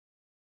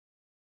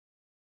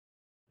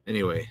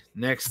 Anyway,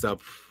 next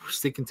up,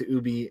 sticking to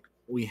Ubi,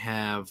 we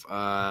have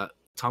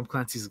Tom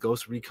Clancy's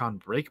Ghost Recon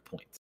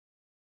Breakpoint.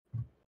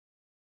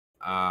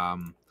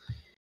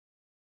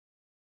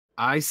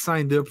 I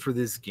signed up for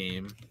this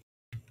game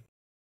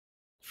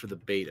for the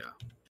beta.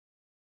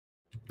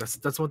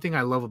 That's one thing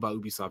I love about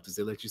Ubisoft is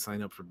they let you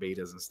sign up for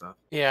betas and stuff.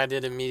 Yeah, I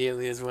did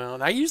immediately as well.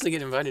 And I usually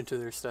get invited to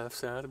their stuff,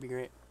 so that'll be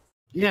great.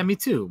 Yeah, me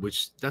too.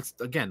 Which that's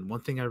again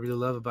one thing I really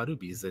love about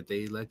Ubi is that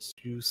they let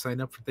you sign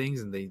up for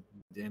things and they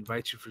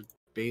invite you for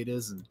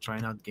betas and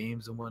trying out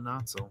games and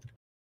whatnot. So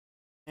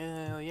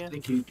yeah.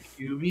 thank you,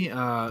 Ubi.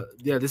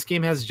 Yeah, this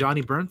game has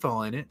Johnny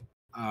Bernthal in it.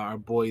 Our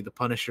boy, the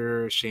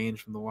Punisher, Shane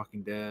from The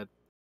Walking Dead.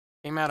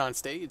 Came out on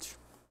stage.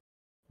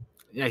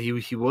 Yeah,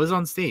 he was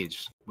on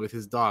stage with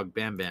his dog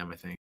Bam Bam, I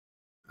think.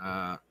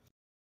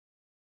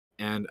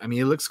 And I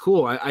mean, it looks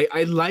cool.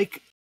 I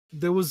like.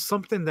 There was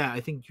something that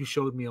I think you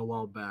showed me a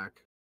while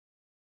back,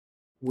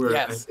 where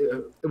Yes.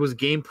 it was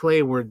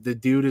gameplay where the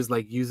dude is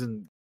like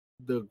using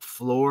the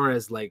floor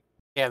as like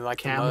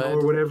Like camo the mud,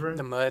 or whatever.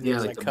 The mud Yeah,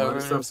 is like like the mud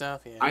covering stuff.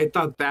 himself. Yeah. I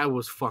thought that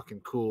was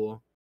fucking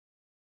cool.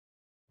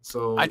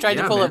 So I tried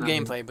to pull up man, I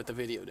mean, gameplay, but the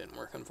video didn't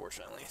work,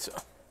 unfortunately. So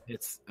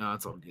It's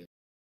all good.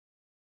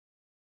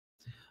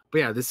 But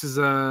yeah, this is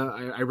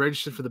I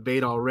registered for the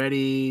beta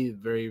already.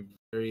 Very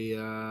very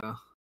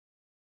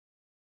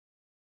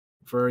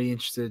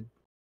interested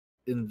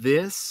in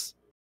this.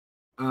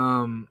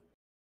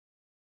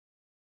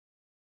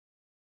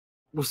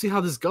 We'll see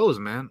how this goes,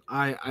 man.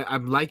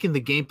 I'm liking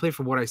the gameplay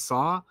from what I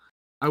saw.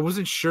 I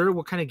wasn't sure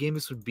what kind of game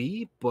this would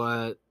be,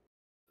 but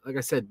like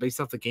I said,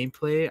 based off the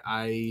gameplay,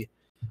 I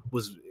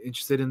was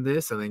interested in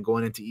this. And then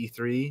going into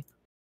E3,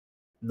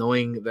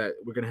 knowing that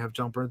we're gonna have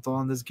John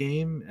Bernthal in this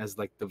game as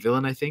like the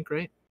villain, I think,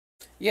 right?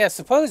 Yeah,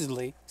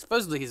 supposedly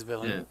he's a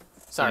villain. Yeah.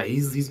 Sorry,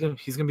 Yeah, he's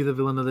gonna be the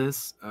villain of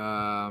this.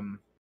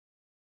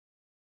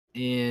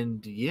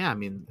 And yeah, I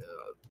mean,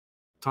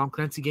 Tom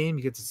Clancy game,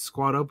 you get to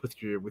squad up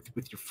with your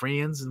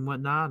friends and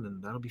whatnot,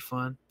 and that'll be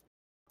fun.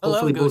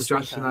 Hopefully, both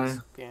Josh and I,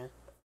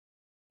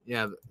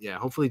 yeah.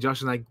 Hopefully,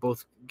 Josh and I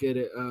both get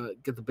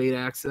the beta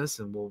access,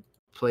 and we'll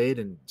play it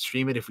and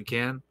stream it if we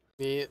can.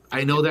 Yeah.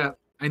 I know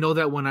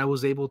that when I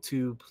was able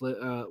to play,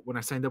 when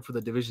I signed up for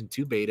the Division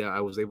 2 beta,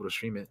 I was able to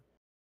stream it.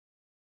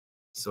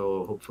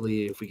 So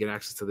hopefully, if we get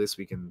access to this,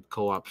 we can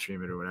co-op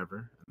stream it or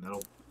whatever, and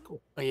that'll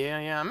cool.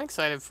 Yeah, I'm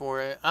excited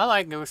for it. I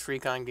like Ghost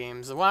Recon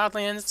games. The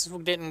Wildlands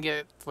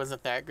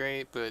wasn't that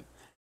great, but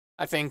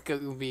I think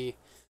it will be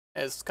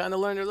has kind of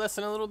learned their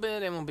lesson a little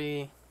bit, and will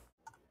be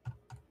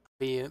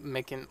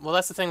making. Well,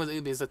 that's the thing with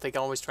Ubi is that they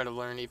can always try to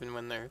learn even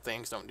when their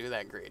things don't do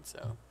that great.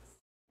 So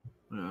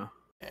Yeah.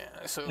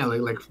 yeah, so Yeah,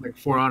 like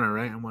For Honor,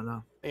 right, and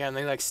whatnot. yeah, and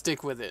they like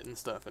stick with it and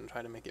stuff and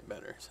try to make it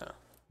better. So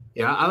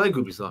Yeah, I like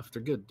Ubisoft.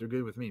 They're good. They're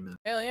good with me, man.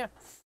 hell yeah.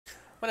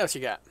 What else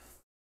you got?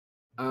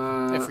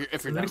 If you're the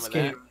done next with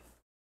game,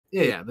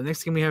 that. Yeah. The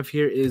next game we have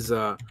here is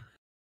the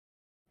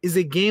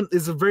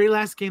very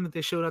last game that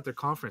they showed at their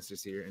conference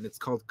this year, and it's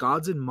called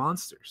Gods and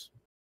Monsters.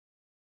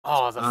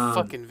 Oh, the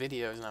fucking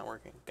video is not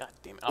working. God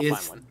damn it! I'll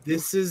find one.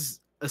 This is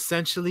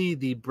essentially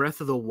the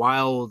Breath of the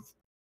Wild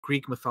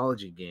Greek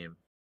mythology game,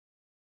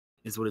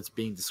 is what it's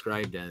being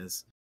described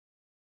as.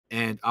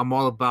 And I'm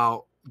all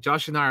about.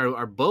 Josh and I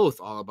are both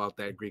all about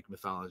that Greek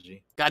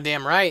mythology.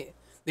 Goddamn right.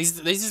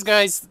 These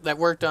guys that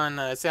worked on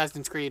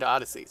Assassin's Creed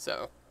Odyssey,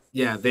 so.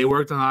 Yeah, they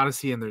worked on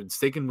Odyssey and they're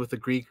sticking with the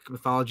Greek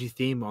mythology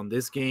theme on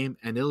this game,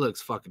 and it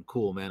looks fucking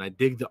cool, man. I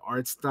dig the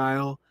art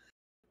style.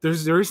 There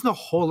isn't a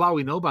whole lot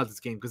we know about this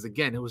game because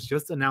again, it was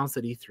just announced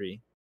at E3.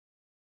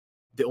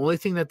 The only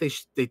thing that they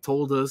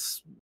told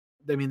us,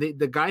 I mean,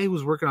 the guy who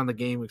was working on the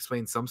game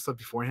explained some stuff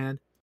beforehand,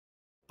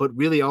 but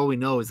really all we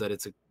know is that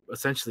it's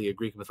essentially a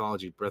Greek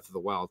mythology Breath of the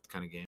Wild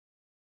kind of game,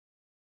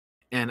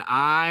 and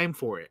I'm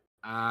for it.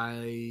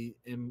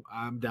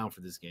 I'm down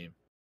for this game.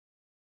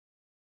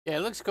 Yeah,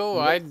 it looks cool.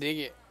 I dig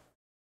it.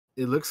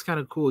 It looks kind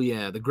of cool.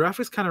 Yeah, the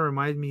graphics kind of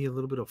remind me a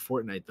little bit of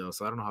Fortnite though,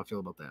 so I don't know how I feel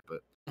about that,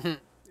 but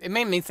it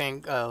made me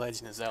think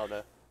Legend of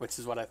Zelda, which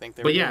is what I think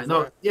they're. But yeah,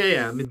 no,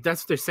 yeah. I mean,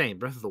 that's what they're saying.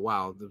 Breath of the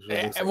Wild.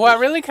 What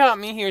really caught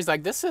me here is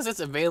like this says it's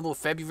available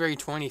February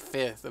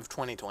 25th of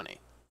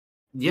 2020.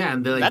 Yeah,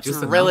 and that's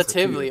just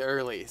relatively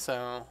early.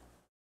 So.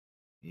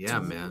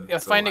 Yeah, man. I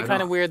find it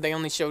kind of weird they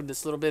only showed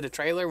this little bit of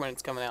trailer when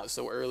it's coming out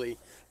so early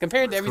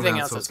compared to everything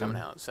else that's coming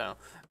out. So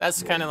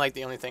that's kind of like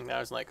the only thing that I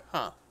was like,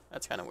 huh,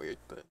 that's kind of weird.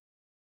 But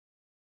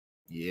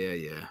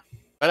yeah.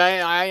 But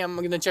I am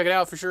gonna check it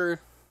out for sure.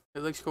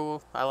 It looks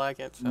cool. I like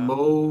it. So.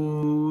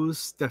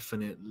 Most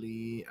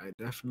definitely. I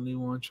definitely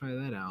want to try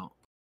that out.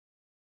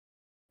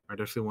 I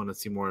definitely want to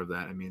see more of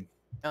that. I mean,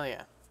 hell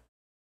yeah.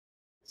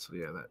 So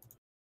yeah,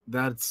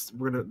 that's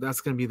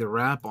gonna be the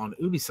wrap on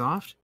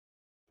Ubisoft.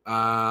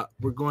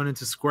 We're going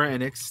into Square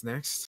Enix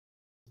next.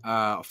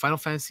 Final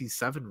Fantasy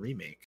VII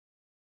Remake.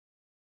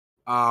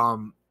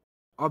 I'll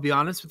be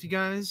honest with you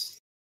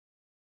guys.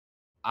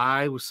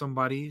 I was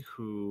somebody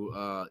who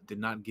did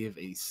not give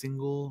a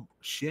single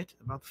shit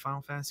about the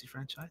Final Fantasy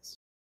franchise.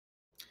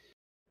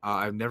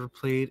 I've never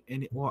played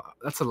any. Well,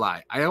 that's a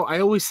lie. I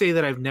always say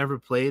that I've never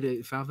played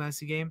a Final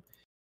Fantasy game,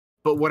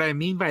 but what I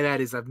mean by that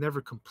is I've never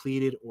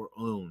completed or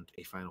owned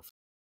a Final Fantasy.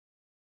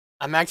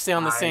 I'm actually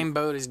on the same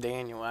boat as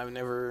Daniel. I've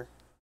never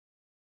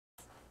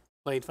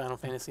played Final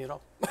Fantasy at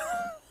all.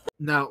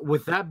 Now,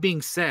 with that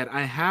being said,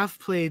 I have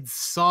played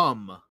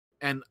some,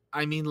 and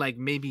I mean like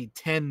maybe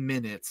 10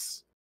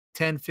 minutes,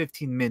 10,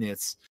 15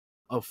 minutes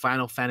of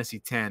Final Fantasy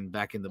X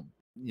back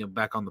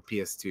on the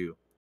PS2.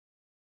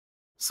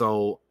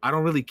 So I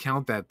don't really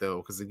count that though,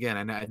 because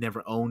again, I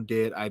never owned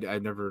it. I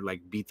never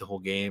like beat the whole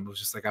game. It was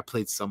just like I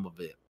played some of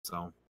it.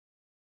 So,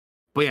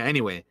 but yeah,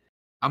 anyway,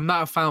 I'm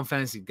not a Final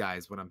Fantasy guy,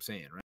 is what I'm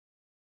saying, right?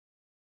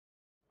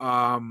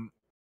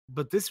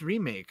 But this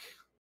remake,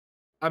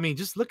 I mean,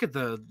 just look at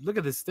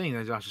this thing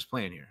that Josh is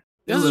playing here.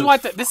 This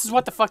is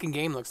what the fucking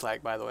game looks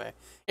like, by the way.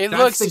 It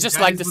looks just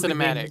like the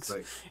cinematics.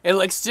 It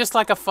looks just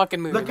like a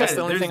fucking movie. That's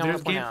the only thing I want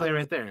to point out. There's gameplay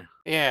right there.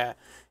 Yeah.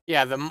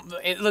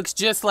 It looks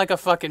just like a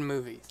fucking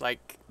movie.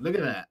 Like, look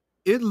at that.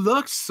 It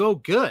looks so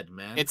good,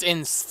 man. It's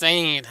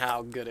insane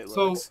how good it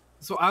looks.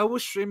 So I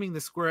was streaming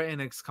the Square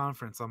Enix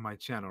conference on my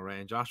channel, right?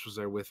 And Josh was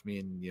there with me,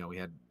 and we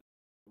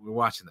were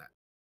watching that.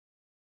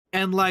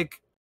 And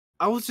like,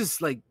 I was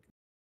just like,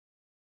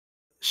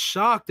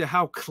 shocked at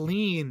how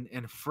clean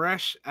and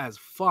fresh as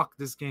fuck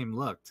this game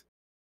looked.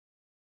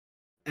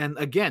 And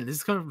again, this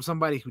is coming from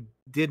somebody who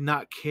did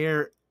not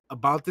care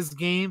about this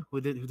game,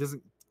 who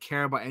doesn't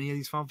care about any of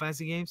these Final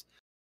Fantasy games.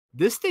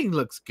 This thing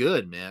looks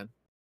good, man.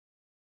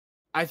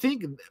 I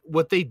think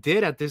what they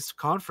did at this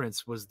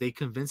conference was they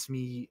convinced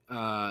me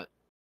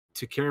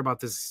to care about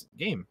this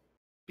game,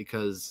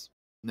 because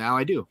now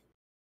I do.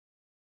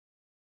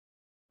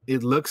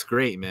 It looks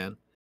great, man.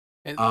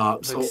 It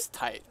looks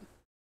tight.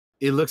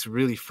 It looks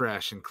really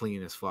fresh and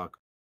clean as fuck.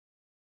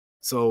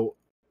 So,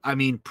 I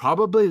mean,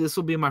 probably this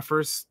will be my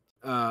first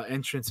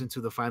entrance into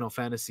the Final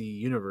Fantasy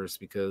universe,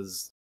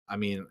 because, I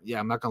mean, yeah,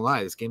 I'm not gonna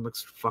lie, this game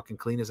looks fucking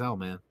clean as hell,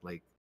 man.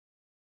 Like,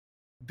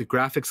 the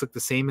graphics look the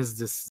same as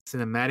this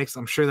cinematics.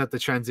 I'm sure that the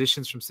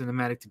transitions from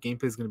cinematic to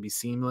gameplay is gonna be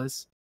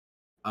seamless.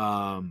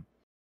 I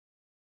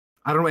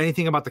don't know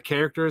anything about the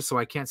characters, so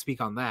I can't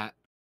speak on that.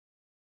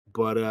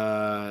 But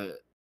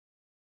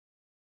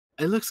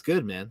it looks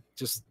good, man.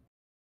 Just,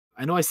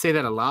 I know I say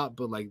that a lot,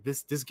 but like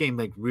this game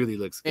like really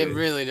looks good. It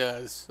really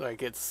does.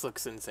 Like, it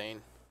looks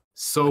insane.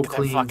 So Look at that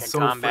clean, fucking so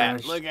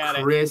combat. fresh, Look at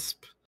it.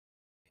 crisp.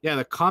 Yeah,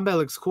 the combat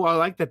looks cool. I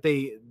like that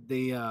they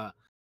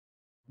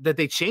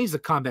changed the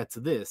combat to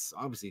this,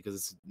 obviously, because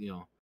it's, you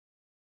know,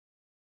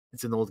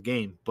 it's an old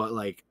game, but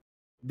like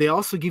they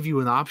also give you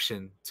an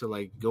option to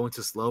like go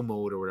into slow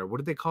mode or whatever. What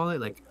did they call it?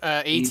 Like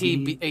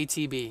ATB.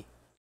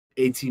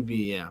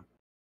 ATB, yeah.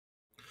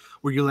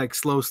 Where you like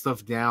slow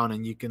stuff down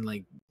and you can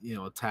like, you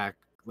know, attack,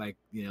 like,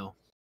 you know.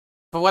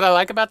 But what I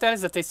like about that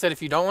is that they said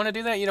if you don't want to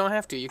do that, you don't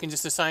have to. You can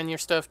just assign your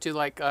stuff to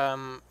like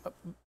hot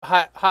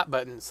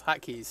buttons,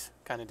 hotkeys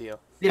kind of deal.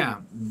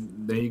 Yeah,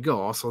 there you go.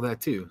 Also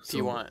that too. If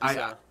you want.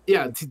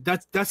 Yeah,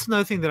 that's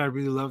another thing that I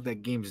really love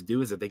that games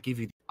do, is that they give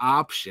you the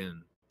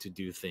option to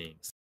do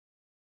things.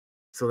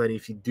 So that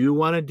if you do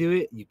want to do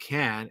it, you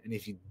can, and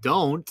if you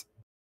don't,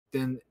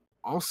 then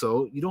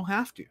also you don't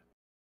have to.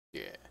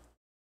 Yeah.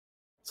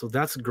 So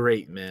that's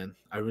great, man.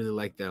 I really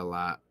like that a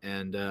lot.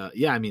 And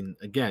yeah, I mean,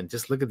 again,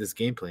 just look at this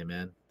gameplay,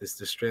 man. This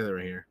trailer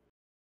right here.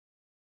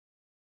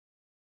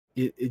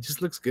 It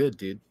just looks good,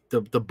 dude.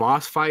 The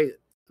boss fight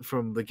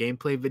from the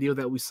gameplay video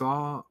that we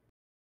saw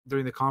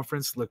during the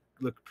conference looked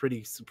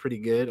pretty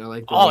good. I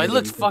like. Oh, it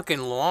looks fucking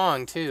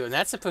long too, and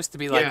that's supposed to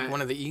be like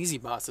one of the easy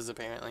bosses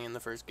apparently in the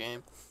first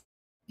game.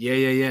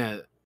 Yeah.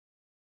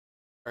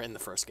 Or in the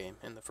first game,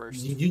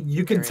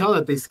 You can tell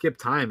that they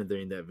skipped time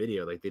during that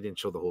video, like they didn't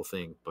show the whole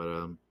thing.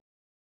 But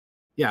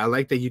yeah, I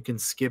like that you can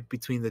skip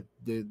between the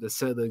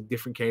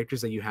different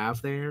characters that you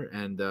have there,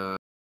 and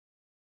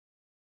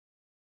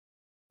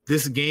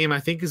this game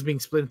I think is being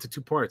split into 2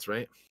 parts,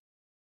 right?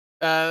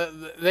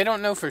 They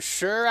don't know for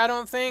sure, I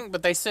don't think,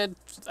 but they said,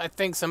 I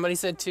think somebody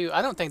said 2.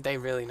 I don't think they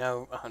really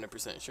know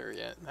 100% sure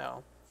yet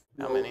how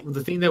many.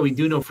 The thing that we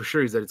do know for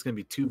sure is that it's going to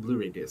be 2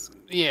 Blu-ray discs.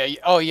 Yeah.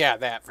 Oh yeah,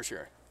 that for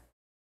sure.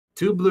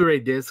 2 Blu-ray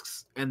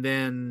discs, and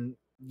then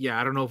yeah,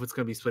 I don't know if it's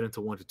gonna be split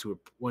into 1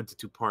 to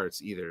 2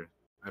 parts either.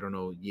 I don't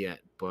know yet,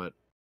 but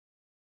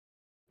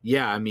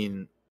yeah, I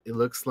mean, it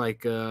looks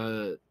like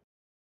a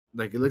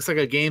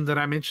game that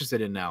I'm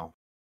interested in now,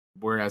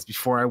 whereas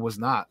before I was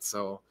not.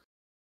 So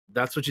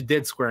that's what you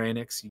did, Square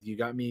Enix. You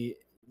got me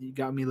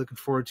looking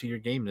forward to your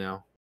game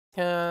now.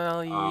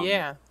 Hell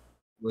yeah.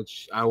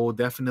 Which I will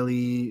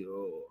definitely.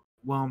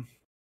 Well,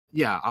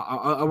 yeah,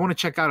 I want to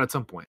check out at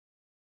some point.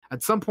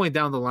 At some point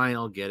down the line,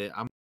 I'll get it. I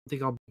don't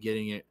think I'll be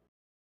getting it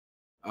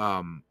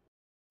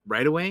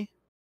right away,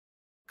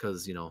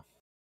 because, you know,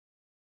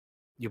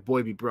 your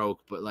boy be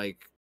broke. But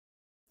like,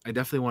 I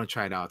definitely want to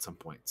try it out at some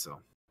point. So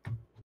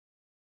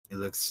it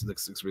looks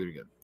really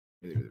good.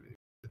 Really good.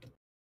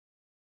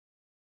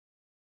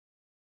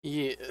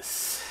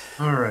 Yes.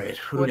 All right.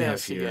 What do we have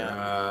else you here?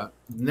 got?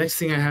 Next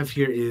thing I have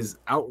here is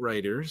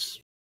Outriders.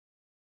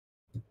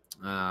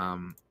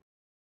 Now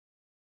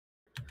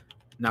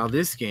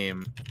this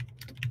game.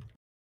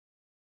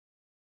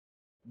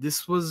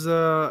 This was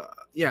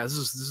this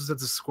was at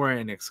the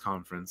Square Enix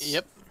conference.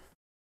 Yep.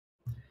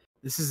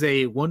 This is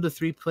a 1 to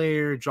 3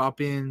 player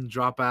drop in,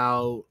 drop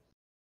out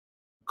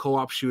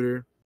co-op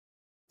shooter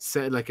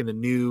set like in a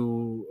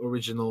new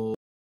original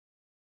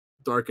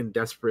Dark and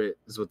Desperate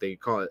is what they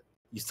call it.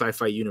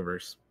 Sci-fi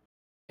universe.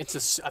 I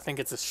think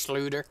it's a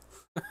Schluter.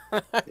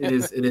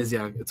 It is,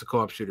 yeah. It's a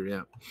co-op shooter,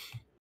 yeah.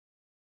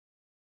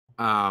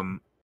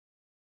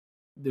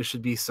 There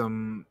should be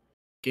some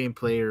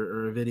gameplay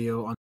or a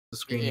video on the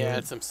screen. Yeah,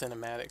 it's some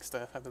cinematic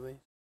stuff, I believe.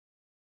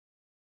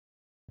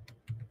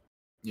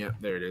 Yeah,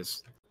 there it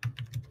is.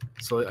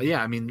 So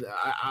yeah, I mean,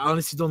 I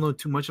honestly don't know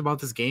too much about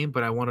this game,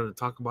 but I wanted to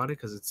talk about it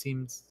because it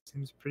seems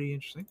pretty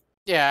interesting.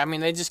 Yeah, I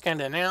mean, they just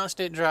kind of announced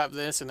it, dropped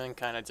this, and then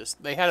kind of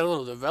just they had a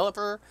little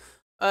developer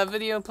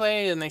video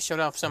play, and they showed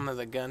off some of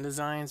the gun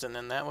designs, and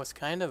then that was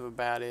kind of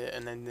about it.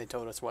 And then they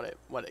told us what it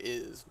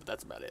is, but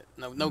that's about it.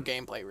 No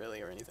gameplay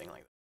really or anything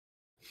like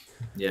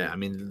that. Yeah, I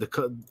mean,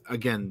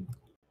 again,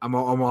 I'm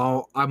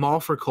all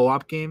for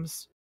co-op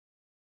games.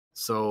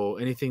 So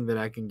anything that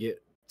I can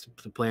get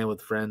to playing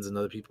with friends and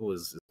other people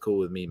is cool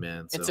with me,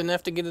 man. So. It's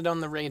enough to get it on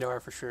the radar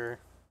for sure.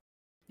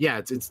 Yeah,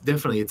 it's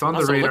definitely it's on the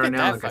Also, look radar at now.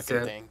 that Like I fucking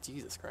said, thing.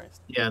 Jesus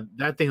Christ. yeah,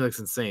 that thing looks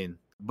insane.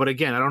 But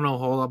again, I don't know a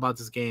whole lot about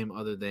this game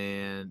other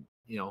than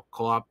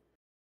co-op,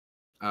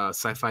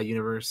 sci-fi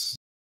universe,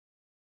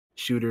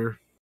 shooter.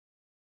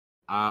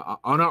 On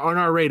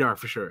our radar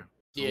for sure.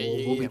 So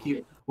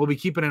we'll be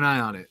keeping an eye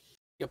on it.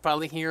 You'll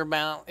probably hear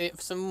about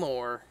it some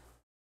more.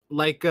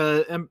 Like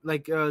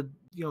Senator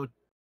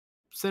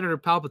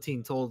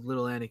Palpatine told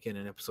little Anakin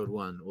in episode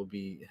 1, we'll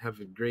be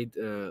having great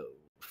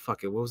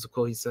fuck it. What was the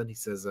quote he said? He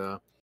says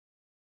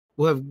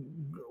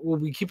we'll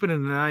be keeping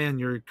an eye on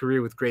your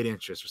career with great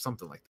interest or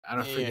something like that. I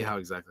don't forget how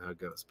it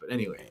goes, but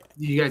anyway,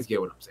 you guys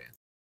get what I'm saying.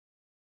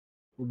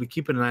 We'll be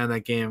keeping an eye on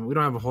that game. We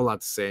don't have a whole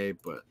lot to say,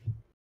 but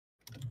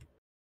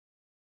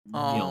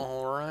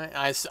All right.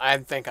 I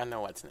think I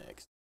know what's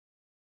next.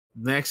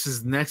 Next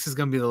is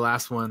gonna be the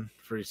last one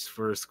for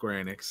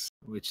Square Enix,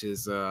 which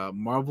is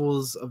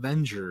Marvel's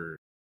Avengers.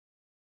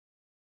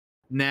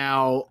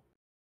 Now,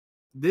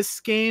 this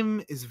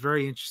game is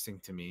very interesting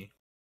to me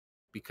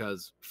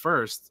because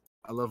first,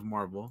 I love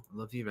Marvel, I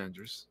love the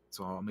Avengers,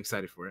 so I'm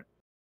excited for it.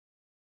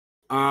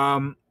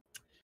 I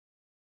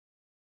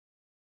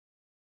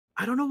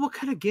don't know what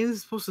kind of game this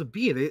is supposed to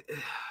be.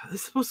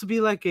 It's supposed to be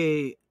like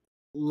a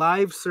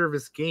live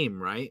service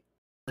game, right?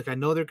 Like I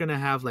know they're gonna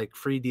have like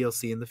free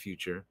DLC in the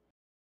future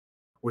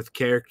with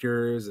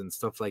characters and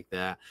stuff like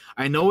that.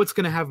 I know it's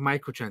gonna have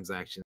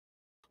microtransactions,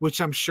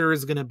 which I'm sure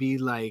is gonna be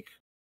like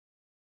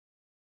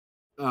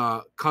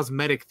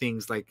cosmetic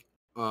things like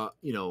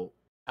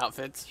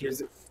Outfits.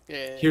 Here's a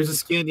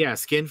skin,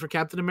 skin for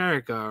Captain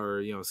America,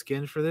 or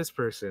skin for this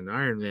person,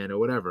 Iron Man or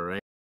whatever,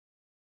 right?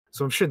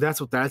 So I'm sure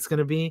that's what that's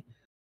gonna be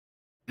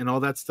and all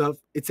that stuff.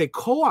 It's a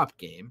co-op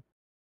game,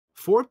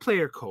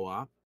 4-player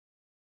co-op.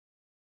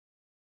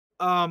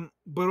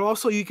 But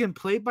also you can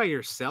play by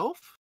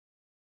yourself,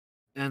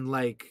 and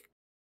like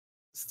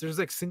there's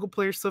like single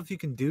player stuff you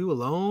can do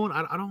alone.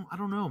 I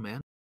don't know,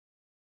 man.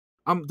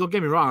 Don't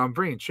get me wrong, I'm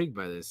very intrigued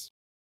by this,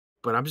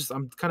 but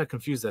I'm kind of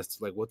confused as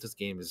to like what this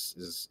game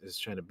is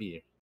trying to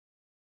be.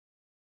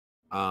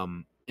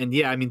 And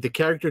yeah, I mean the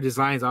character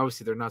designs,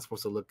 obviously they're not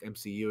supposed to look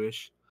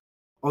MCU-ish.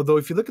 Although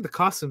if you look at the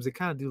costumes, they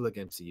kind of do look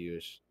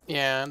MCU-ish.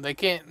 Yeah, they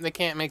can't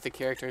make the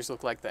characters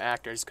look like the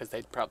actors because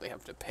they'd probably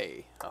have to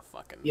pay a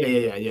fucking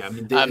yeah. I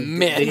mean,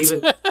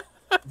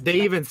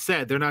 they even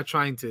said they're not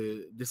trying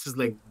to. This is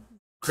like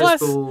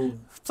crystal.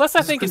 Plus,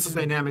 I think Crystal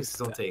Dynamics'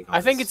 own take.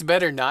 I think it's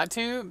better not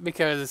to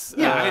because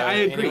I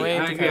agree. Anyway,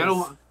 I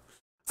agree.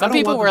 Some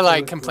people were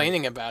like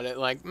complaining about it,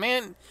 like,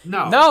 man,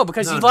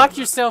 because you lock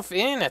yourself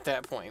in at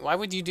that point. Why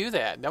would you do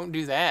that? Don't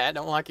do that.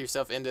 Don't lock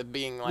yourself into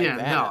being like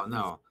that.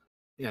 No.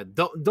 Yeah,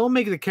 don't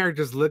make the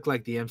characters look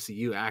like the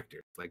MCU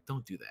actors. Like,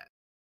 don't do that.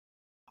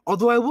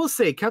 Although I will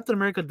say, Captain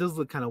America does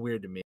look kind of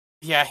weird to me.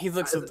 Yeah, he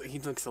looks a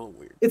little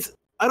weird.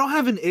 I don't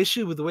have an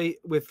issue with the way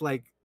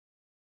like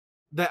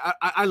that.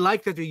 I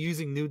like that they're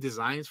using new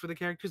designs for the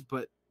characters,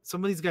 but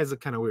some of these guys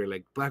look kind of weird.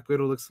 Like Black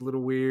Widow looks a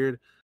little weird.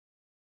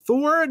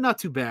 Thor, not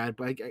too bad,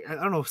 but I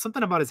don't know,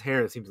 something about his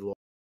hair that seems a little.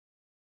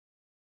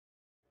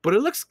 But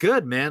it looks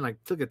good, man. Like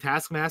look at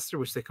Taskmaster,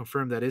 which they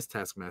confirmed that is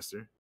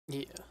Taskmaster.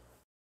 Yeah.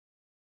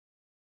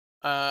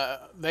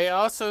 They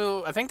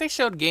also, I think they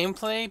showed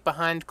gameplay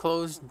behind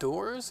closed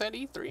doors at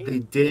E3. They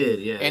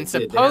did, yeah. And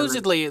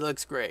supposedly it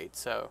looks great,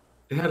 so.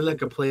 They had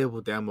like a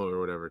playable demo or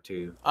whatever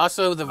too.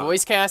 Also, the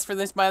voice cast for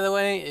this, by the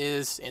way,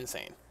 is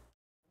insane.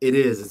 It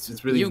is.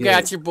 It's really. You good.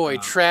 Got your boy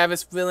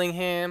Travis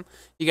Willingham.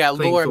 You got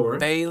Laura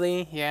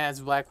Bailey, as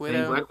Black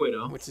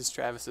Widow, which is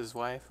Travis's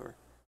wife, or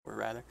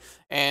rather.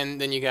 And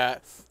then you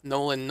got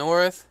Nolan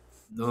North.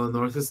 Nolan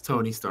North is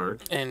Tony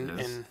Stark.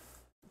 And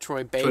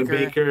Troy Baker.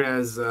 Troy Baker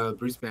as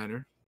Bruce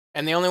Banner.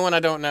 And the only one I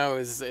don't know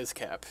is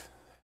Cap.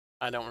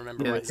 I don't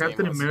remember what his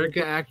Captain name was.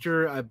 America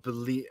actor, I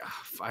believe.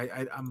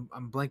 I'm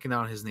blanking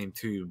out his name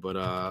too,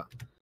 but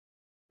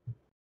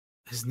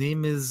his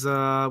name is.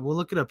 We'll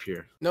look it up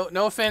here.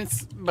 No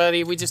offense,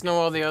 buddy. We just know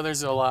all the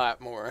others a lot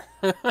more.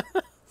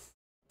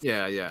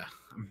 Yeah.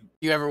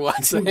 You ever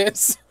watch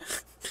this?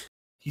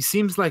 He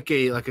seems like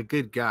a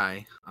good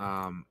guy.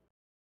 I'm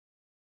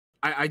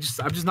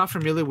just not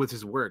familiar with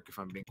his work, if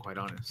I'm being quite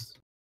honest.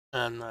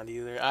 I'm not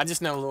either. I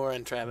just know Laura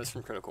and Travis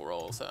from Critical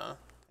Role, so,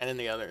 and then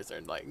the others are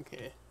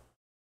like,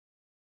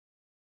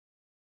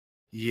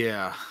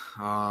 Yeah.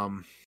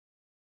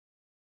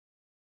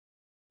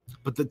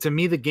 But to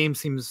me, the game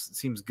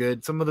seems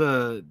good. Some of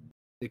the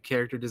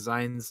character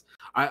designs,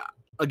 I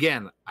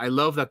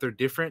love that they're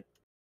different,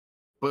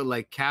 but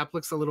like Cap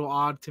looks a little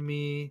odd to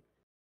me.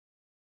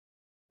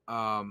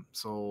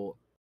 So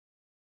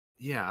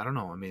yeah, I don't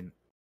know. I mean,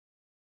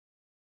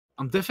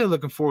 I'm definitely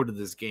looking forward to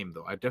this game,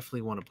 though. I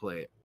definitely want to play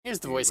it. Here's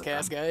the voice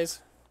cast,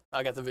 guys.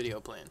 I got the video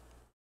playing.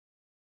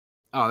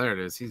 Oh, there it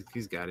is.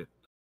 He's got it.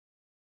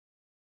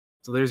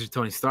 So there's your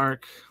Tony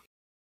Stark.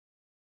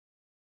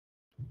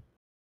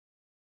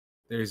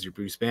 There's your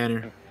Bruce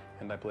Banner.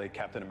 And I play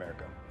Captain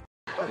America.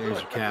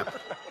 There's your Cap.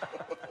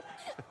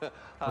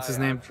 What's his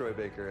Hi, name? I'm Troy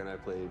Baker, and I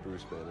play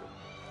Bruce Banner.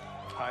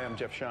 Hi, I'm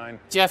Jeff Shine.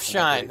 Jeff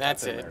Shine,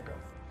 that's Captain it. America.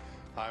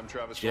 I'm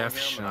Travis Jeff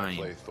Willingham, and I Shine.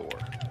 play Thor.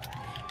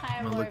 Hi, Hi,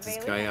 I'm gonna Laura look this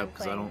Bailey. guy I'm up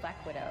because playing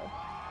Black Widow.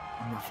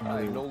 I'm not Hi, familiar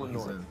I'm with Nolan who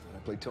he's North. in. I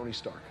play Tony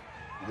Stark.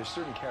 There's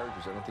certain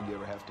characters I don't think you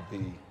ever have to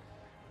be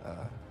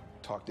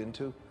talked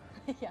into.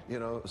 Yeah. You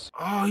know,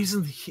 Oh,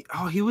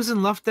 he was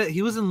in Love,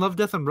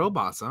 Death, and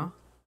Robots, huh?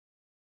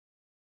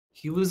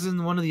 He was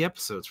in one of the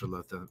episodes for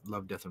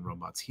Love, Death, and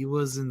Robots. He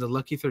was in the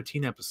Lucky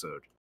 13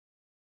 episode.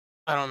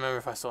 I don't remember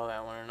if I saw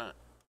that one or not.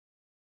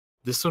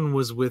 This one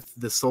was with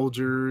the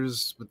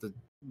soldiers, with the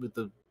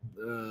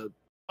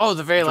Oh,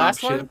 the very drop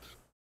last ship. one?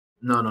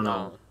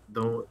 No.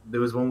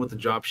 There was one with the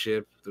drop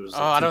ship. There was Oh,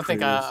 like, I two don't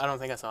think crews. I don't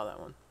think I saw that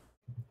one.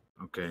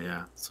 Okay,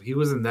 yeah. So he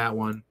was in that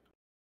one.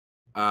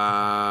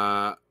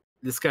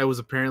 This guy was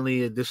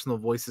apparently additional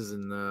voices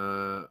in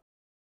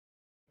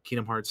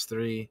Kingdom Hearts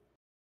 3.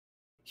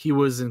 He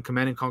was in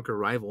Command and Conquer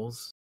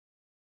Rivals.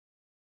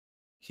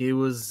 He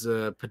was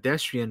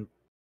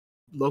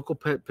local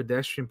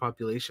pedestrian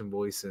population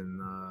voice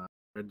in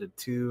Red Dead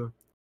 2.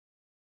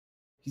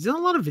 He's in a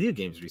lot of video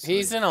games recently.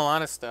 He's in a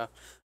lot of stuff,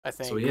 I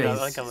think. So, yeah, I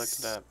think I looked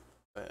it up,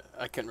 but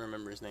I couldn't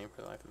remember his name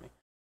for the life of me.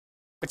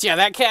 But yeah,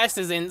 that cast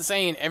is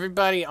insane.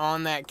 Everybody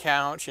on that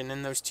couch and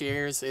in those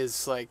chairs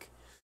is like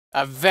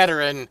a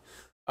veteran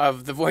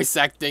of the voice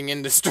acting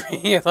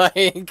industry.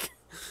 Like,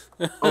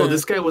 Oh,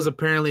 this guy was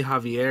apparently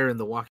Javier in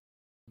the Walking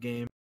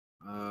game.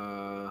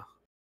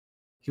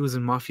 He was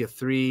in Mafia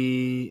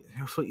 3.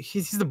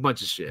 He's a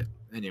bunch of shit.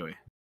 Anyway,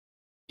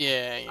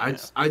 yeah.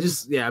 I'm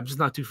just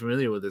not too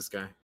familiar with this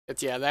guy.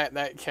 But yeah,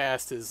 that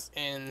cast is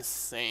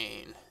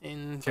insane.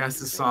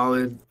 Cast is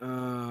solid.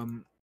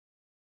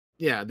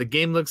 Yeah, the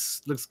game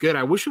looks good.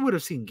 I wish we would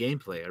have seen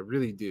gameplay. I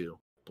really do.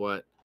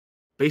 But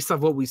based off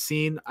what we've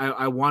seen,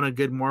 I want a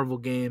good Marvel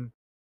game.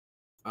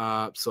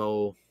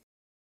 So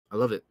I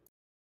love it.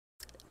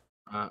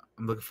 I'm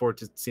looking forward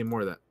to seeing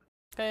more of that.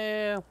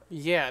 Hell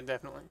yeah,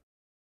 definitely.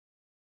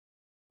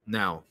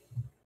 Now,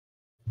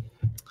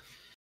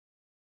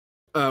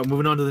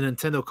 moving on to the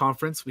Nintendo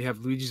conference, we have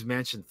Luigi's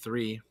Mansion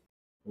 3,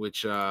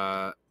 which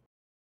I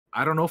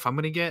don't know if I'm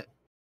gonna get,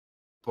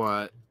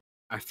 but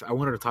I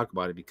wanted to talk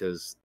about it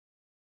because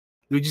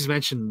Luigi's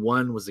Mansion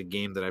 1 was a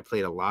game that I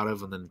played a lot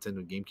of on the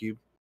Nintendo GameCube.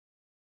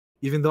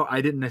 Even though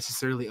I didn't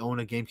necessarily own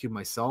a GameCube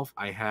myself,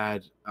 I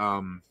had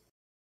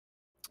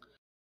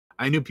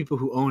I knew people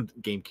who owned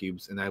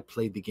GameCubes, and I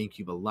played the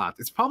GameCube a lot.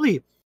 It's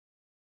probably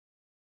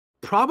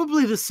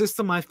the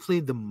system I've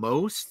played the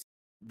most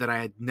that I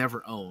had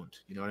never owned.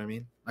 You know what I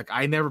mean? Like,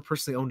 I never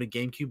personally owned a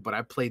GameCube, but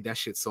I played that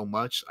shit so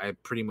much, I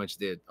pretty much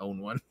did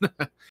own one.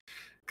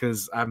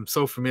 Because I'm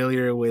so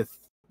familiar with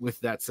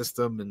that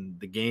system and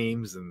the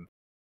games and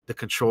the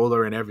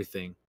controller and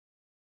everything.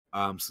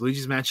 So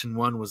Luigi's Mansion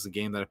 1 was the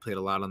game that I played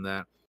a lot on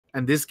that.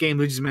 And this game,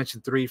 Luigi's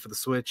Mansion 3 for the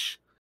Switch,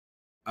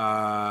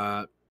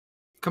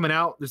 coming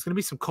out. There's going to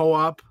be some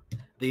co-op,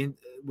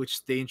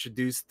 which they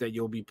introduced that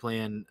you'll be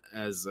playing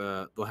as,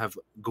 they'll have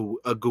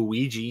a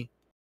Gooigi.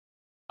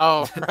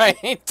 Oh,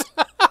 right.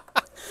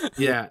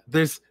 Yeah,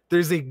 there's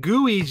a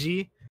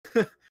Gooigi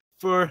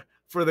for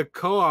the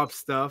co-op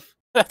stuff.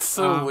 That's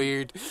so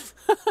weird.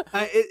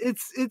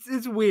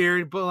 It's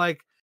weird, but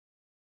like,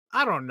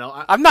 I don't know.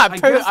 I'm not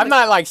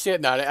like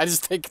shitting on it. I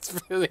just think it's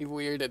really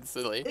weird and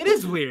silly. It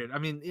is weird. I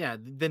mean, yeah,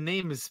 the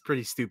name is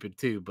pretty stupid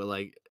too, but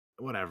like,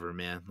 whatever,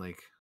 man.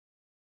 Like,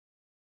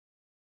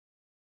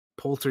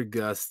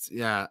 Poltergust,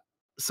 yeah.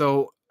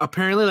 So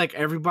apparently, like,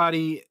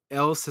 everybody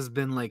else has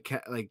been like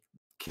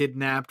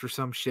kidnapped or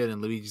some shit, and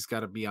Luigi's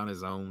got to be on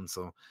his own.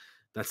 So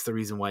that's the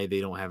reason why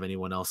they don't have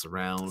anyone else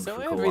around. So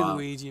for every co-op.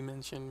 Luigi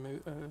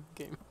mentioned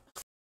game.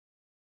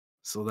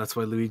 So that's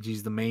why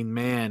Luigi's the main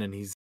man, and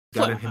he's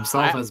got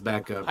himself as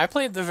backup. I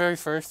played the very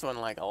first one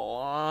like a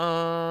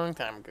long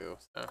time ago.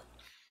 So.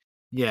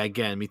 Yeah,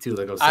 again, me too.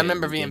 Like I was I saying,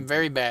 remember being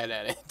very bad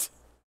at it.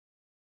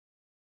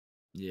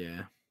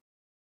 Yeah.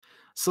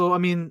 So I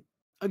mean,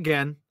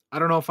 again, I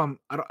don't know if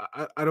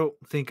I don't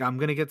think I'm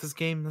gonna get this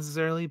game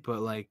necessarily,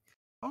 but like,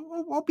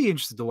 I'll be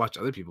interested to watch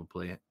other people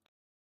play it.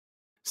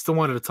 Still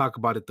wanted to talk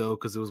about it though,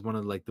 because it was one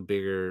of like the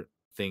bigger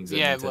things that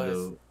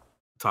Nintendo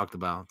talked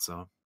about.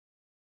 So,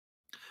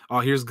 oh,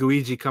 here's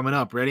Gooigi coming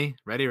up. Ready?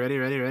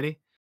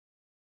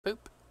 Boop.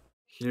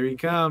 Here he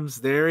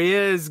comes. There he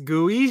is,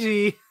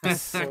 Gooigi.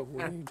 That's so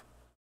weird.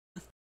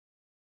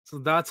 So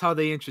that's how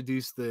they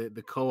introduced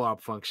the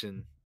co-op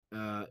function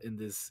in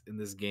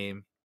this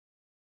game.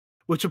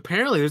 Which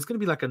apparently there's gonna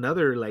be like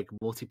another like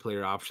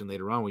multiplayer option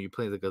later on where you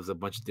play like a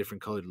bunch of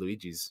different colored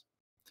Luigis.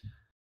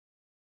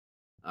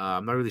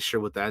 I'm not really sure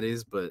what that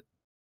is, but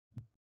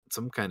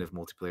some kind of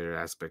multiplayer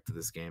aspect to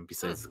this game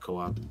besides the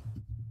co-op.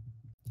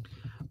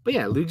 But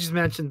yeah, Luigi's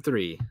Mansion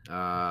 3.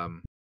 I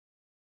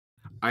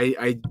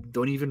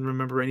don't even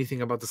remember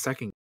anything about the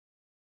second,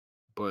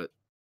 but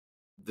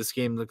this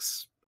game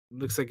looks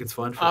like it's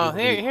fun. For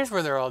here's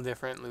where they're all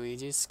different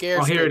Luigi's.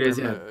 Scare here it is.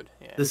 mode.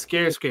 Yeah. The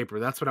Scare Scraper.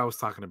 That's what I was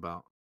talking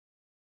about.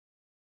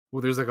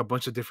 Well, there's like a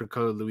bunch of different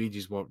colored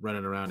Luigis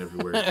running around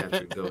everywhere,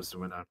 capturing ghosts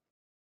and whatnot.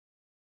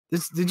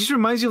 It just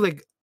reminds you,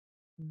 like,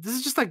 this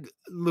is just like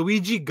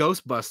Luigi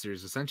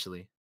Ghostbusters,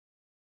 essentially.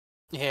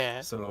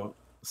 Yeah. So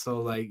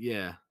like,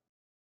 yeah.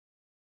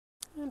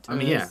 I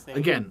mean, yeah, Interesting.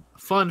 again,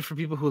 fun for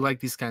people who like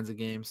these kinds of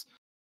games.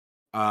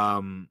 I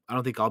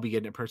don't think I'll be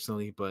getting it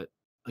personally, but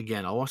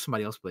again, I'll watch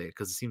somebody else play it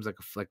because it seems like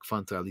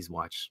fun to at least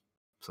watch.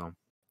 So,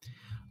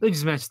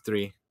 Legends Match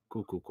 3,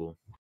 cool.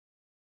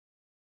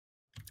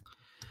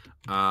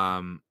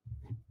 Um,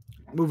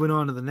 moving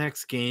on to the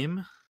next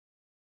game.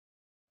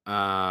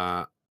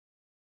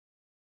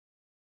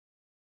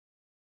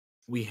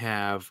 We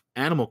have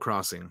Animal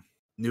Crossing: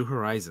 New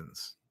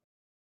Horizons,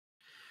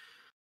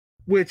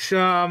 which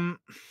now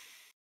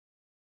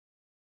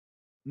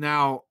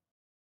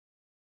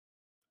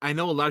I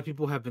know a lot of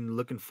people have been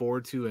looking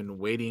forward to and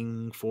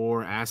waiting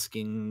for,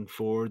 asking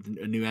for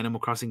a new Animal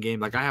Crossing game.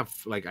 Like I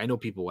know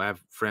people, I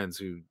have friends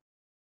who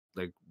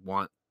like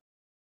want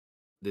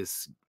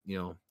this, I've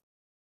who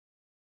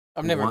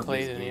never want this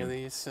played any of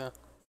game. these. So.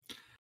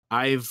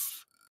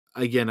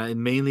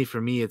 Mainly for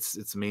me,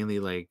 it's mainly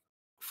like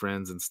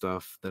friends and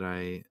stuff that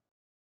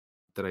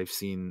I've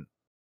seen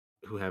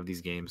who have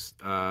these games.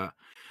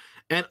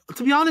 And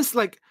to be honest,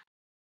 like,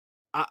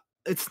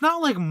 it's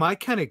not like my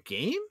kind of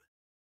game,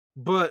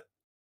 but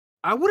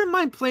I wouldn't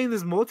mind playing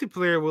this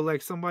multiplayer with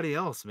like somebody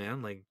else,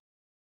 man. Like,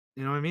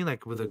 you know what I mean?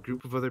 Like with a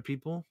group of other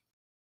people.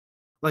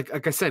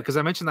 Like I said, because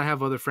I mentioned I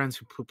have other friends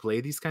who play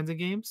these kinds of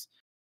games,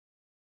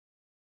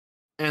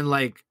 and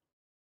like,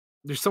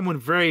 there's someone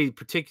very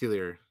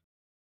particular,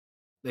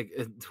 like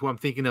who I'm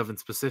thinking of in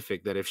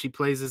specific, that if she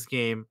plays this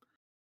game,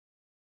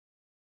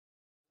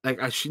 like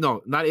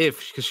not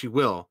if, because she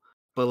will,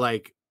 but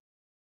like,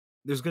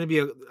 there's gonna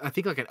be I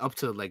think like an up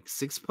to like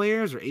 6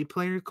 players or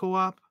 8-player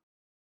co-op.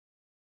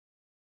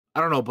 I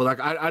don't know, but like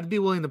I'd be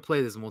willing to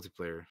play this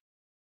multiplayer.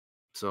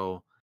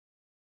 So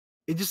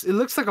it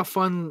looks like a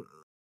fun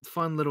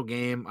little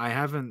game. I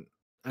haven't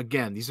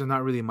Again, these are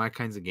not really my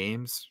kinds of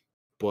games,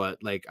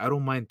 but like I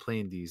don't mind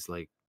playing these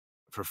like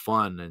for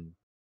fun and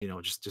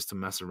just to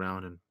mess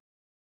around and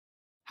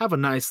have a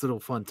nice little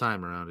fun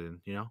time around it.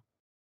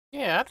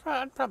 Yeah,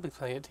 I'd probably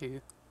play it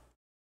too.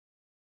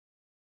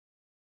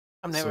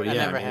 I So,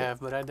 never have,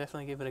 but I'd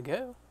definitely give it a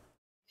go.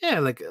 Yeah,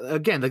 like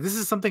again, like this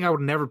is something I would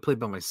never play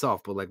by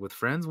myself, but like with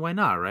friends, why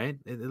not, right?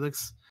 It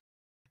looks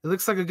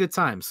like a good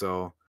time.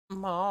 So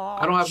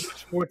I don't have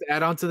much more to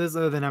add on to this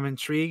other than I'm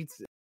intrigued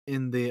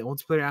in the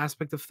multiplayer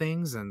aspect of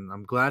things, and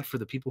I'm glad for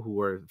the people who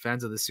are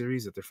fans of the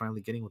series that they're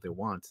finally getting what they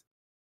want.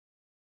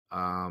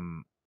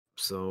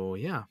 So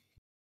yeah.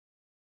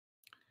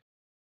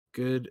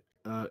 Good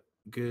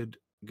good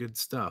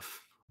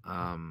stuff.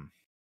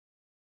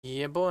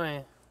 Yeah,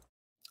 boy.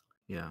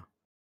 Yeah.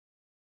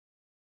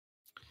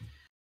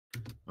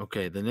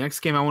 Okay, the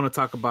next game I want to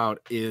talk about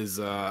is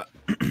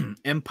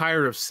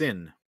Empire of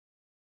Sin.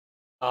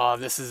 Oh,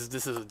 this is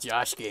a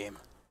Josh game.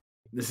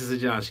 This is a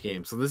Josh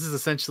game. So this is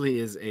essentially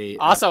is a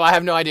Also, I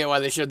have no idea why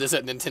they showed this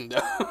at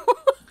Nintendo.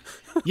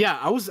 yeah,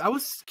 I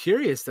was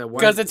curious that why,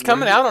 because it's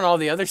coming out on all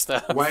the other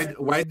stuff.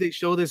 Why they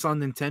show this on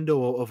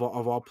Nintendo of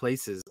all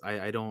places?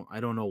 I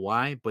don't know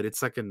why, but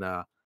it's like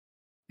an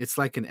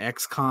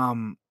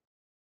XCOM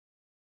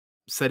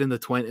set in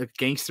the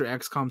gangster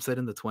XCOM set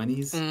in the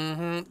 20s.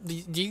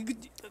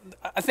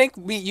 I think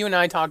you and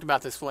I talked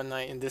about this one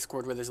night in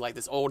Discord where there's like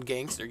this old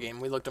gangster game.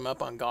 We looked them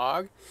up on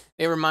GOG.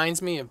 It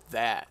reminds me of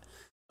that.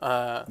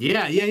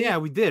 Yeah,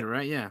 we did,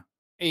 right? Yeah.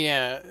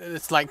 Yeah,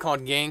 it's like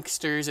called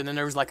Gangsters, and then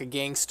there was like a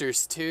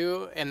Gangsters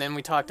 2, and then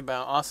we talked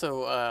about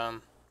also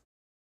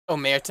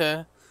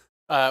Omerta,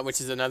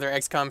 which is another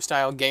XCOM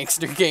style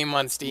gangster game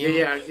on Steam.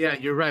 Yeah,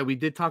 you're right. We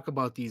did talk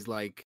about these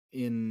like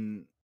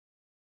in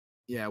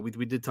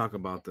we did talk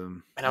about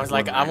them. And I was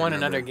like, I want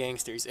another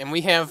Gangsters, and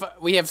we have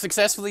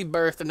successfully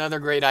birthed another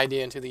great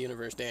idea into the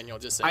universe. Daniel,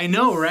 just saying. I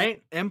know,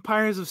 right?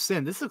 Empires of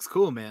Sin. This looks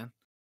cool, man.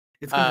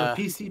 It's coming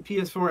to PC,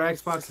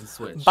 PS4, Xbox, and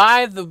Switch.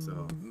 By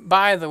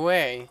the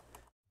way,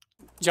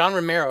 John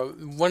Romero,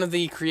 one of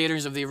the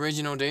creators of the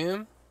original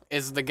Doom,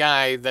 is the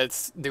guy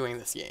that's doing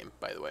this game.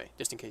 By the way,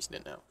 just in case you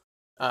didn't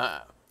know,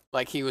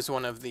 like he was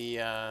one of the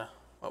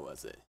what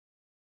was it?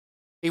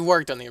 He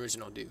worked on the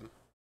original Doom.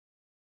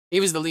 He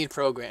was the lead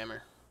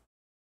programmer.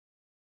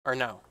 Or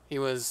no, he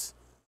was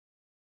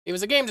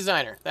a game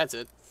designer. That's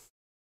it.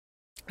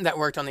 That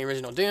worked on the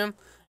original Doom,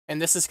 and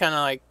this is kind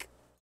of like,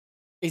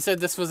 he said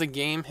this was a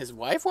game his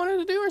wife wanted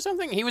to do or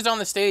something. He was on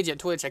the stage at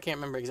Twitch. I can't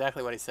remember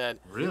exactly what he said.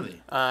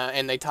 Really?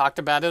 And they talked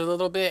about it a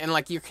little bit, and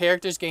like your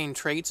characters gain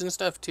traits and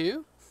stuff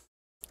too.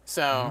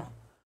 So,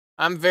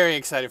 I'm very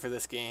excited for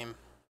this game.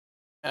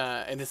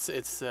 And it's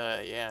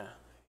yeah.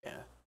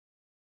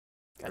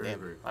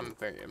 Goddamn, I'm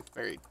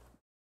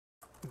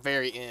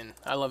very in.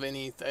 I love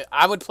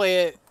I would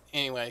play it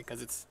anyway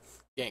because it's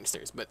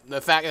gangsters, but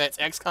the fact that it's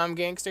XCOM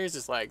gangsters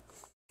is like,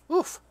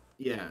 oof.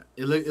 Yeah,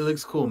 it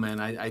looks cool, man.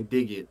 I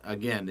dig it.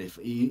 Again, if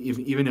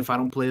even if I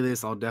don't play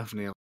this, I'll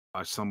definitely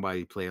watch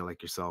somebody play it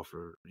like yourself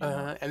or.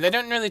 And they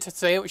don't really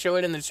show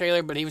it in the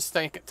trailer, but he was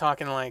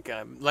talking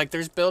like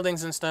there's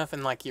buildings and stuff,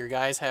 and like your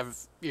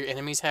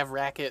enemies have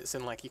rackets,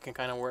 and like you can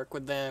kind of work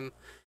with them.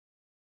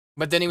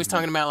 But then he was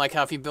talking about like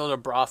how if you build a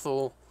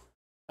brothel,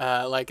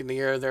 like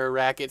near their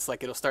rackets,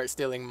 like it'll start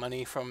stealing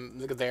money from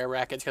their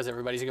rackets because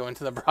everybody's going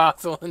to the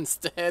brothel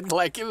instead.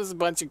 Like it was a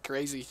bunch of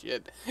crazy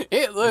shit.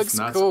 It looks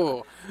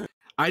cool.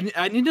 I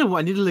need to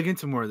look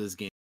into more of this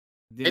game.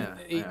 Yeah,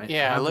 I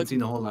haven't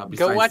seen a whole lot.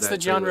 Go watch that the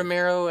John trailer.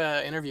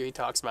 Romero interview. He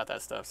talks about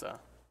that stuff. So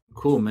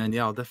Cool, man.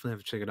 Yeah, I'll definitely have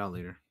to check it out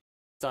later.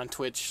 it's on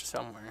Twitch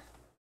somewhere.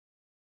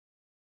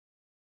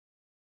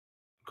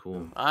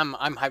 Cool. I'm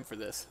hyped for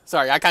this.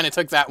 Sorry, I kind of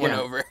took that one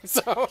over.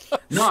 So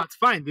no, it's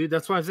fine, dude.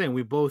 That's what I'm saying.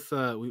 We both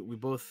we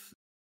both.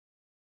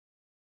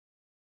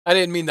 I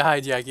didn't mean to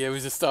hijack you. It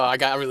was just I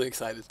got really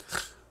excited.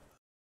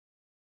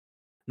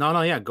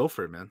 No, yeah, go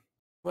for it, man.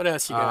 What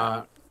else you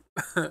got?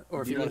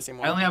 Or if you want to see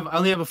more. I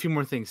only have a few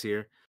more things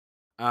here.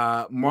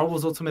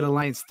 Marvel's Ultimate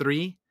Alliance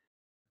 3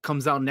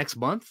 comes out next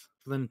month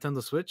for the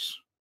Nintendo Switch.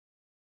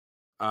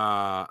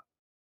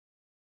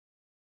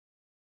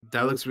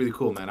 That looks really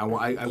cool, man. I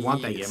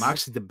want that game. I'm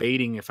actually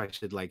debating if I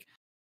should like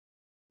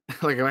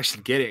if I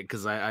should get it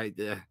because I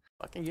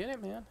fucking get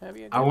it, man.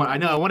 I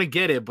want to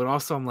get it, but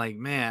also I'm like,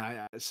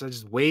 man, should I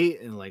just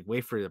wait and like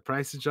wait for the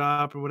price to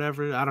drop or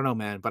whatever? I don't know,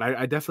 man. But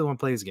I definitely want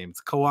to play this game.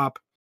 It's a co-op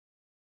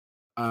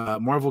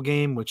Marvel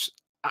game, which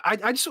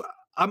I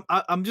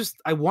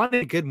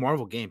wanted a good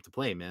Marvel game to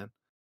play, man.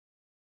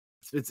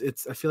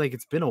 It's I feel like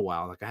it's been a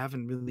while. Like I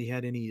haven't really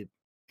had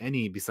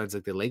any besides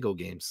like the Lego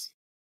games.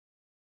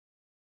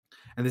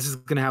 And this is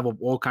gonna have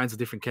all kinds of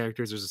different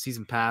characters. There's a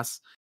season pass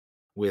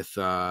with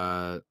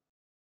the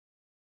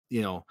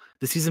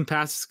season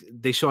pass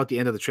they show at the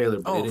end of the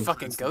trailer. Oh,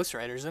 fucking Ghost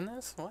Rider's in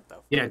this? What the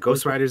fuck? Yeah,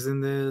 Ghost Rider's in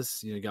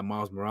this. You got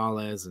Miles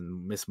Morales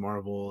and Miss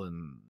Marvel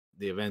and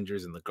the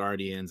Avengers and the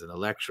Guardians and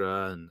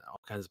Elektra and all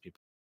kinds of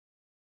people.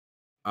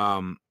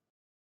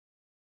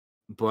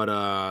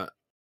 But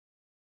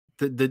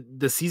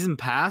the season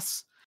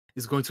pass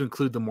is going to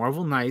include the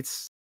Marvel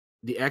Knights,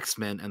 the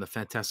X-Men, and the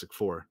Fantastic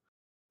Four.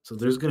 So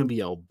there's going to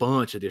be a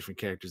bunch of different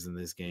characters in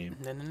this game.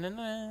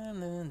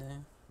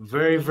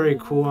 Very, very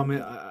cool. I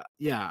mean,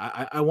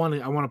 I want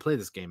to play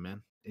this game,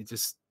 man.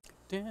 It's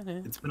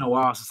been a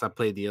while since I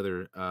played the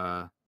other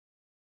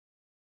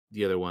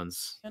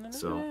ones.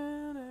 So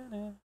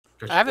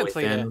I haven't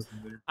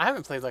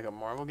played like a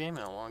Marvel game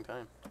in a long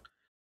time.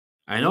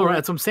 I know, right?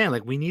 That's what I'm saying.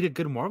 Like we need a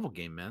good Marvel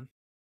game, man.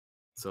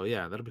 So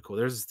yeah, that'll be cool.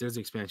 There's the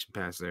expansion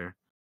pass there.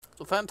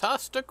 The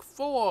Fantastic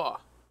Four.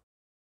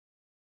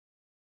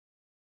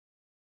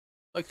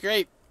 Looks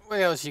great. What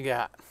else you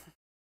got?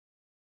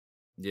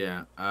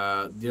 Yeah.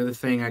 The other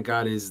thing I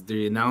got is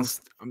they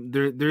announced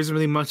there isn't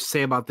really much to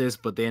say about this,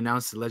 but they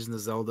announced the Legend of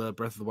Zelda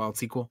Breath of the Wild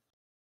sequel.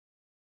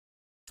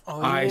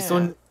 Oh, yeah. I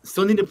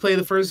still need to play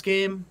the first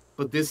game,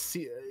 but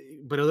it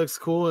looks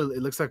cool.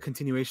 It looks like a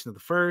continuation of the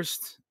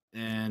first.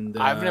 And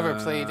I've never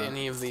played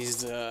any of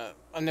these.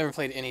 I've never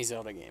played any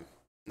Zelda game.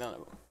 None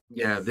of them.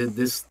 Yeah,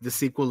 this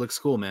sequel looks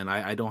cool, man.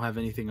 I don't have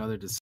anything other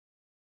to say.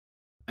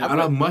 I don't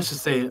have much to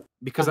say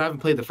because I haven't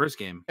played the first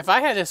game. If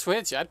I had a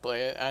Switch, I'd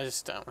play it. I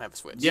just don't have a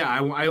Switch. Yeah,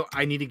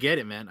 I need to get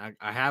it, man.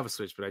 I have a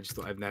Switch, but I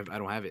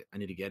don't have it. I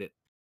need to get it.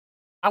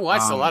 I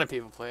watched a lot of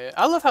people play it.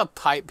 I love how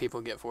hype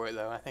people get for it,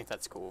 though. I think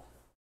that's cool.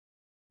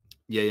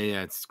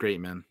 Yeah. It's great,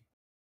 man.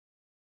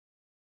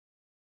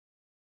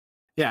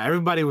 Yeah,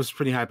 everybody was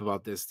pretty hype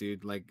about this,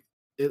 dude. Like,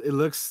 it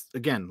looks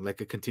again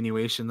like a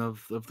continuation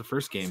of the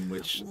first game,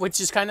 which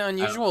is kind of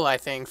unusual, I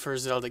think, for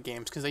Zelda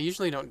games because they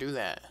usually don't do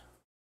that.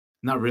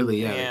 Not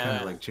really, yeah. They kind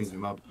of like change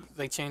them up.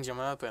 They change them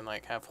up and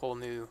like have whole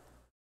new.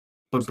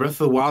 But Breath of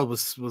the Wild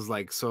was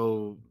like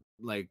so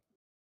like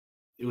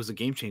it was a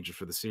game changer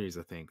for the series,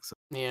 I think. So.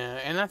 Yeah,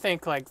 and I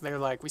think like they're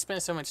like we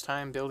spent so much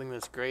time building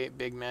this great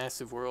big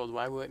massive world.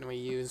 Why wouldn't we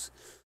use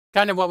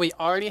kind of what we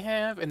already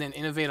have and then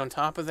innovate on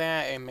top of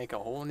that and make a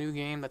whole new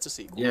game that's a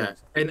sequel? Yeah,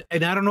 and I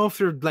don't know if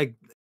they're like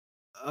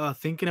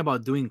thinking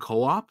about doing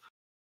co-op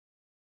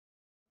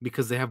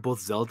because they have both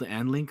Zelda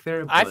and Link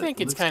there. I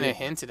think it's kind of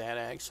hinted at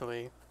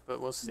actually. But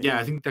we'll see. Yeah,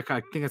 I think that's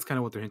kind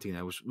of what they're hinting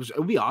at, which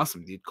would be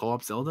awesome, dude.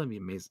 Co-op Zelda would be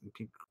amazing,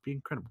 it'd be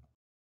incredible.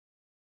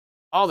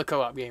 All the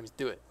co-op games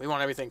do it. We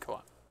want everything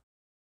co-op.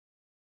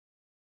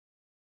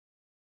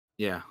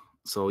 Yeah.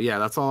 So yeah,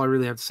 that's all I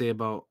really have to say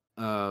about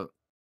that.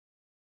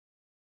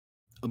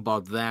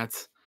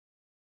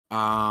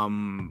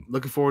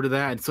 Looking forward to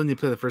that. I still need to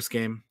play the first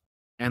game.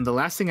 And the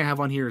last thing I have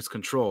on here is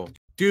Control.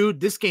 Dude,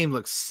 this game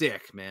looks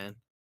sick, man.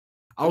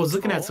 I was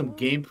looking at some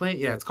gameplay.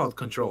 Yeah, it's called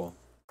Control.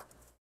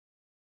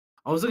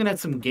 I was looking at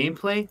some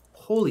gameplay.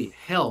 Holy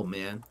hell,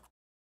 man.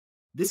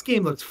 This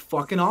game looks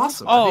fucking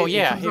awesome. Oh,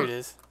 yeah, here it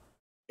is.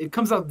 It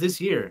comes out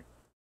this year.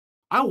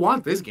 I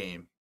want this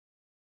game.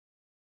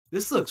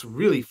 This looks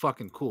really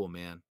fucking cool,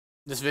 man.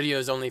 This video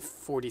is only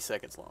 40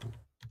 seconds long.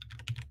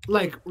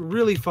 Like,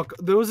 really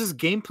there was this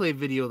gameplay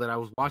video that I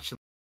was watching.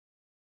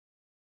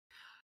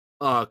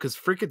 Because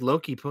freaking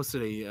Loki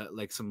posted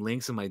like some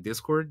links in my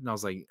Discord, and I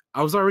was like,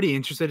 I was already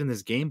interested in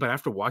this game, but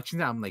after watching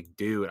that, I'm like,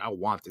 dude, I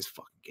want this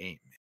fucking game,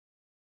 man.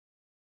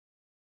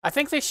 I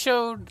think they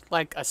showed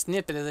like a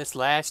snippet of this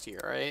last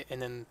year, right?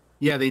 And then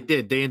yeah, they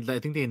did. I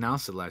think they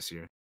announced it last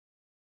year.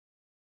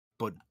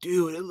 But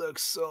dude, it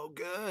looks so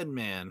good,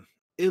 man.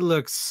 It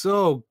looks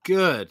so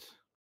good.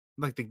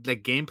 like the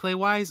gameplay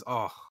wise,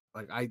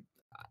 like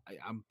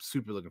I'm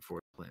super looking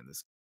forward to playing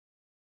this.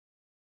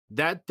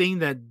 That thing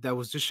that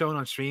was just shown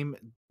on stream,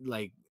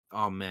 like,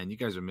 oh man, you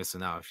guys are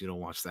missing out if you don't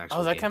watch the actual.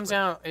 Oh, that gameplay. comes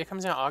out. It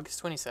comes out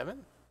August 27th.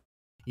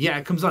 Yeah,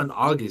 it comes out in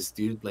August,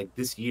 dude. Like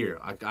this year.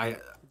 Damn.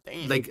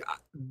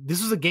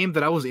 This was a game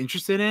that I was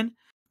interested in,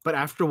 but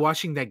after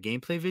watching that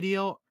gameplay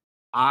video,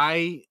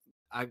 I'm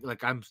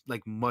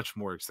like much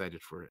more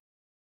excited for it.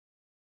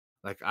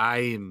 Like I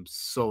am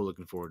so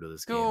looking forward to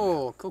this game.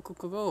 Man.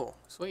 Cool.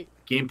 Sweet.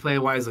 Gameplay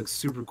wise, like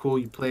super cool.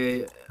 You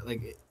play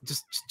like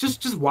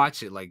just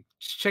watch it. Like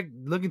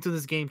look into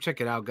this game,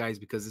 check it out, guys,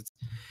 because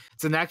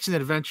it's an action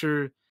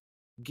adventure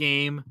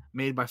game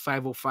made by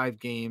 505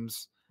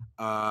 Games.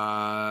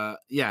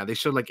 Yeah, they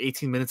showed like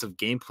 18 minutes of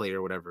gameplay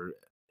or whatever,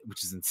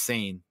 which is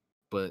insane.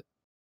 But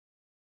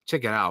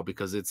check it out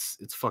because it's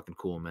fucking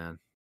cool, man.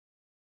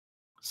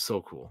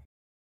 So cool.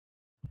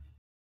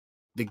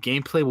 The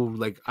gameplay will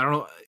like I don't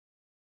know.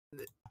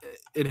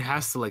 It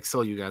has to like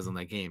sell you guys on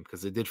that game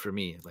because it did for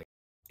me. Like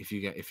if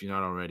you're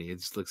not already, it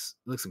just looks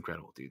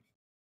incredible, dude.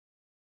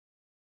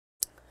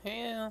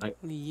 Yeah.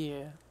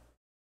 Yeah.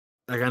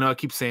 Like I know I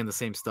keep saying the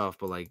same stuff,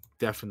 but like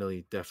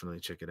definitely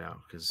check it out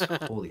because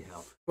holy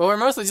hell. Well, we're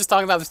mostly just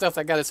talking about the stuff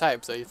that got us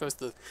hyped. So you're supposed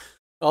to.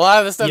 A lot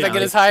of the stuff that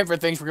get us hyped are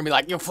things we're gonna be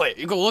like, you play it.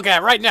 You go look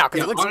at it right now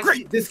because it looks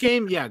honestly, great. This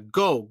game, yeah,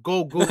 go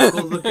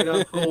look it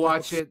up, go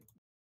watch it.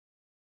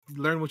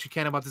 Learn what you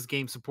can about this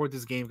game, support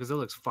this game because it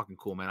looks fucking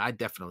cool, man. I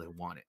definitely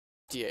want it.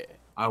 Yeah.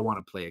 I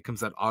want to play it. It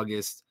comes out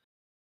August.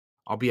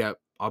 I'll be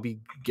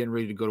getting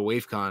ready to go to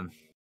WaveCon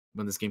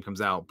when this game comes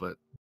out, but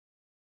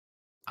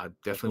I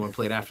definitely want to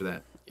play it after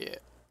that. Yeah.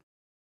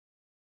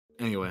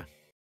 Anyway,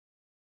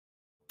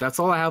 that's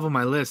all I have on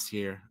my list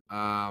here.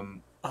 All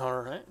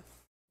right.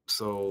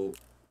 So,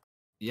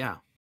 yeah.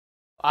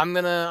 I'm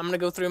gonna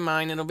go through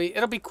mine. It'll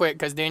be quick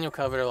because Daniel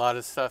covered a lot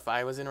of stuff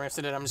I was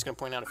interested in. I'm just gonna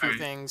point out a few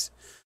things.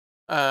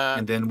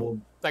 And then we'll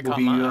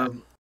be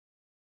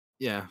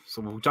yeah.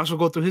 So Josh will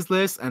go through his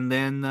list, and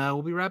then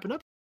we'll be wrapping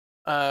up.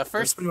 First,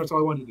 that's pretty much all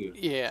I wanted to do.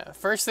 Yeah.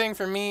 First thing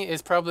for me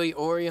is probably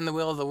Ori and the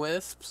Will of the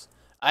Wisps.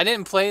 I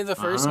didn't play the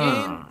first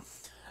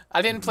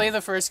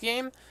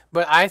game.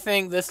 But I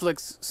think this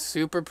looks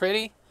super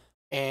pretty.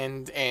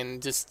 And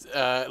just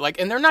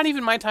and they're not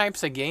even my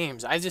types of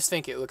games. I just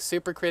think it looks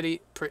super pretty,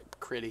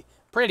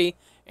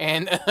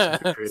 and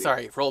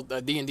sorry,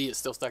 D&D is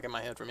still stuck in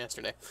my head from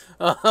yesterday.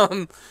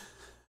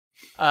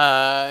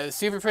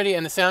 Super pretty,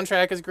 and the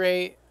soundtrack is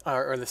great,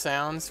 or the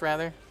sounds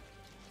rather,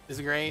 is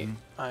great.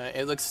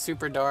 It looks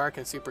super dark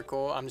and super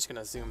cool. I'm just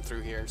gonna zoom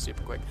through here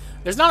super quick.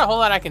 There's not a whole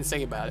lot I can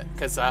say about it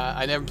because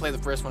I never played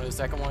the first one or the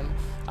second one.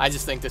 I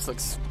just think this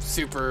looks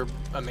super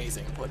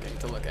amazing looking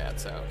to look at.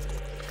 So.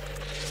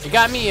 It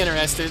got me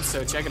interested,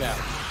 so check it out.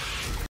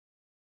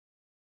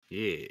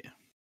 Yeah.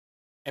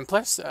 And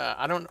plus,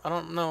 I don't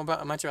know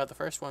much about the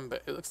first one,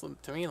 but it looks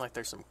to me like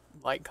there's some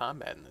light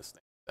combat in this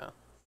thing. So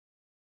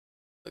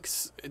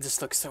it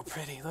just looks so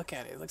pretty. Look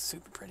at it; it looks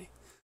super pretty.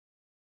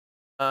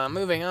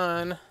 Moving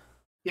on.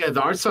 Yeah,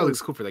 the art style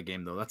looks cool for that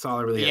game, though. That's all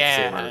I really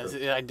have to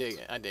say. Yeah, I dig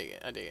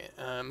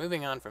it.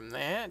 Moving on from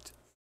that.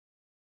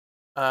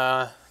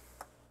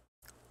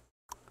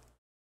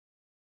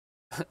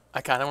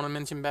 I kind of want to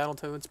mention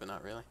Battletoads, but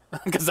not really,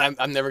 because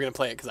I'm never gonna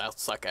play it because I'll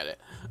suck at it.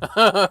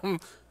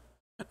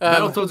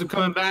 Battletoads are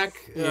coming back.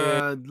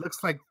 Yeah.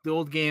 Looks like the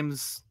old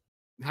games.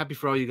 Happy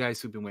for all you guys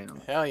who've been waiting on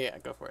it. Hell yeah,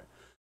 go for it.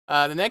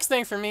 The next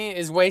thing for me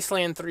is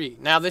Wasteland 3.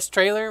 Now this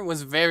trailer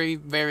was very,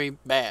 very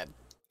bad.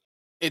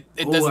 It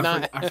does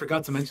not. I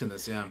forgot to mention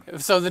this. Yeah.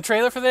 So the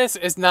trailer for this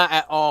is not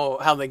at all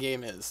how the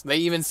game is. They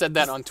even said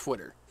that on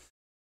Twitter.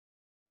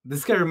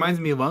 This guy reminds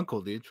me of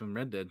Uncle, dude, from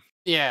Red Dead.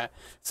 Yeah.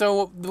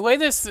 So the way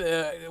this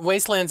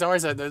Wastelands are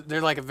is that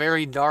they're like a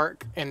very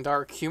dark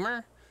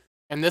humor,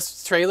 and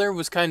this trailer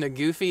was kind of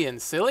goofy and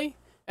silly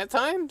at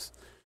times.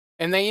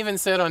 And they even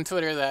said on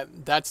Twitter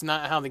that that's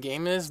not how the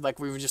game is. Like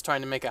we were just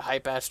trying to make a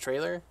hype ass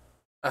trailer.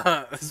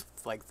 It's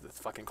like the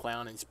fucking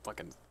clown and just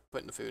fucking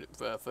putting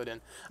the foot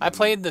in. I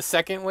played the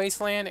second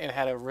Wasteland and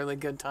had a really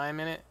good time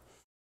in it.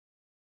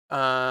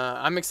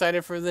 I'm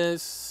excited for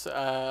this,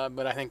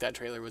 but I think that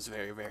trailer was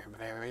very, very,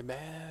 very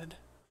bad.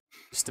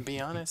 Just to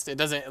be honest, it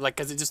doesn't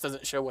because it just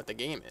doesn't show what the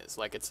game is.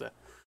 Like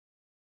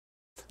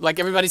like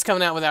everybody's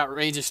coming out with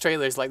outrageous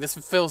trailers. Like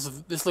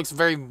this looks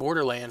very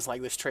Borderlands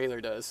like this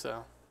trailer does.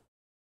 So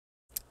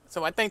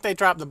I think they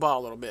dropped the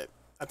ball a little bit.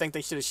 I think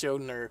they should have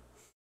shown their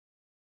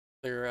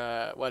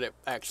what it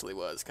actually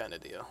was kind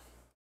of deal.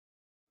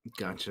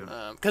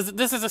 Gotcha. Because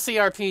this is a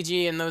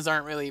CRPG and those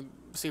aren't really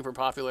super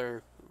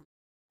popular,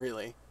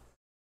 really.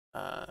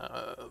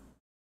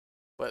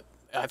 But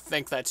I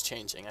think that's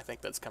changing. I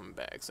think that's coming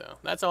back. So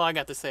that's all I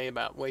got to say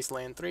about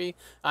Wasteland 3.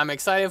 I'm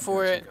excited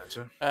for it.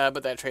 Gotcha.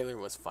 But that trailer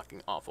was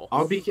fucking awful.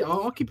 I'll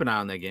keep an eye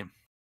on that game.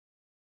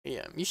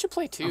 Yeah, you should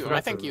play 2.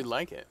 I think you'd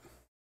like it.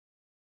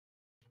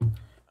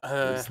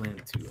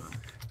 Wasteland 2.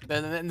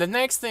 The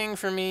next thing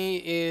for me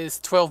is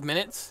 12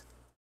 minutes.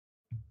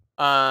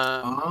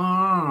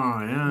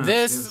 Yeah.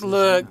 This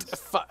looked.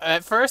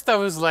 At first, I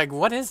was like,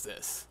 "What is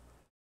this?"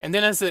 And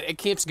then as it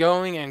keeps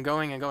going and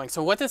going and going.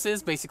 So what this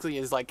is basically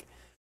is like,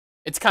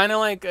 it's kind of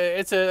like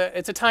it's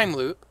a time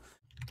loop,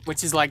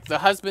 which is like the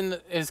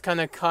husband is kind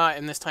of caught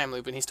in this time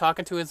loop, and he's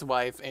talking to his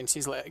wife, and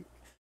he's like,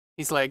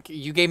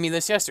 you gave me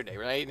this yesterday,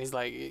 right? And he's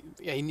like,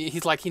 yeah,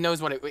 he's like, he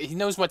knows he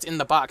knows what's in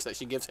the box that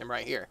she gives him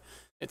right here.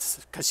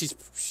 It's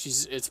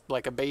because it's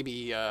like a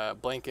baby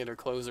blanket or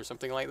clothes or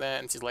something like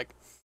that, and she's like,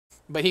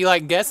 but he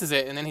like guesses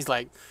it, and then he's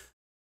like,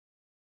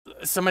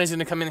 somebody's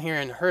gonna come in here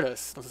and hurt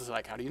us. It's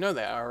like, how do you know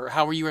that? Or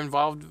how were you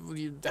involved?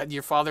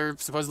 Your father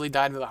supposedly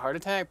died of a heart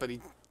attack, but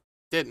he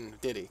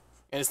didn't, did he?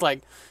 And it's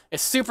like,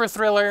 it's super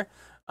thriller.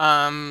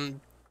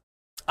 I'm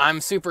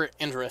super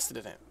interested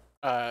in it.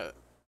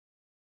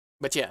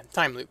 But yeah,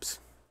 time loops.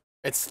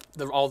 It's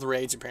all the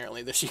rage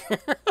apparently this year.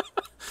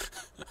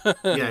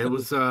 Yeah, it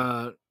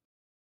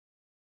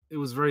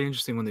was very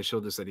interesting when they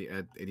showed this at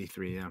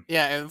E3. Yeah.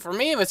 Yeah, and for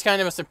me it was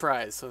kind of a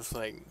surprise. So it's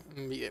like,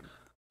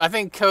 I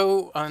think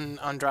Co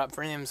on Drop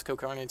Frames, Co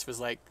Carnage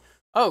was like,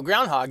 oh,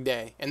 Groundhog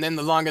Day. And then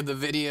the longer the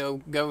video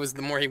goes,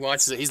 the more he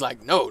watches it, he's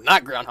like, no,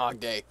 not Groundhog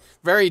Day.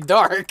 Very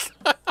dark.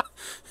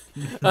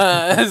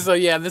 So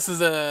yeah, this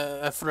is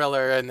a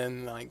thriller, and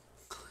then like,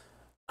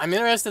 I'm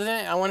interested in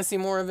it. I want to see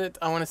more of it.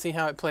 I want to see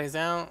how it plays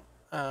out.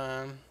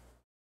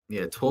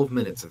 Yeah, 12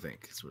 minutes, I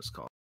think is what it's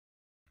called.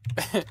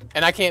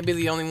 And I can't be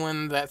the only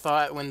one that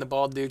thought when the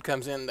bald dude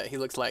comes in that he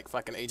looks like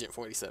fucking Agent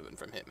 47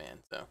 from Hitman.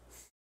 So.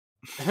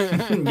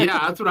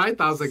 Yeah, that's what I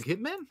thought. I was like,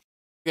 Hitman?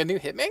 A new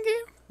Hitman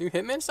game? New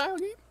Hitman style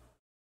game?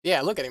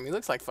 Yeah, look at him. He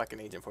looks like fucking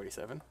Agent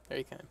 47. There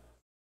you go.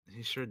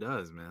 He sure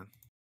does, man.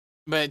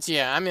 But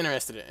yeah, I'm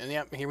interested in it. And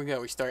yep, here we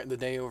go. We start the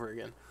day over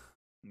again.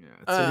 Yeah,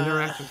 it's an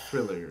interactive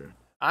thriller.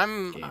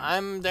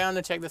 I'm down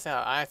to check this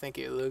out. I think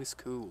it looks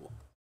cool.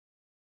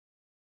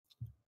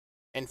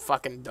 And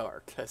fucking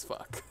dark as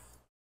fuck.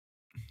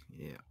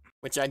 Yeah.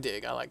 Which I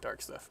dig. I like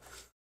dark stuff.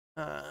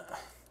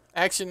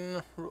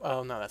 Action.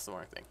 Oh no, that's the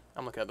wrong thing.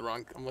 I'm looking at the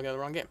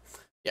wrong game.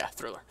 Yeah,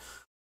 thriller.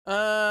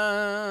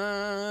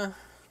 Don't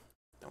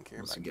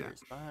care about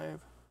Gears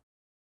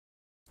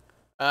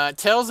 5.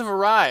 Tales of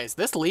Arise.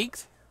 This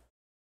leaked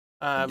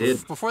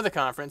before the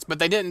conference, but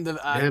they didn't.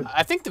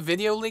 I think the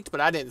video leaked,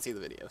 but I didn't see the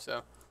video.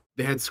 So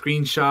they had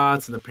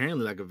screenshots and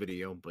apparently like a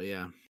video, but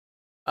yeah.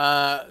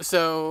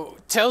 So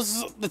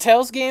the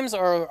Tales games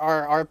are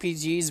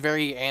RPGs,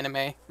 very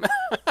anime.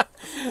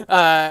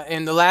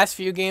 And the last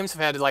few games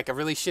have had like a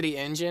really shitty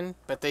engine,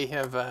 but they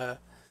have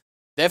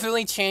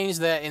definitely changed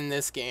that in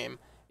this game.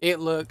 It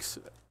looks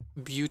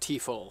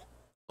beautiful.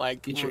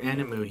 Like, get your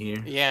anime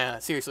here. Yeah,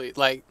 seriously.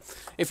 Like,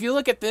 if you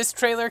look at this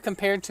trailer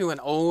compared to an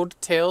old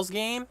Tales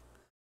game,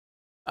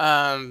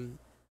 they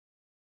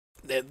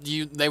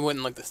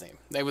wouldn't look the same.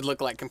 They would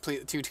look like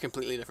two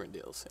completely different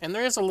deals. And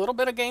there is a little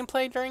bit of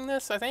gameplay during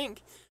this, I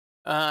think,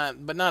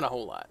 but not a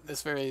whole lot.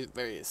 It's very,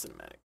 very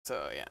cinematic.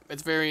 So yeah,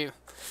 it's very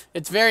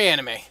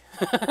anime.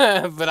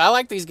 But I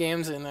like these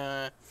games, and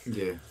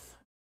yeah.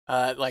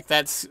 Like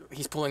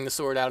he's pulling the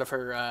sword out of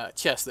her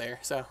chest there,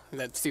 so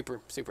that's super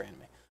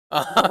anime.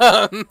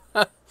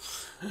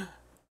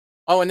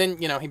 Oh, and then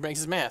he breaks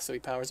his mask, so he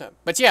powers up.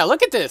 But yeah,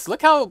 look at this.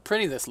 Look how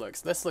pretty this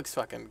looks. This looks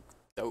fucking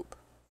dope.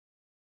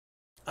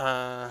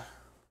 But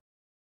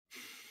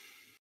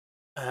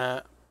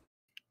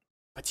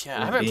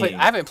yeah, I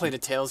haven't played a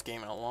Tales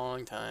game in a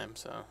long time,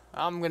 so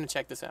I'm gonna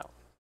check this out,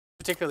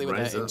 particularly with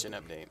that engine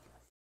update.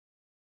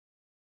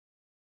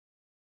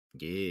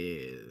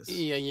 Yes.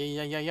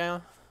 Yeah.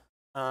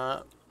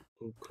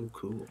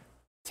 Cool.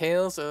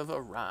 Tales of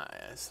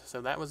Arise.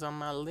 So that was on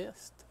my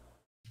list.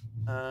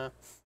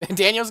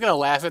 Daniel's gonna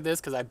laugh at this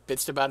because I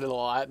bitched about it a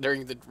lot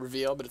during the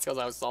reveal, but it's because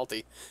I was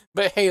salty.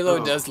 But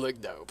Halo does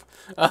look dope.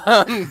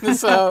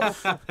 So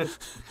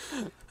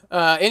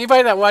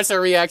anybody that watched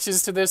our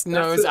reactions to this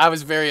knows I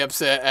was very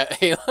upset at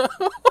Halo.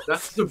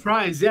 That's a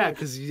surprise, yeah,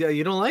 because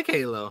you don't like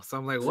Halo. So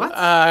I'm like, what?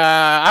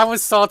 I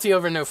was salty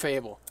over No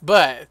Fable,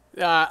 but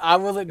I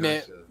will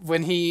admit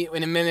when he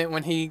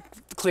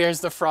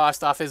clears the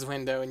frost off his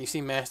window and you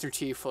see Master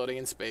Chief floating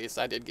in space,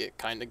 I did get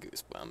kind of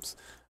goosebumps.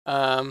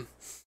 I'm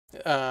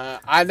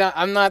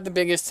not the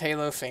biggest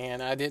Halo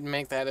fan. I didn't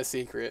make that a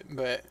secret,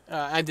 but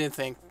I did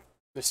think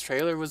this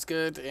trailer was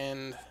good,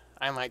 and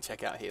I might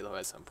check out Halo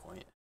at some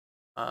point.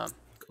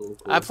 Cool.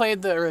 I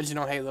played the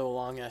original Halo a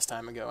long ass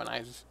time ago, and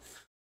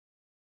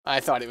I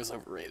thought it was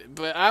overrated.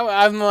 But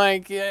I'm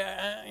like,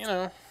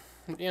 yeah,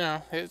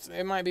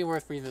 it might be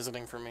worth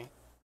revisiting for me.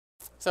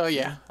 So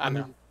yeah, I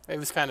know. It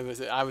was kind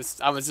of I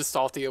was just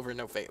salty over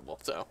No Fable.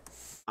 So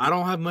I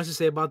don't have much to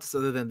say about this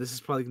other than this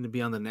is probably going to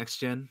be on the next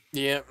gen.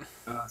 Yep.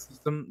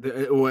 System.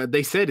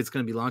 They said it's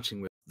going to be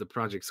launching with the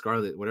Project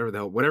Scarlet,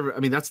 whatever. I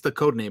mean, that's the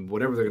code name,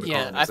 whatever they're going to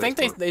call it. Yeah, I think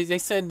they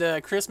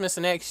said Christmas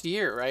next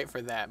year, right?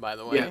 For that, by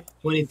the way. Yeah,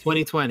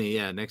 2020.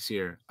 Yeah, next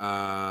year.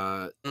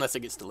 Unless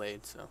it gets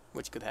delayed, so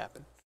which could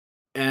happen.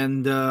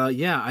 And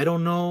yeah, I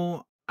don't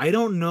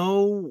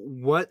know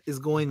what is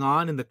going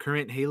on in the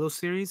current Halo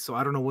series, so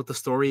I don't know what the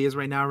story is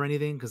right now or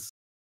anything, because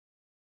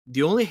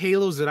the only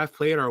Halos that I've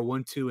played are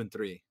 1, 2, and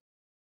 3.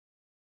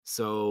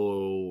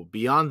 So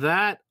beyond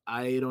that,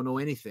 I don't know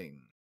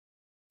anything.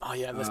 Oh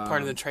yeah, this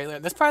part of the trailer.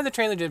 This part of the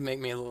trailer did make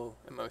me a little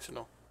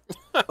emotional.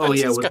 Oh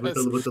yeah, Just with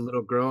 'cause- the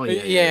little girl.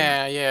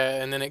 yeah,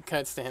 and then it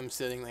cuts to him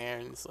sitting there,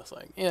 and it's just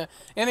like, yeah.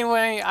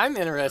 Anyway, I'm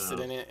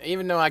interested in it,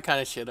 even though I kind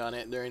of shit on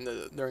it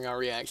during our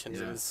reactions.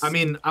 It Yeah. was, I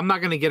mean, I'm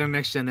not gonna get a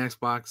next gen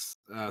Xbox,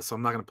 so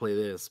I'm not gonna play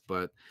this.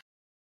 But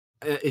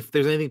if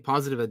there's anything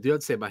positive I do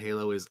have to say about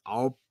Halo is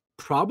I'll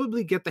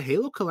probably get the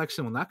Halo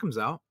collection when that comes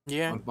out.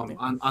 yeah.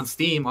 On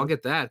Steam, I'll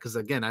get that because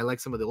again, I like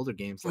some of the older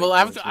games. Like Well,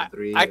 I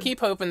and-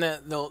 keep hoping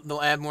that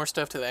they'll add more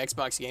stuff to the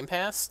Xbox Game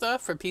Pass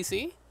stuff for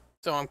PC.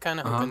 So I'm kind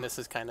of hoping this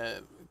is kind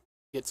of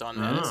gets on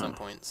that at some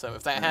point. So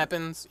if that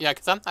happens, yeah,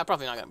 because I'm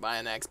probably not gonna buy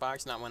an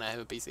Xbox, not when I have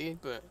a PC,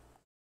 but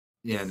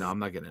yeah, no, I'm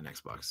not getting an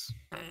Xbox.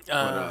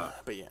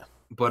 but yeah.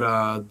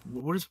 But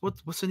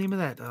what's the name of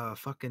that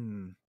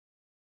fucking?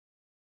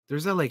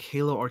 There's that like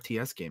Halo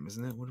RTS game,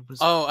 isn't it? What was?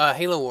 Oh,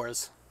 Halo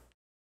Wars.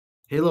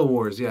 Halo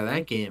Wars, yeah,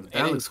 that game.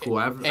 That looks cool.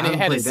 I haven't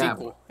played that.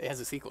 Sequel. It has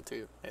a sequel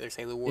too. There's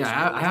Halo Wars.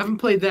 Yeah, I haven't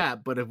played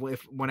that, but if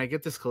when I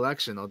get this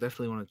collection, I'll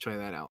definitely want to try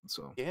that out.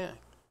 So Yeah.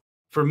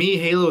 for me,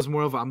 Halo is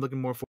more of I'm looking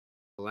more for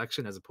a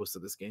collection as opposed to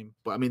this game.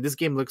 But I mean, this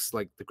game looks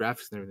like the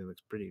graphics and everything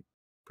looks pretty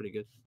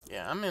good.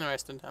 Yeah, I'm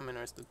interested.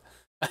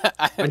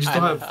 I just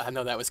don't have. I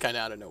know that was kind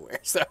of out of nowhere,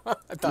 so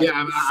I thought. Yeah,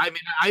 I mean,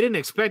 I didn't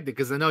expect it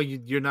because I know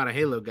you're not a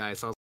Halo guy.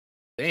 So I was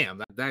like,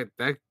 damn,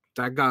 that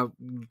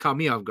caught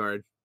me off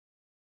guard.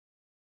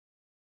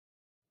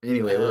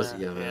 Anyway, what else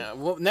you got? Yeah.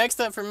 Well, next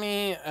up for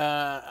me,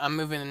 I'm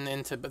moving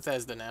into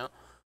Bethesda now.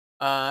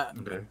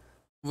 Okay.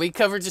 We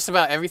covered just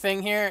about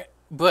everything here,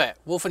 but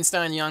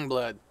Wolfenstein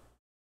Youngblood.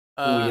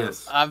 Oh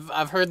yes.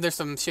 I've heard there's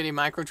some shitty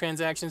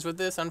microtransactions with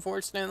this,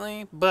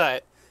 unfortunately,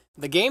 but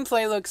the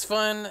gameplay looks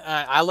fun.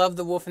 I love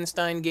the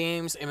Wolfenstein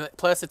games, and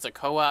plus it's a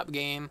co-op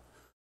game.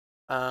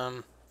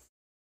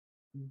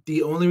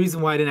 The only reason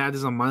why I didn't add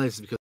this on my list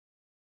is because,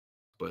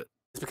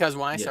 It's because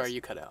why? Yes. Sorry,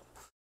 you cut out.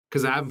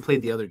 because I haven't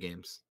played the other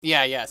games.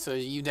 Yeah. So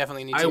you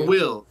definitely need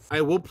to.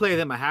 I will play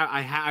them.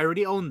 I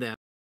already own them.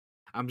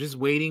 I'm just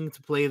waiting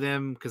to play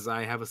them because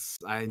I'm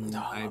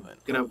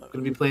gonna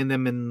be playing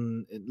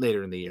them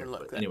later in the year.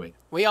 Look, But anyway,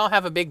 we all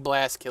have a big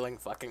blast killing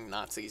fucking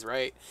Nazis,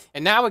 right?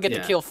 And now we get to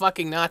Yeah. kill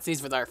fucking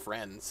Nazis with our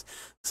friends.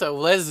 So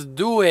let's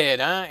do it,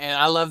 huh? And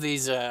I love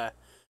these. I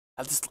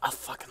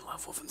fucking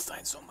love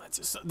Wolfenstein so much.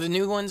 The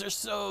new ones are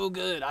so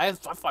good. I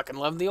fucking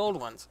love the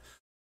old ones.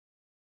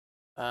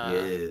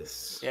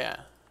 yes.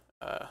 Yeah.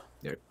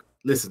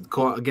 Listen,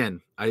 again,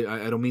 I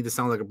don't mean to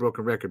sound like a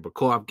broken record, but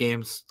co-op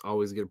games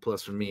always get a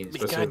plus for me, You're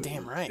especially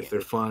goddamn right. if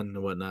they're fun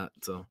and whatnot.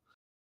 So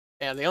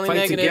Yeah. The only fight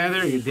negative.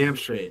 together, you're damn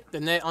straight.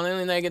 The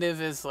only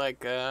negative is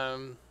like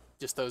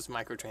just those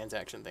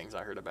microtransaction things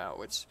I heard about,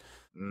 which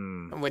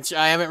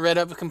I haven't read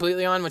up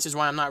completely on, which is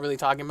why I'm not really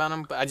talking about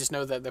them. But I just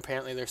know that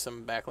apparently there's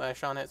some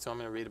backlash on it, so I'm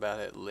gonna read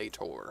about it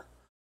later.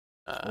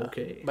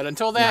 Okay. But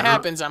until that Yeah,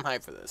 happens, I'm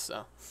hyped for this.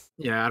 So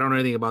Yeah, I don't know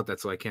anything about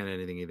that, so I can't add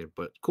anything either.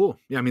 But cool.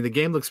 Yeah, I mean the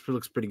game looks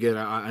pretty good.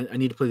 I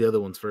need to play the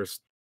other ones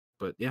first.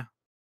 But yeah,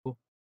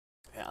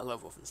 yeah, I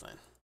love Wolfenstein.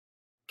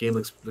 game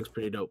looks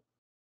pretty dope.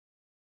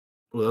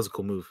 Oh, that was a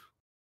cool move.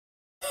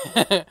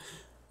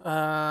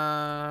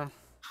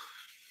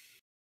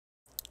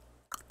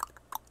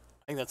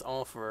 I think that's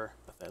all for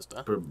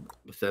Bethesda. For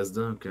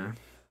Bethesda, okay.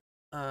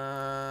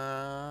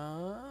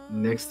 Uh,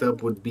 Next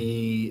up would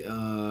be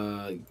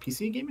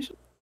PC gaming show.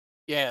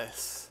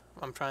 Yes,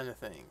 I'm trying to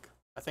think.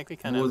 I think we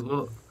kind What,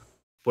 of.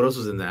 what else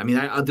was in there? I mean,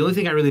 the only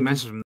thing I really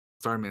mentioned from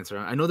Starmancer,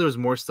 I know there was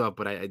more stuff,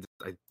 but I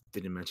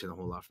didn't mention a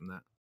whole lot from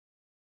that.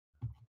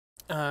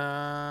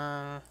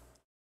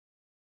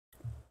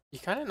 You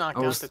kind of knocked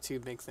out the two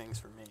big things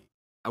for me.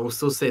 I will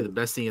still say the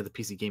best thing at the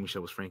PC gaming show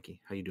was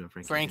Frankie. How you doing,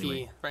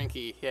 Frankie?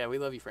 Frankie, yeah, we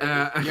love you,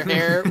 Frankie. Your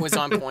hair was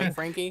on point,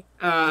 Frankie.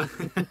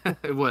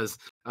 It was.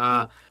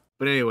 But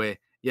anyway,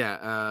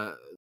 yeah.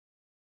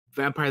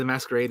 Vampire the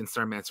Masquerade and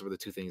Starmancer were the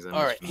two things.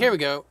 All right, here we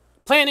go.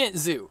 Planet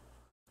Zoo.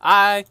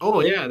 There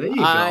you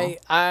go.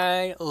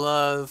 I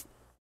love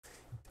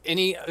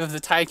any of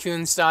the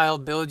tycoon style.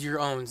 Build your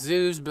own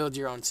zoos, build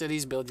your own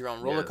cities, build your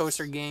own roller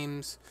coaster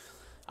games.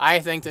 I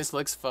think this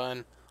looks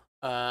fun.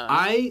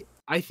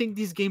 I think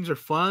these games are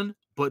fun,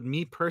 but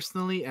me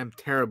personally am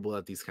terrible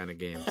at these kind of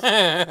games.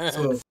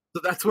 So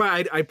that's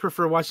why I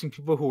prefer watching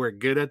people who are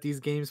good at these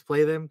games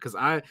play them, because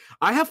I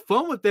have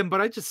fun with them,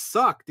 but I just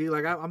suck, dude.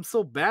 Like I'm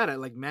so bad at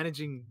like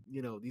managing,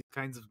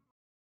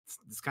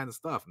 this kind of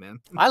stuff,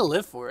 man. I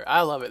live for it.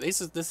 I love it. This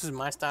is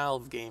my style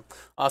of game.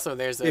 Also,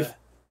 there's a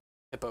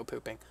hippo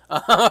pooping.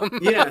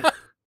 Yeah,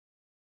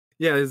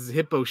 this is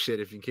hippo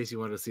shit. In case you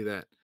wanted to see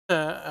that.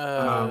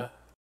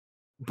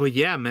 But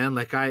yeah, man,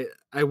 like I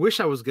wish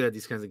I was good at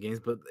these kinds of games,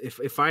 but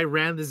if I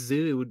ran the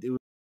zoo,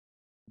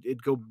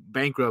 it'd go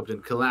bankrupt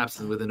and collapse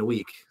within a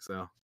week.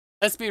 So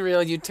let's be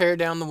real, you tear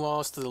down the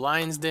walls to the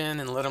lion's den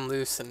and let them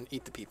loose and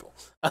eat the people.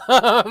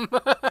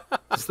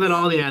 Just let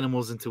all the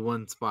animals into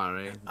one spot,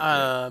 right?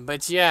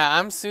 But yeah,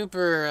 I'm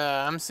super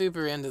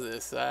into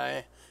this.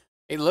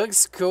 It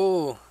looks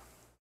cool.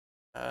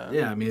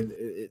 Yeah, I mean,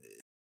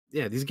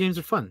 these games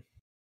are fun.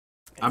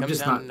 I'm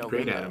just not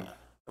great at them.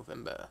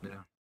 November. Yeah.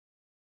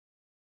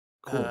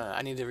 Cool.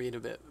 I need to read a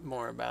bit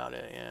more about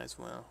it, as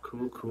well.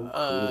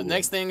 Cool.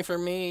 Next thing for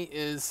me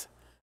is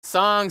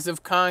Songs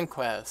of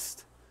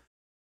Conquest.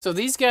 So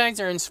these guys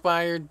are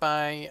inspired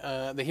by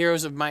the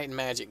Heroes of Might and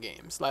Magic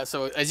games.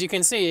 So as you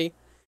can see,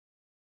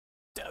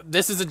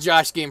 this is a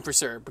Josh game for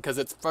sure because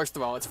it's first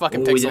of all it's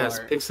fucking pixel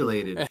art,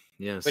 pixelated.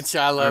 Yes, which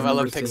I love. I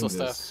love remember pixel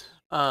seeing stuff.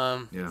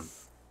 Yeah.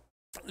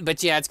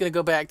 But yeah, it's gonna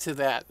go back to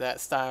that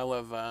style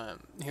of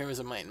Heroes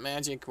of Might and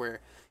Magic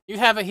where you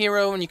have a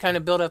hero and you kind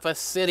of build up a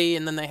city,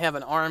 and then they have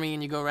an army,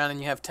 and you go around and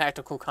you have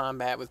tactical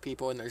combat with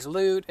people, and there's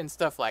loot and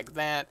stuff like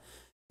that.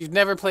 If you've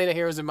never played a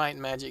Heroes of Might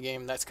and Magic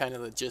game, that's kind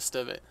of the gist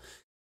of it.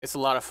 It's a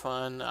lot of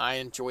fun. I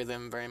enjoy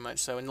them very much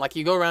so. And like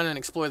you go around and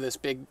explore this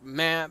big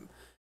map,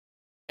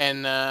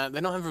 and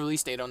they don't have a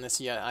release date on this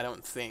yet, I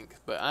don't think.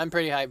 But I'm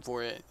pretty hyped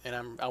for it,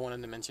 and I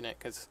wanted to mention it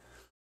because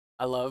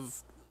I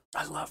love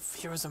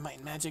Heroes of Might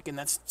and Magic, and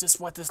that's just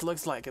what this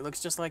looks like. It looks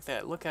just like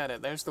that. Look at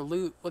it. There's the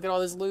loot. Look at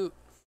all this loot.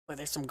 Like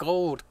there's some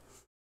gold.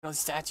 All these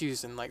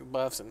statues and like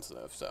buffs and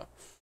stuff. So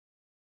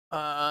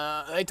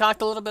they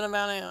talked a little bit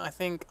about it, I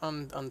think,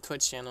 on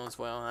Twitch channel as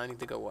well. I need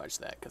to go watch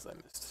that because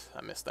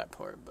I missed that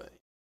part. But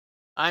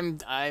I'm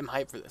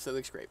hyped for this. It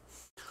looks great.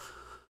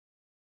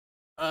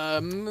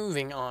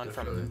 Moving on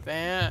from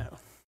that.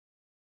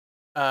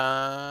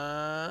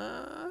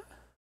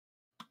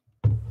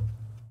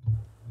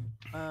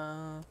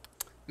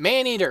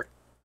 Maneater.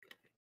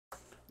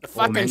 The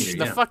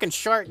fucking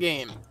shark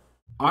game.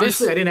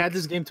 Honestly, I didn't add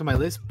this game to my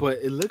list, but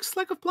it looks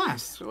like a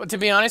blast. To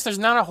be honest, there's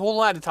not a whole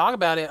lot to talk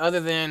about it other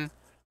than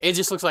it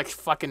just looks like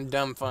fucking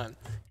dumb fun.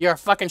 You're a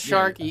fucking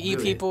shark, you eat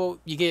people,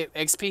 you get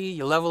XP,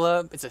 you level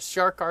up. It's a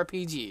shark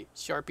RPG.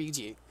 Sharpg.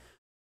 Pretty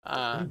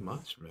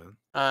much, man.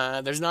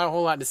 There's not a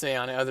whole lot to say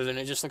on it other than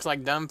it just looks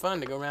like dumb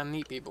fun to go around and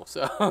eat people.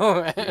 So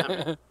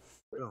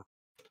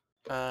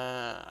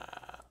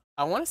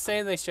I want to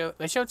say they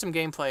showed some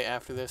gameplay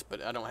after this, but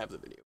I don't have the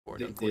video for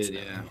it,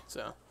 unfortunately. Yeah.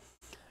 So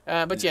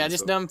but yeah,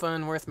 just dumb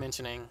fun, worth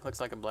mentioning. Looks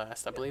like a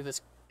blast. I believe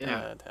this.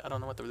 I don't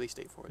know what the release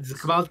date for it is. Does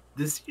it come out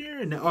this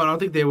year? No, I don't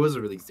think there was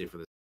a release date for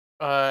this.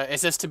 It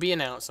says to be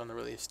announced on the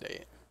release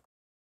date.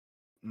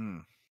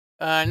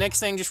 Next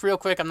thing, just real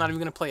quick, I'm not even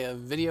gonna play a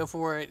video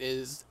for it.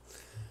 Is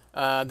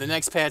the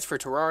next patch for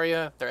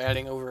Terraria? They're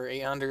adding over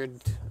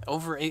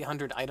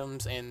 800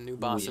 items and new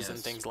bosses and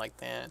things like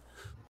that.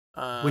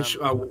 Which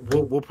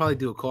we'll probably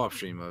do a co-op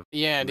stream of.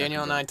 Yeah,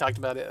 Daniel and I talked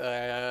about it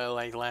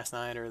like last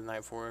night or the night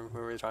before. We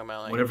were talking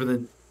about like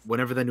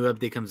whenever the new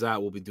update comes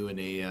out, we'll be doing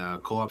a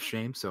co-op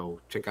stream. So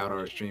check out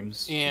our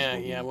streams.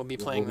 We'll be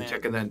playing that.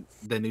 Checking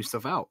the new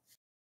stuff out.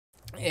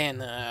 And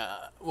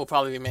we'll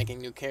probably be making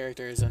new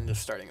characters and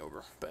just starting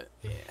over. But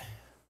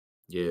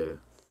yeah.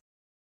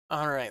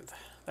 All right,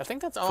 I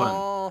think that's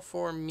all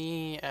for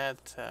me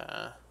at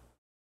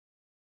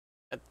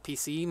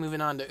PC.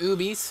 Moving on to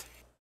Ubi's.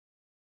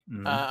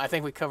 I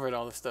think we covered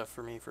all the stuff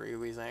for me for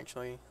Ubi's,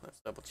 actually.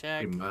 Let's double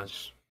check. Pretty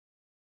much.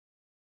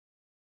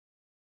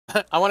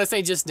 I want to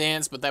say Just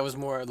Dance, but that was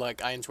more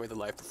like I enjoy the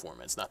live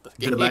performance, not the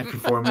game. The live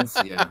performance,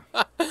 yeah.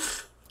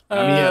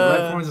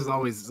 Live performance is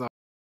always.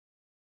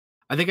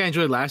 I think I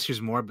enjoyed last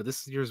year's more, but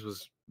this year's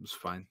was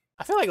fine.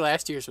 I feel like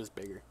last year's was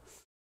bigger.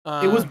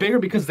 It was bigger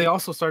because they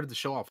also started to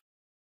show off.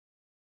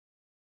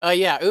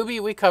 Ubi,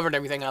 we covered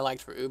everything I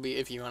liked for Ubi.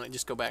 If you want to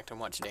just go back and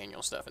watch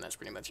Daniel's stuff, and that's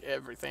pretty much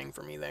everything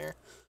for me there.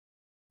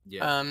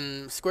 Yeah.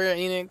 Square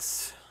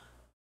Enix.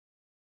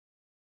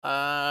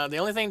 The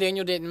only thing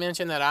Daniel didn't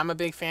mention that I'm a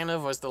big fan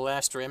of was the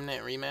Last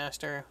Remnant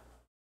remaster.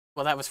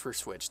 Well, that was for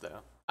Switch though.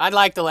 I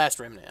like the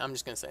Last Remnant. I'm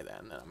just gonna say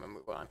that, and then I'm gonna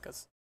move on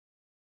because,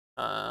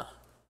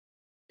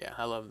 yeah,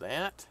 I love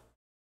that.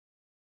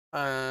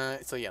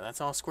 So yeah,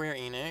 that's all Square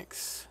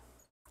Enix.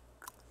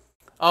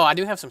 Oh, I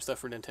do have some stuff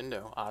for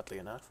Nintendo, oddly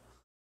enough.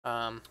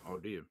 Oh,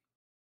 do you?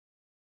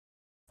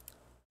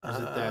 Is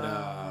it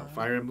that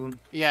Fire Emblem?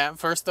 Yeah,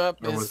 first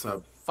up is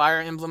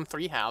Fire Emblem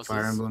 3 Houses.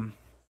 Fire Emblem.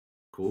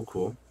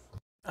 Cool.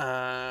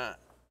 Oh,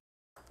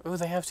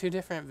 they have 2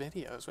 different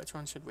videos. Which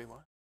one should we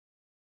watch?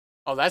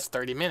 Oh, that's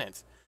 30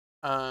 minutes.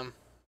 Let's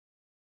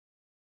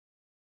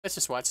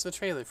just watch the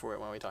trailer for it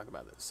while we talk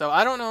about this. So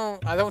I don't know.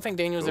 I don't think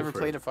Daniel's ever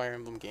played a Fire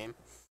Emblem game.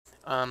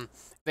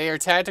 They are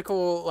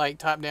tactical, like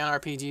top-down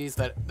RPGs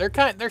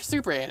that they're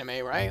super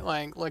anime, right?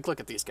 Like look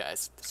at these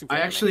guys. Super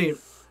anime.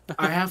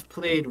 I have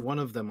played one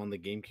of them on the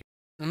GameCube.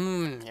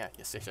 Yeah,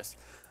 yes.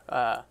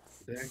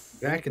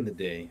 Back in the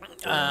day.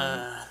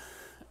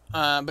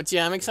 But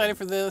yeah, I'm excited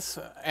for this,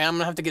 and I'm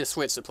gonna have to get a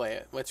Switch to play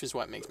it, which is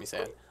what makes me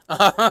sad.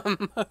 God,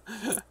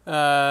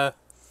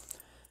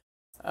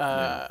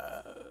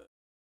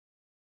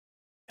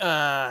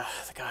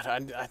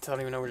 I don't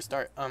even know where to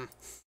start.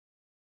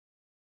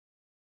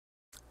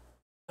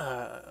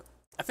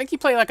 I think you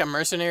play like a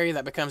mercenary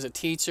that becomes a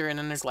teacher, and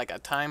then there's like a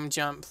time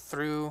jump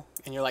through,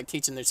 and you're like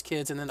teaching there's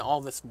kids, and then all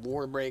this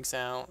war breaks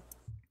out.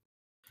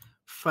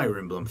 Fire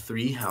Emblem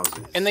 3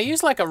 Houses. And they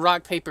use like a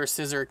rock, paper,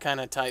 scissor kind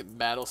of type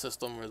battle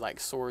system where like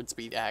swords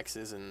beat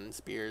axes and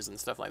spears and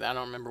stuff like that. I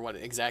don't remember what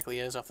it exactly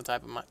is off the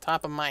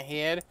top of my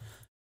head.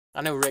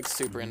 I know Rick's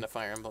super into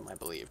Fire Emblem, I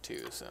believe,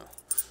 too. So.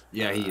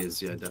 Yeah, he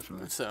is. Yeah,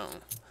 definitely. So,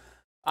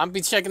 I'll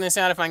be checking this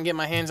out if I can get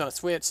my hands on a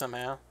Switch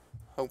somehow.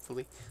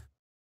 Hopefully.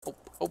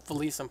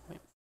 Hopefully some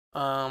point.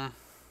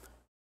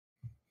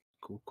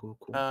 Cool.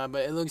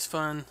 But it looks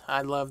fun.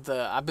 I love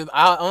the. I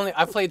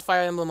played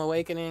Fire Emblem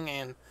Awakening,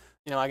 and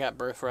I got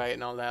Birthright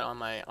and all that on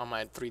my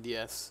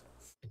 3DS.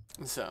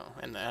 So,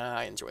 and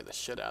I enjoy the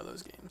shit out of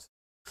those games.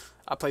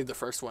 I played the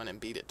first one and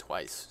beat it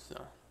twice.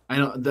 So I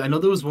know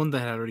there was one that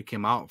had already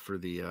came out for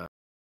the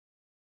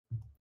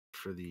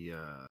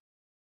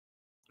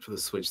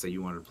Switch that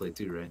you wanted to play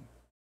too, right?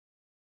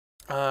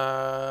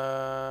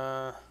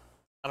 I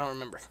don't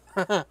remember.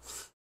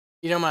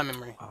 You know my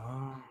memory.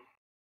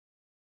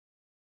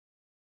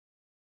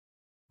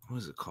 What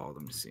is it called?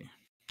 Let me see.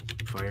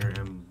 Fire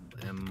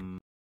Emblem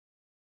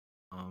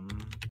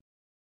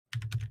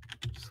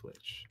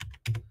Switch.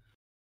 What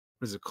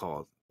is it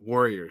called?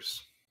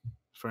 Warriors.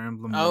 Fire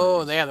Emblem. Oh,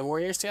 Warriors. yeah, the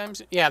Warriors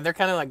games. Yeah, they're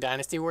kind of like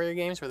Dynasty Warrior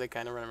games where they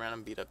kind of run around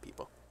and beat up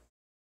people.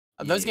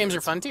 Those games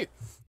are fun too.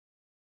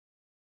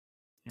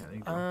 Yeah, there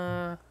you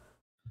go.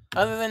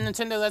 Other than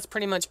Nintendo, that's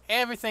pretty much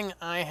everything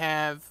I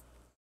have.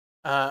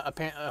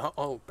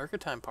 Apparently, Burger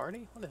Time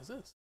Party. What is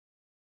this?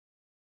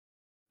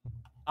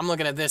 I'm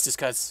looking at this just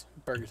because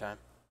Burger Time.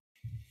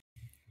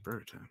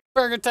 Burger Time.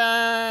 Burger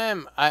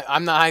Time!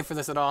 I'm not hyped for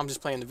this at all. I'm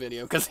just playing the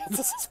video because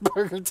this is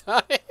Burger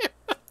Time.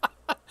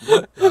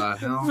 What the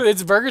hell?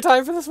 It's Burger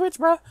Time for the Switch,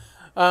 bro.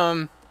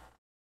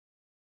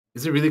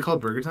 Is it really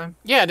called Burger Time?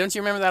 Yeah, don't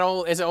you remember that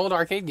it's an old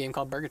arcade game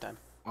called Burger Time.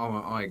 Oh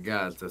my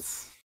god,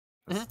 that's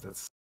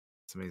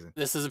amazing.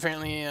 This is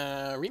apparently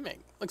a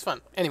remake. Looks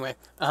fun. Anyway,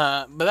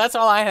 but that's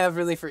all I have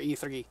really for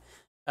E3.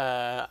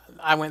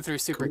 I went through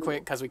super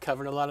quick because we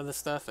covered a lot of this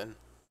stuff, and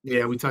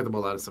yeah, we talked about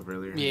a lot of stuff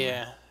earlier.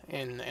 yeah,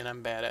 and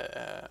I'm bad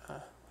at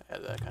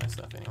that kind of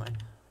stuff anyway.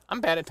 I'm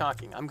bad at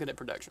talking. I'm good at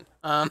production.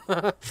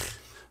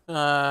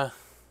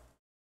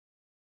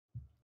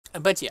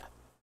 But yeah,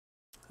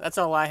 that's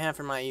all I have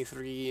for my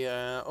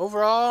E3.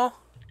 Overall,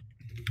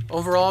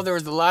 there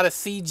was a lot of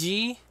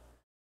CG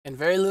and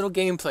very little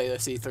gameplay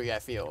this E3, I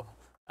feel.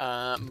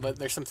 But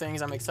there's some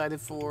things I'm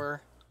excited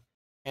for,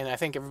 and I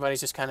think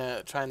everybody's just kind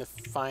of trying to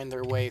find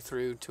their way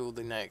through till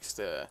the next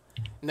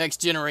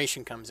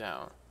generation comes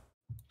out.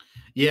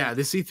 Yeah,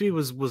 this E3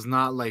 was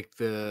not like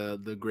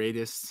the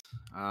greatest,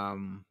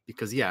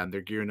 because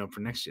they're gearing up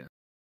for next gen,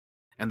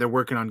 and they're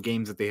working on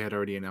games that they had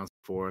already announced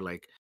before,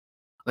 like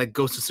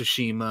Ghost of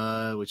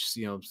Tsushima, which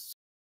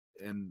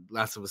and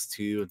Last of Us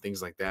 2 and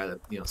things like that.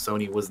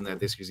 Sony wasn't at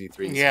this year's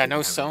E3. Yeah, no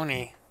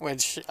Sony,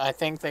 which I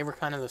think they were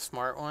kind of the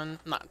smart one.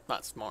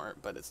 Not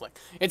smart, but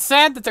it's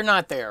sad that they're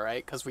not there,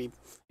 right? Because we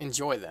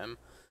enjoy them,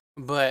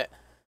 but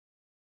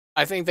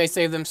I think they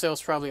saved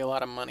themselves probably a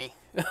lot of money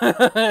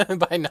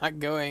by not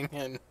going,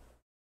 and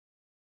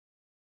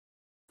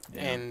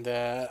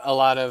a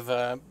lot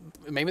of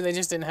maybe they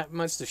just didn't have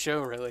much to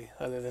show really,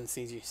 other than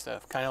CG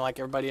stuff. Kind of like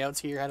everybody else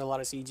here had a lot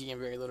of CG and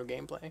very little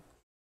gameplay.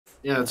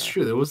 Yeah, that's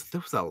true. There was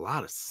a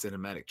lot of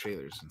cinematic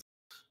trailers.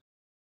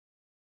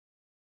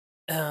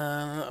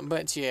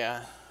 But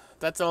yeah,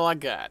 that's all I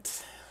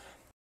got.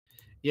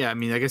 Yeah, I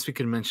mean, I guess we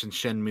could mention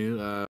Shenmue.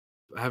 I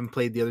haven't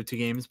played the other two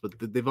games, but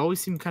they've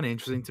always seemed kind of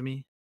interesting to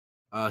me.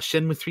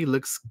 Shenmue 3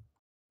 looks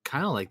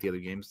kind of like the other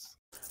games.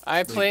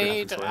 I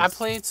played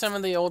some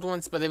of the old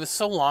ones, but it was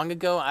so long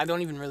ago, I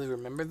don't even really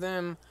remember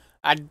them.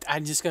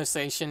 I'm just gonna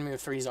say Shenmue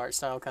 3's art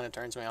style kind of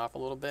turns me off a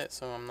little bit,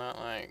 so I'm not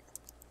like.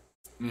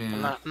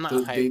 Yeah, I'm not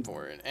hyped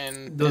for it,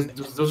 and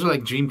those are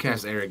like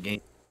Dreamcast era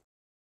games.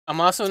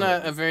 I'm also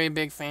not a very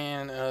big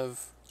fan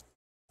of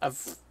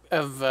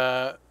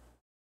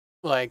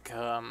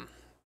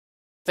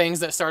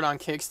things that start on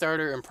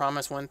Kickstarter and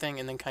promise one thing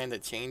and then kind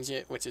of change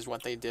it, which is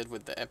what they did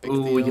with the Epic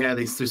deal. Oh yeah,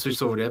 they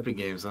switched over to Epic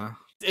games, huh?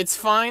 It's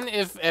fine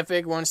if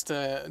Epic wants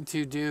to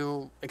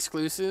do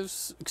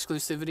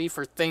exclusivity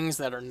for things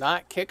that are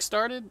not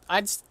Kickstarted.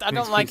 I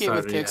don't like it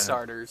with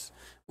Kickstarters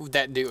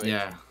that do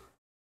it.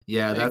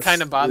 Yeah, that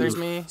kind of bothers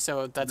me.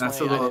 So that's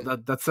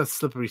that's a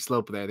slippery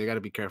slope there. They got to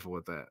be careful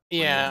with that.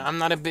 Yeah, I'm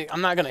not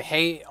gonna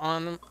hate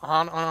on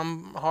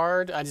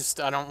hard. I wish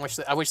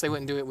they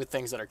wouldn't do it with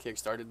things that are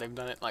Kickstarted. They've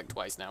done it like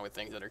twice now with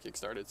things that are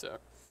Kickstarted. So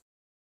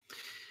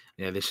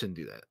yeah, they shouldn't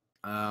do that.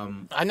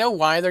 I know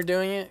why they're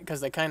doing it, because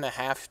they kind of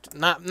have to,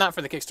 not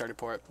for the Kickstarter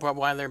part, but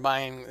why they're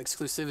buying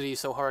exclusivity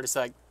so hard. It's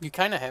like you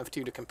kind of have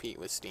to compete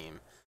with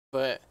Steam,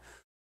 but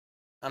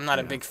I'm not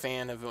a big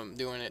fan of them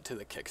doing it to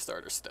the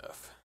Kickstarter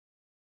stuff.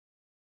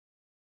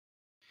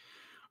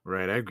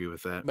 Right, I agree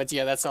with that. But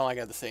yeah, that's all I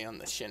got to say on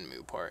the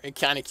Shenmue part. It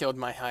kind of killed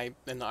my hype,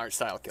 and the art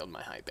style killed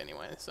my hype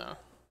anyway. So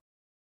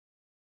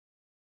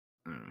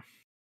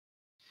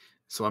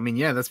I mean,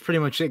 yeah, that's pretty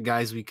much it,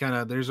 guys.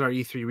 There's our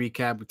E3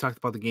 recap. We talked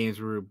about the games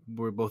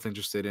we're both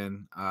interested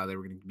in, that we're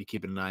going to be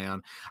keeping an eye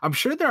on. I'm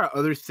sure there are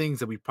other things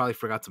that we probably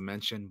forgot to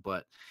mention,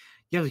 but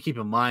you have to keep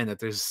in mind that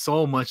there's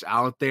so much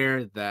out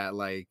there that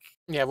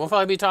yeah, we'll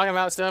probably be talking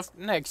about stuff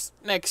next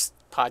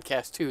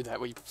podcast too that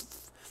we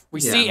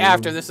see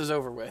after this is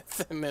over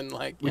with, and then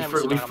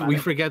we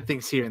forget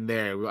things here and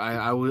there.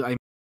 I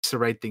to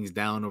write things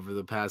down over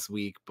the past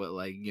week, but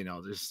like, you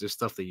know, there's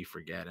stuff that you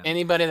forget. And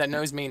Anybody that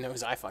knows me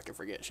knows I fucking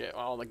forget shit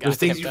all the there's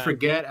goddamn things you time.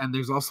 forget, and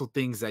there's also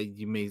things that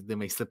they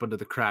may slip under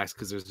the cracks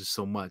because there's just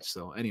so much.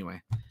 So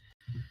anyway,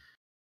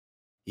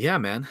 yeah,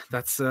 man,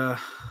 that's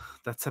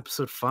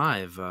episode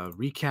 5,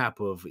 recap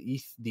of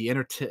the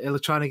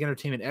Electronic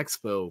Entertainment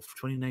Expo for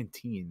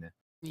 2019.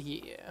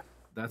 Yeah.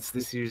 That's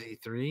this year's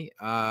E3.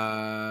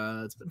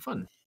 It's been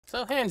fun.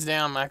 So hands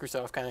down,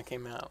 Microsoft kind of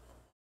came out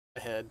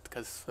ahead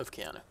because of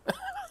Keanu.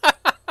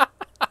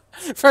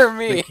 For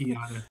me.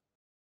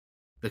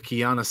 The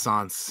Keanu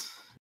sans.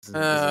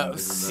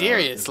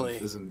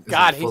 Seriously.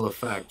 God, full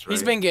effect, right?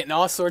 He's been getting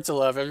all sorts of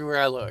love everywhere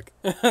I look.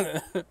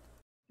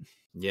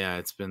 Yeah,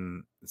 it's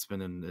been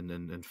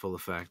in full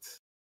effect.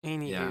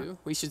 Anywho, Yeah.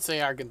 we should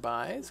say our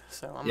goodbyes.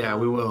 So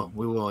we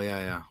will.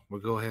 Yeah. We'll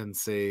go ahead and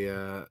say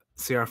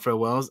our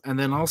farewells, and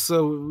then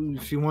also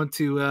if you want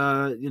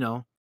to, you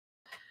know,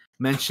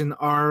 mention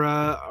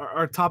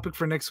our topic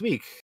for next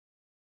week,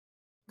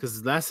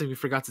 because last week we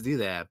forgot to do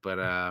that. But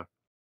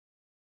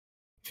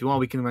if you want,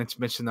 we can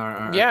mention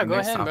our go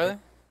next ahead, topic.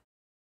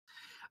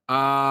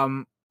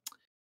 brother.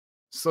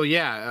 So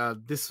yeah,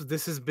 this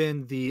has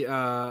been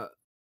the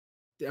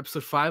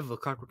episode 5 of the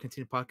Clockwork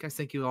Cantina Podcast.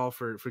 Thank you all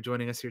for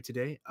joining us here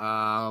today.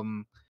 I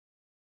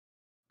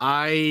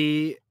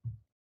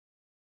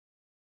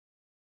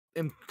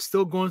am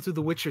still going through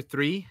The Witcher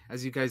 3,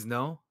 as you guys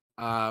know.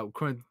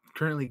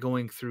 Currently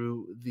going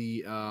through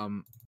the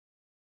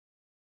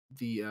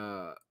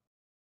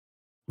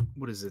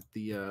what is it?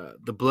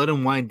 The Blood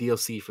and Wine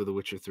DLC for The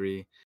Witcher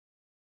 3.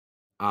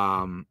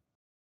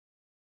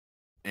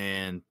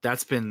 And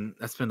that's been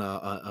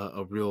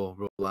a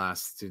real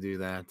blast to do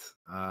that.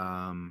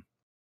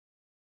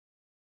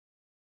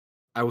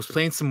 I was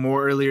playing some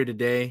more earlier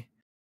today.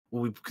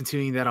 We'll be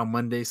continuing that on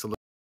Monday, so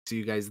see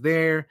you guys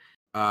there.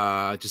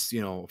 Just,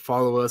 you know,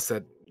 follow us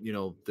at, you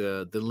know,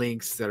 the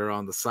links that are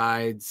on the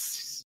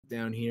sides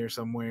down here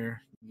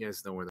somewhere. You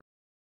guys know where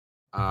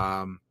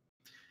they're.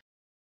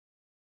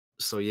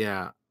 So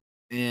yeah,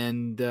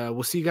 and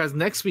we'll see you guys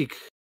next week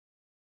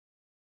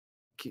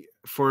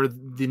for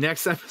the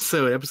next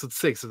episode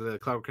 6 of the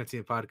Clockwork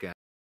Cantina Podcast.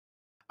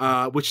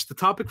 Which the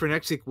topic for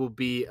next week will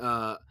be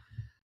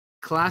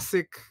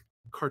classic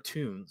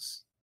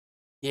cartoons.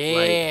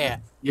 Yeah. Like,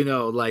 you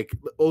know, like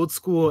old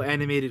school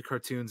animated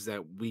cartoons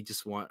that we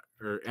just want,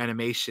 or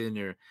animation,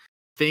 or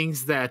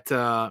things that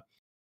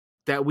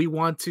that we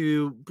want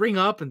to bring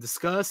up and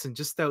discuss, and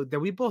just that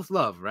we both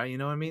love, right? You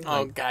know what I mean?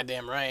 Oh,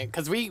 goddamn right.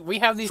 Because we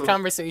have these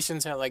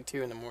conversations at like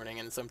 2 a.m,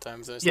 and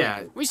sometimes it's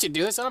like, we should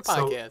do this on a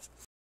podcast.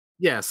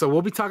 So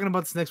we'll be talking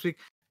about this next week,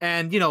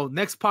 and you know,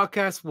 next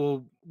podcast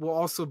will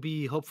also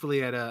be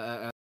hopefully at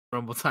a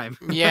Rumble time.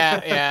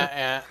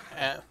 Yeah.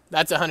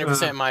 That's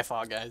 100% my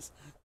fault, guys.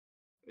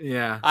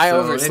 Yeah, I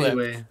overslept.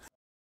 Anyway,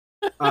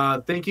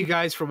 thank you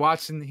guys for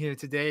watching here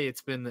today.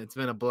 It's been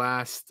a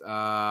blast.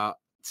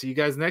 See you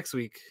guys next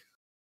week.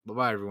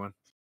 Bye, everyone.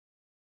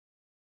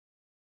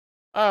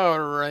 All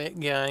right,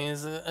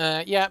 guys.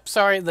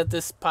 Sorry that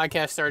this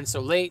podcast started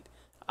so late.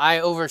 I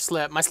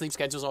overslept. My sleep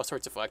schedule's all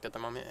sorts of fucked at the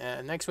moment.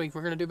 Next week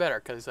we're gonna do better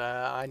because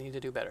I need to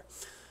do better.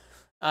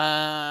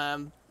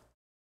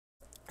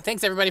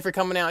 Thanks everybody for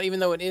coming out, even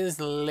though it is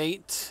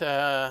late.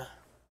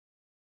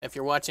 If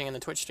you're watching in the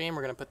Twitch stream,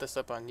 we're gonna put this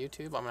up on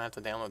YouTube. I'm gonna have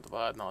to download the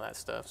VOD and all that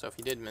stuff. So if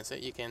you did miss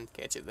it, you can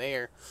catch it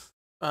there.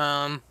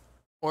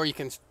 Or you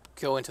can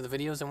go into the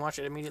videos and watch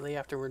it immediately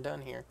after we're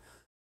done here.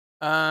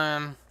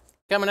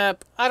 Coming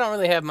up, I don't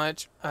really have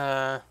much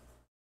at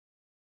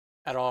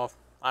all.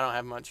 I don't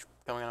have much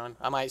going on.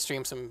 I might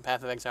stream some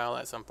Path of Exile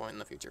at some point in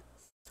the future.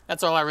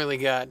 That's all I really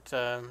got.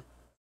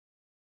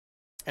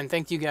 And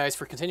thank you guys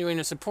for continuing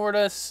to support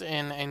us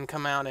and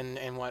come out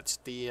and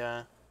watch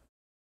the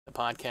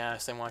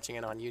podcast and watching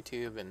it on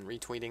YouTube and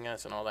retweeting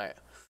us and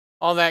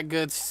all that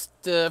good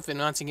stuff. And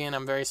once again,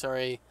 I'm very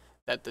sorry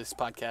that this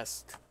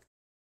podcast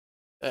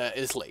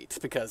is late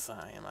because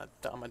I'm a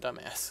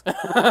dumbass.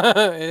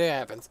 It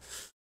happens.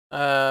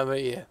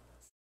 But yeah,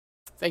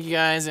 thank you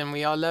guys, and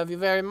we all love you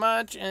very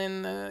much.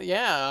 And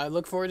I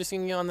look forward to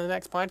seeing you on the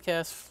next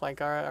podcast, like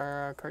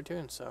our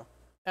cartoon. So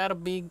that'll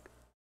be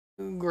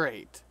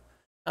great.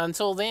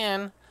 Until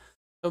then,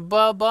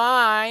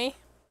 bye-bye.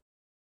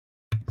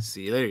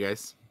 See you later,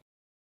 guys.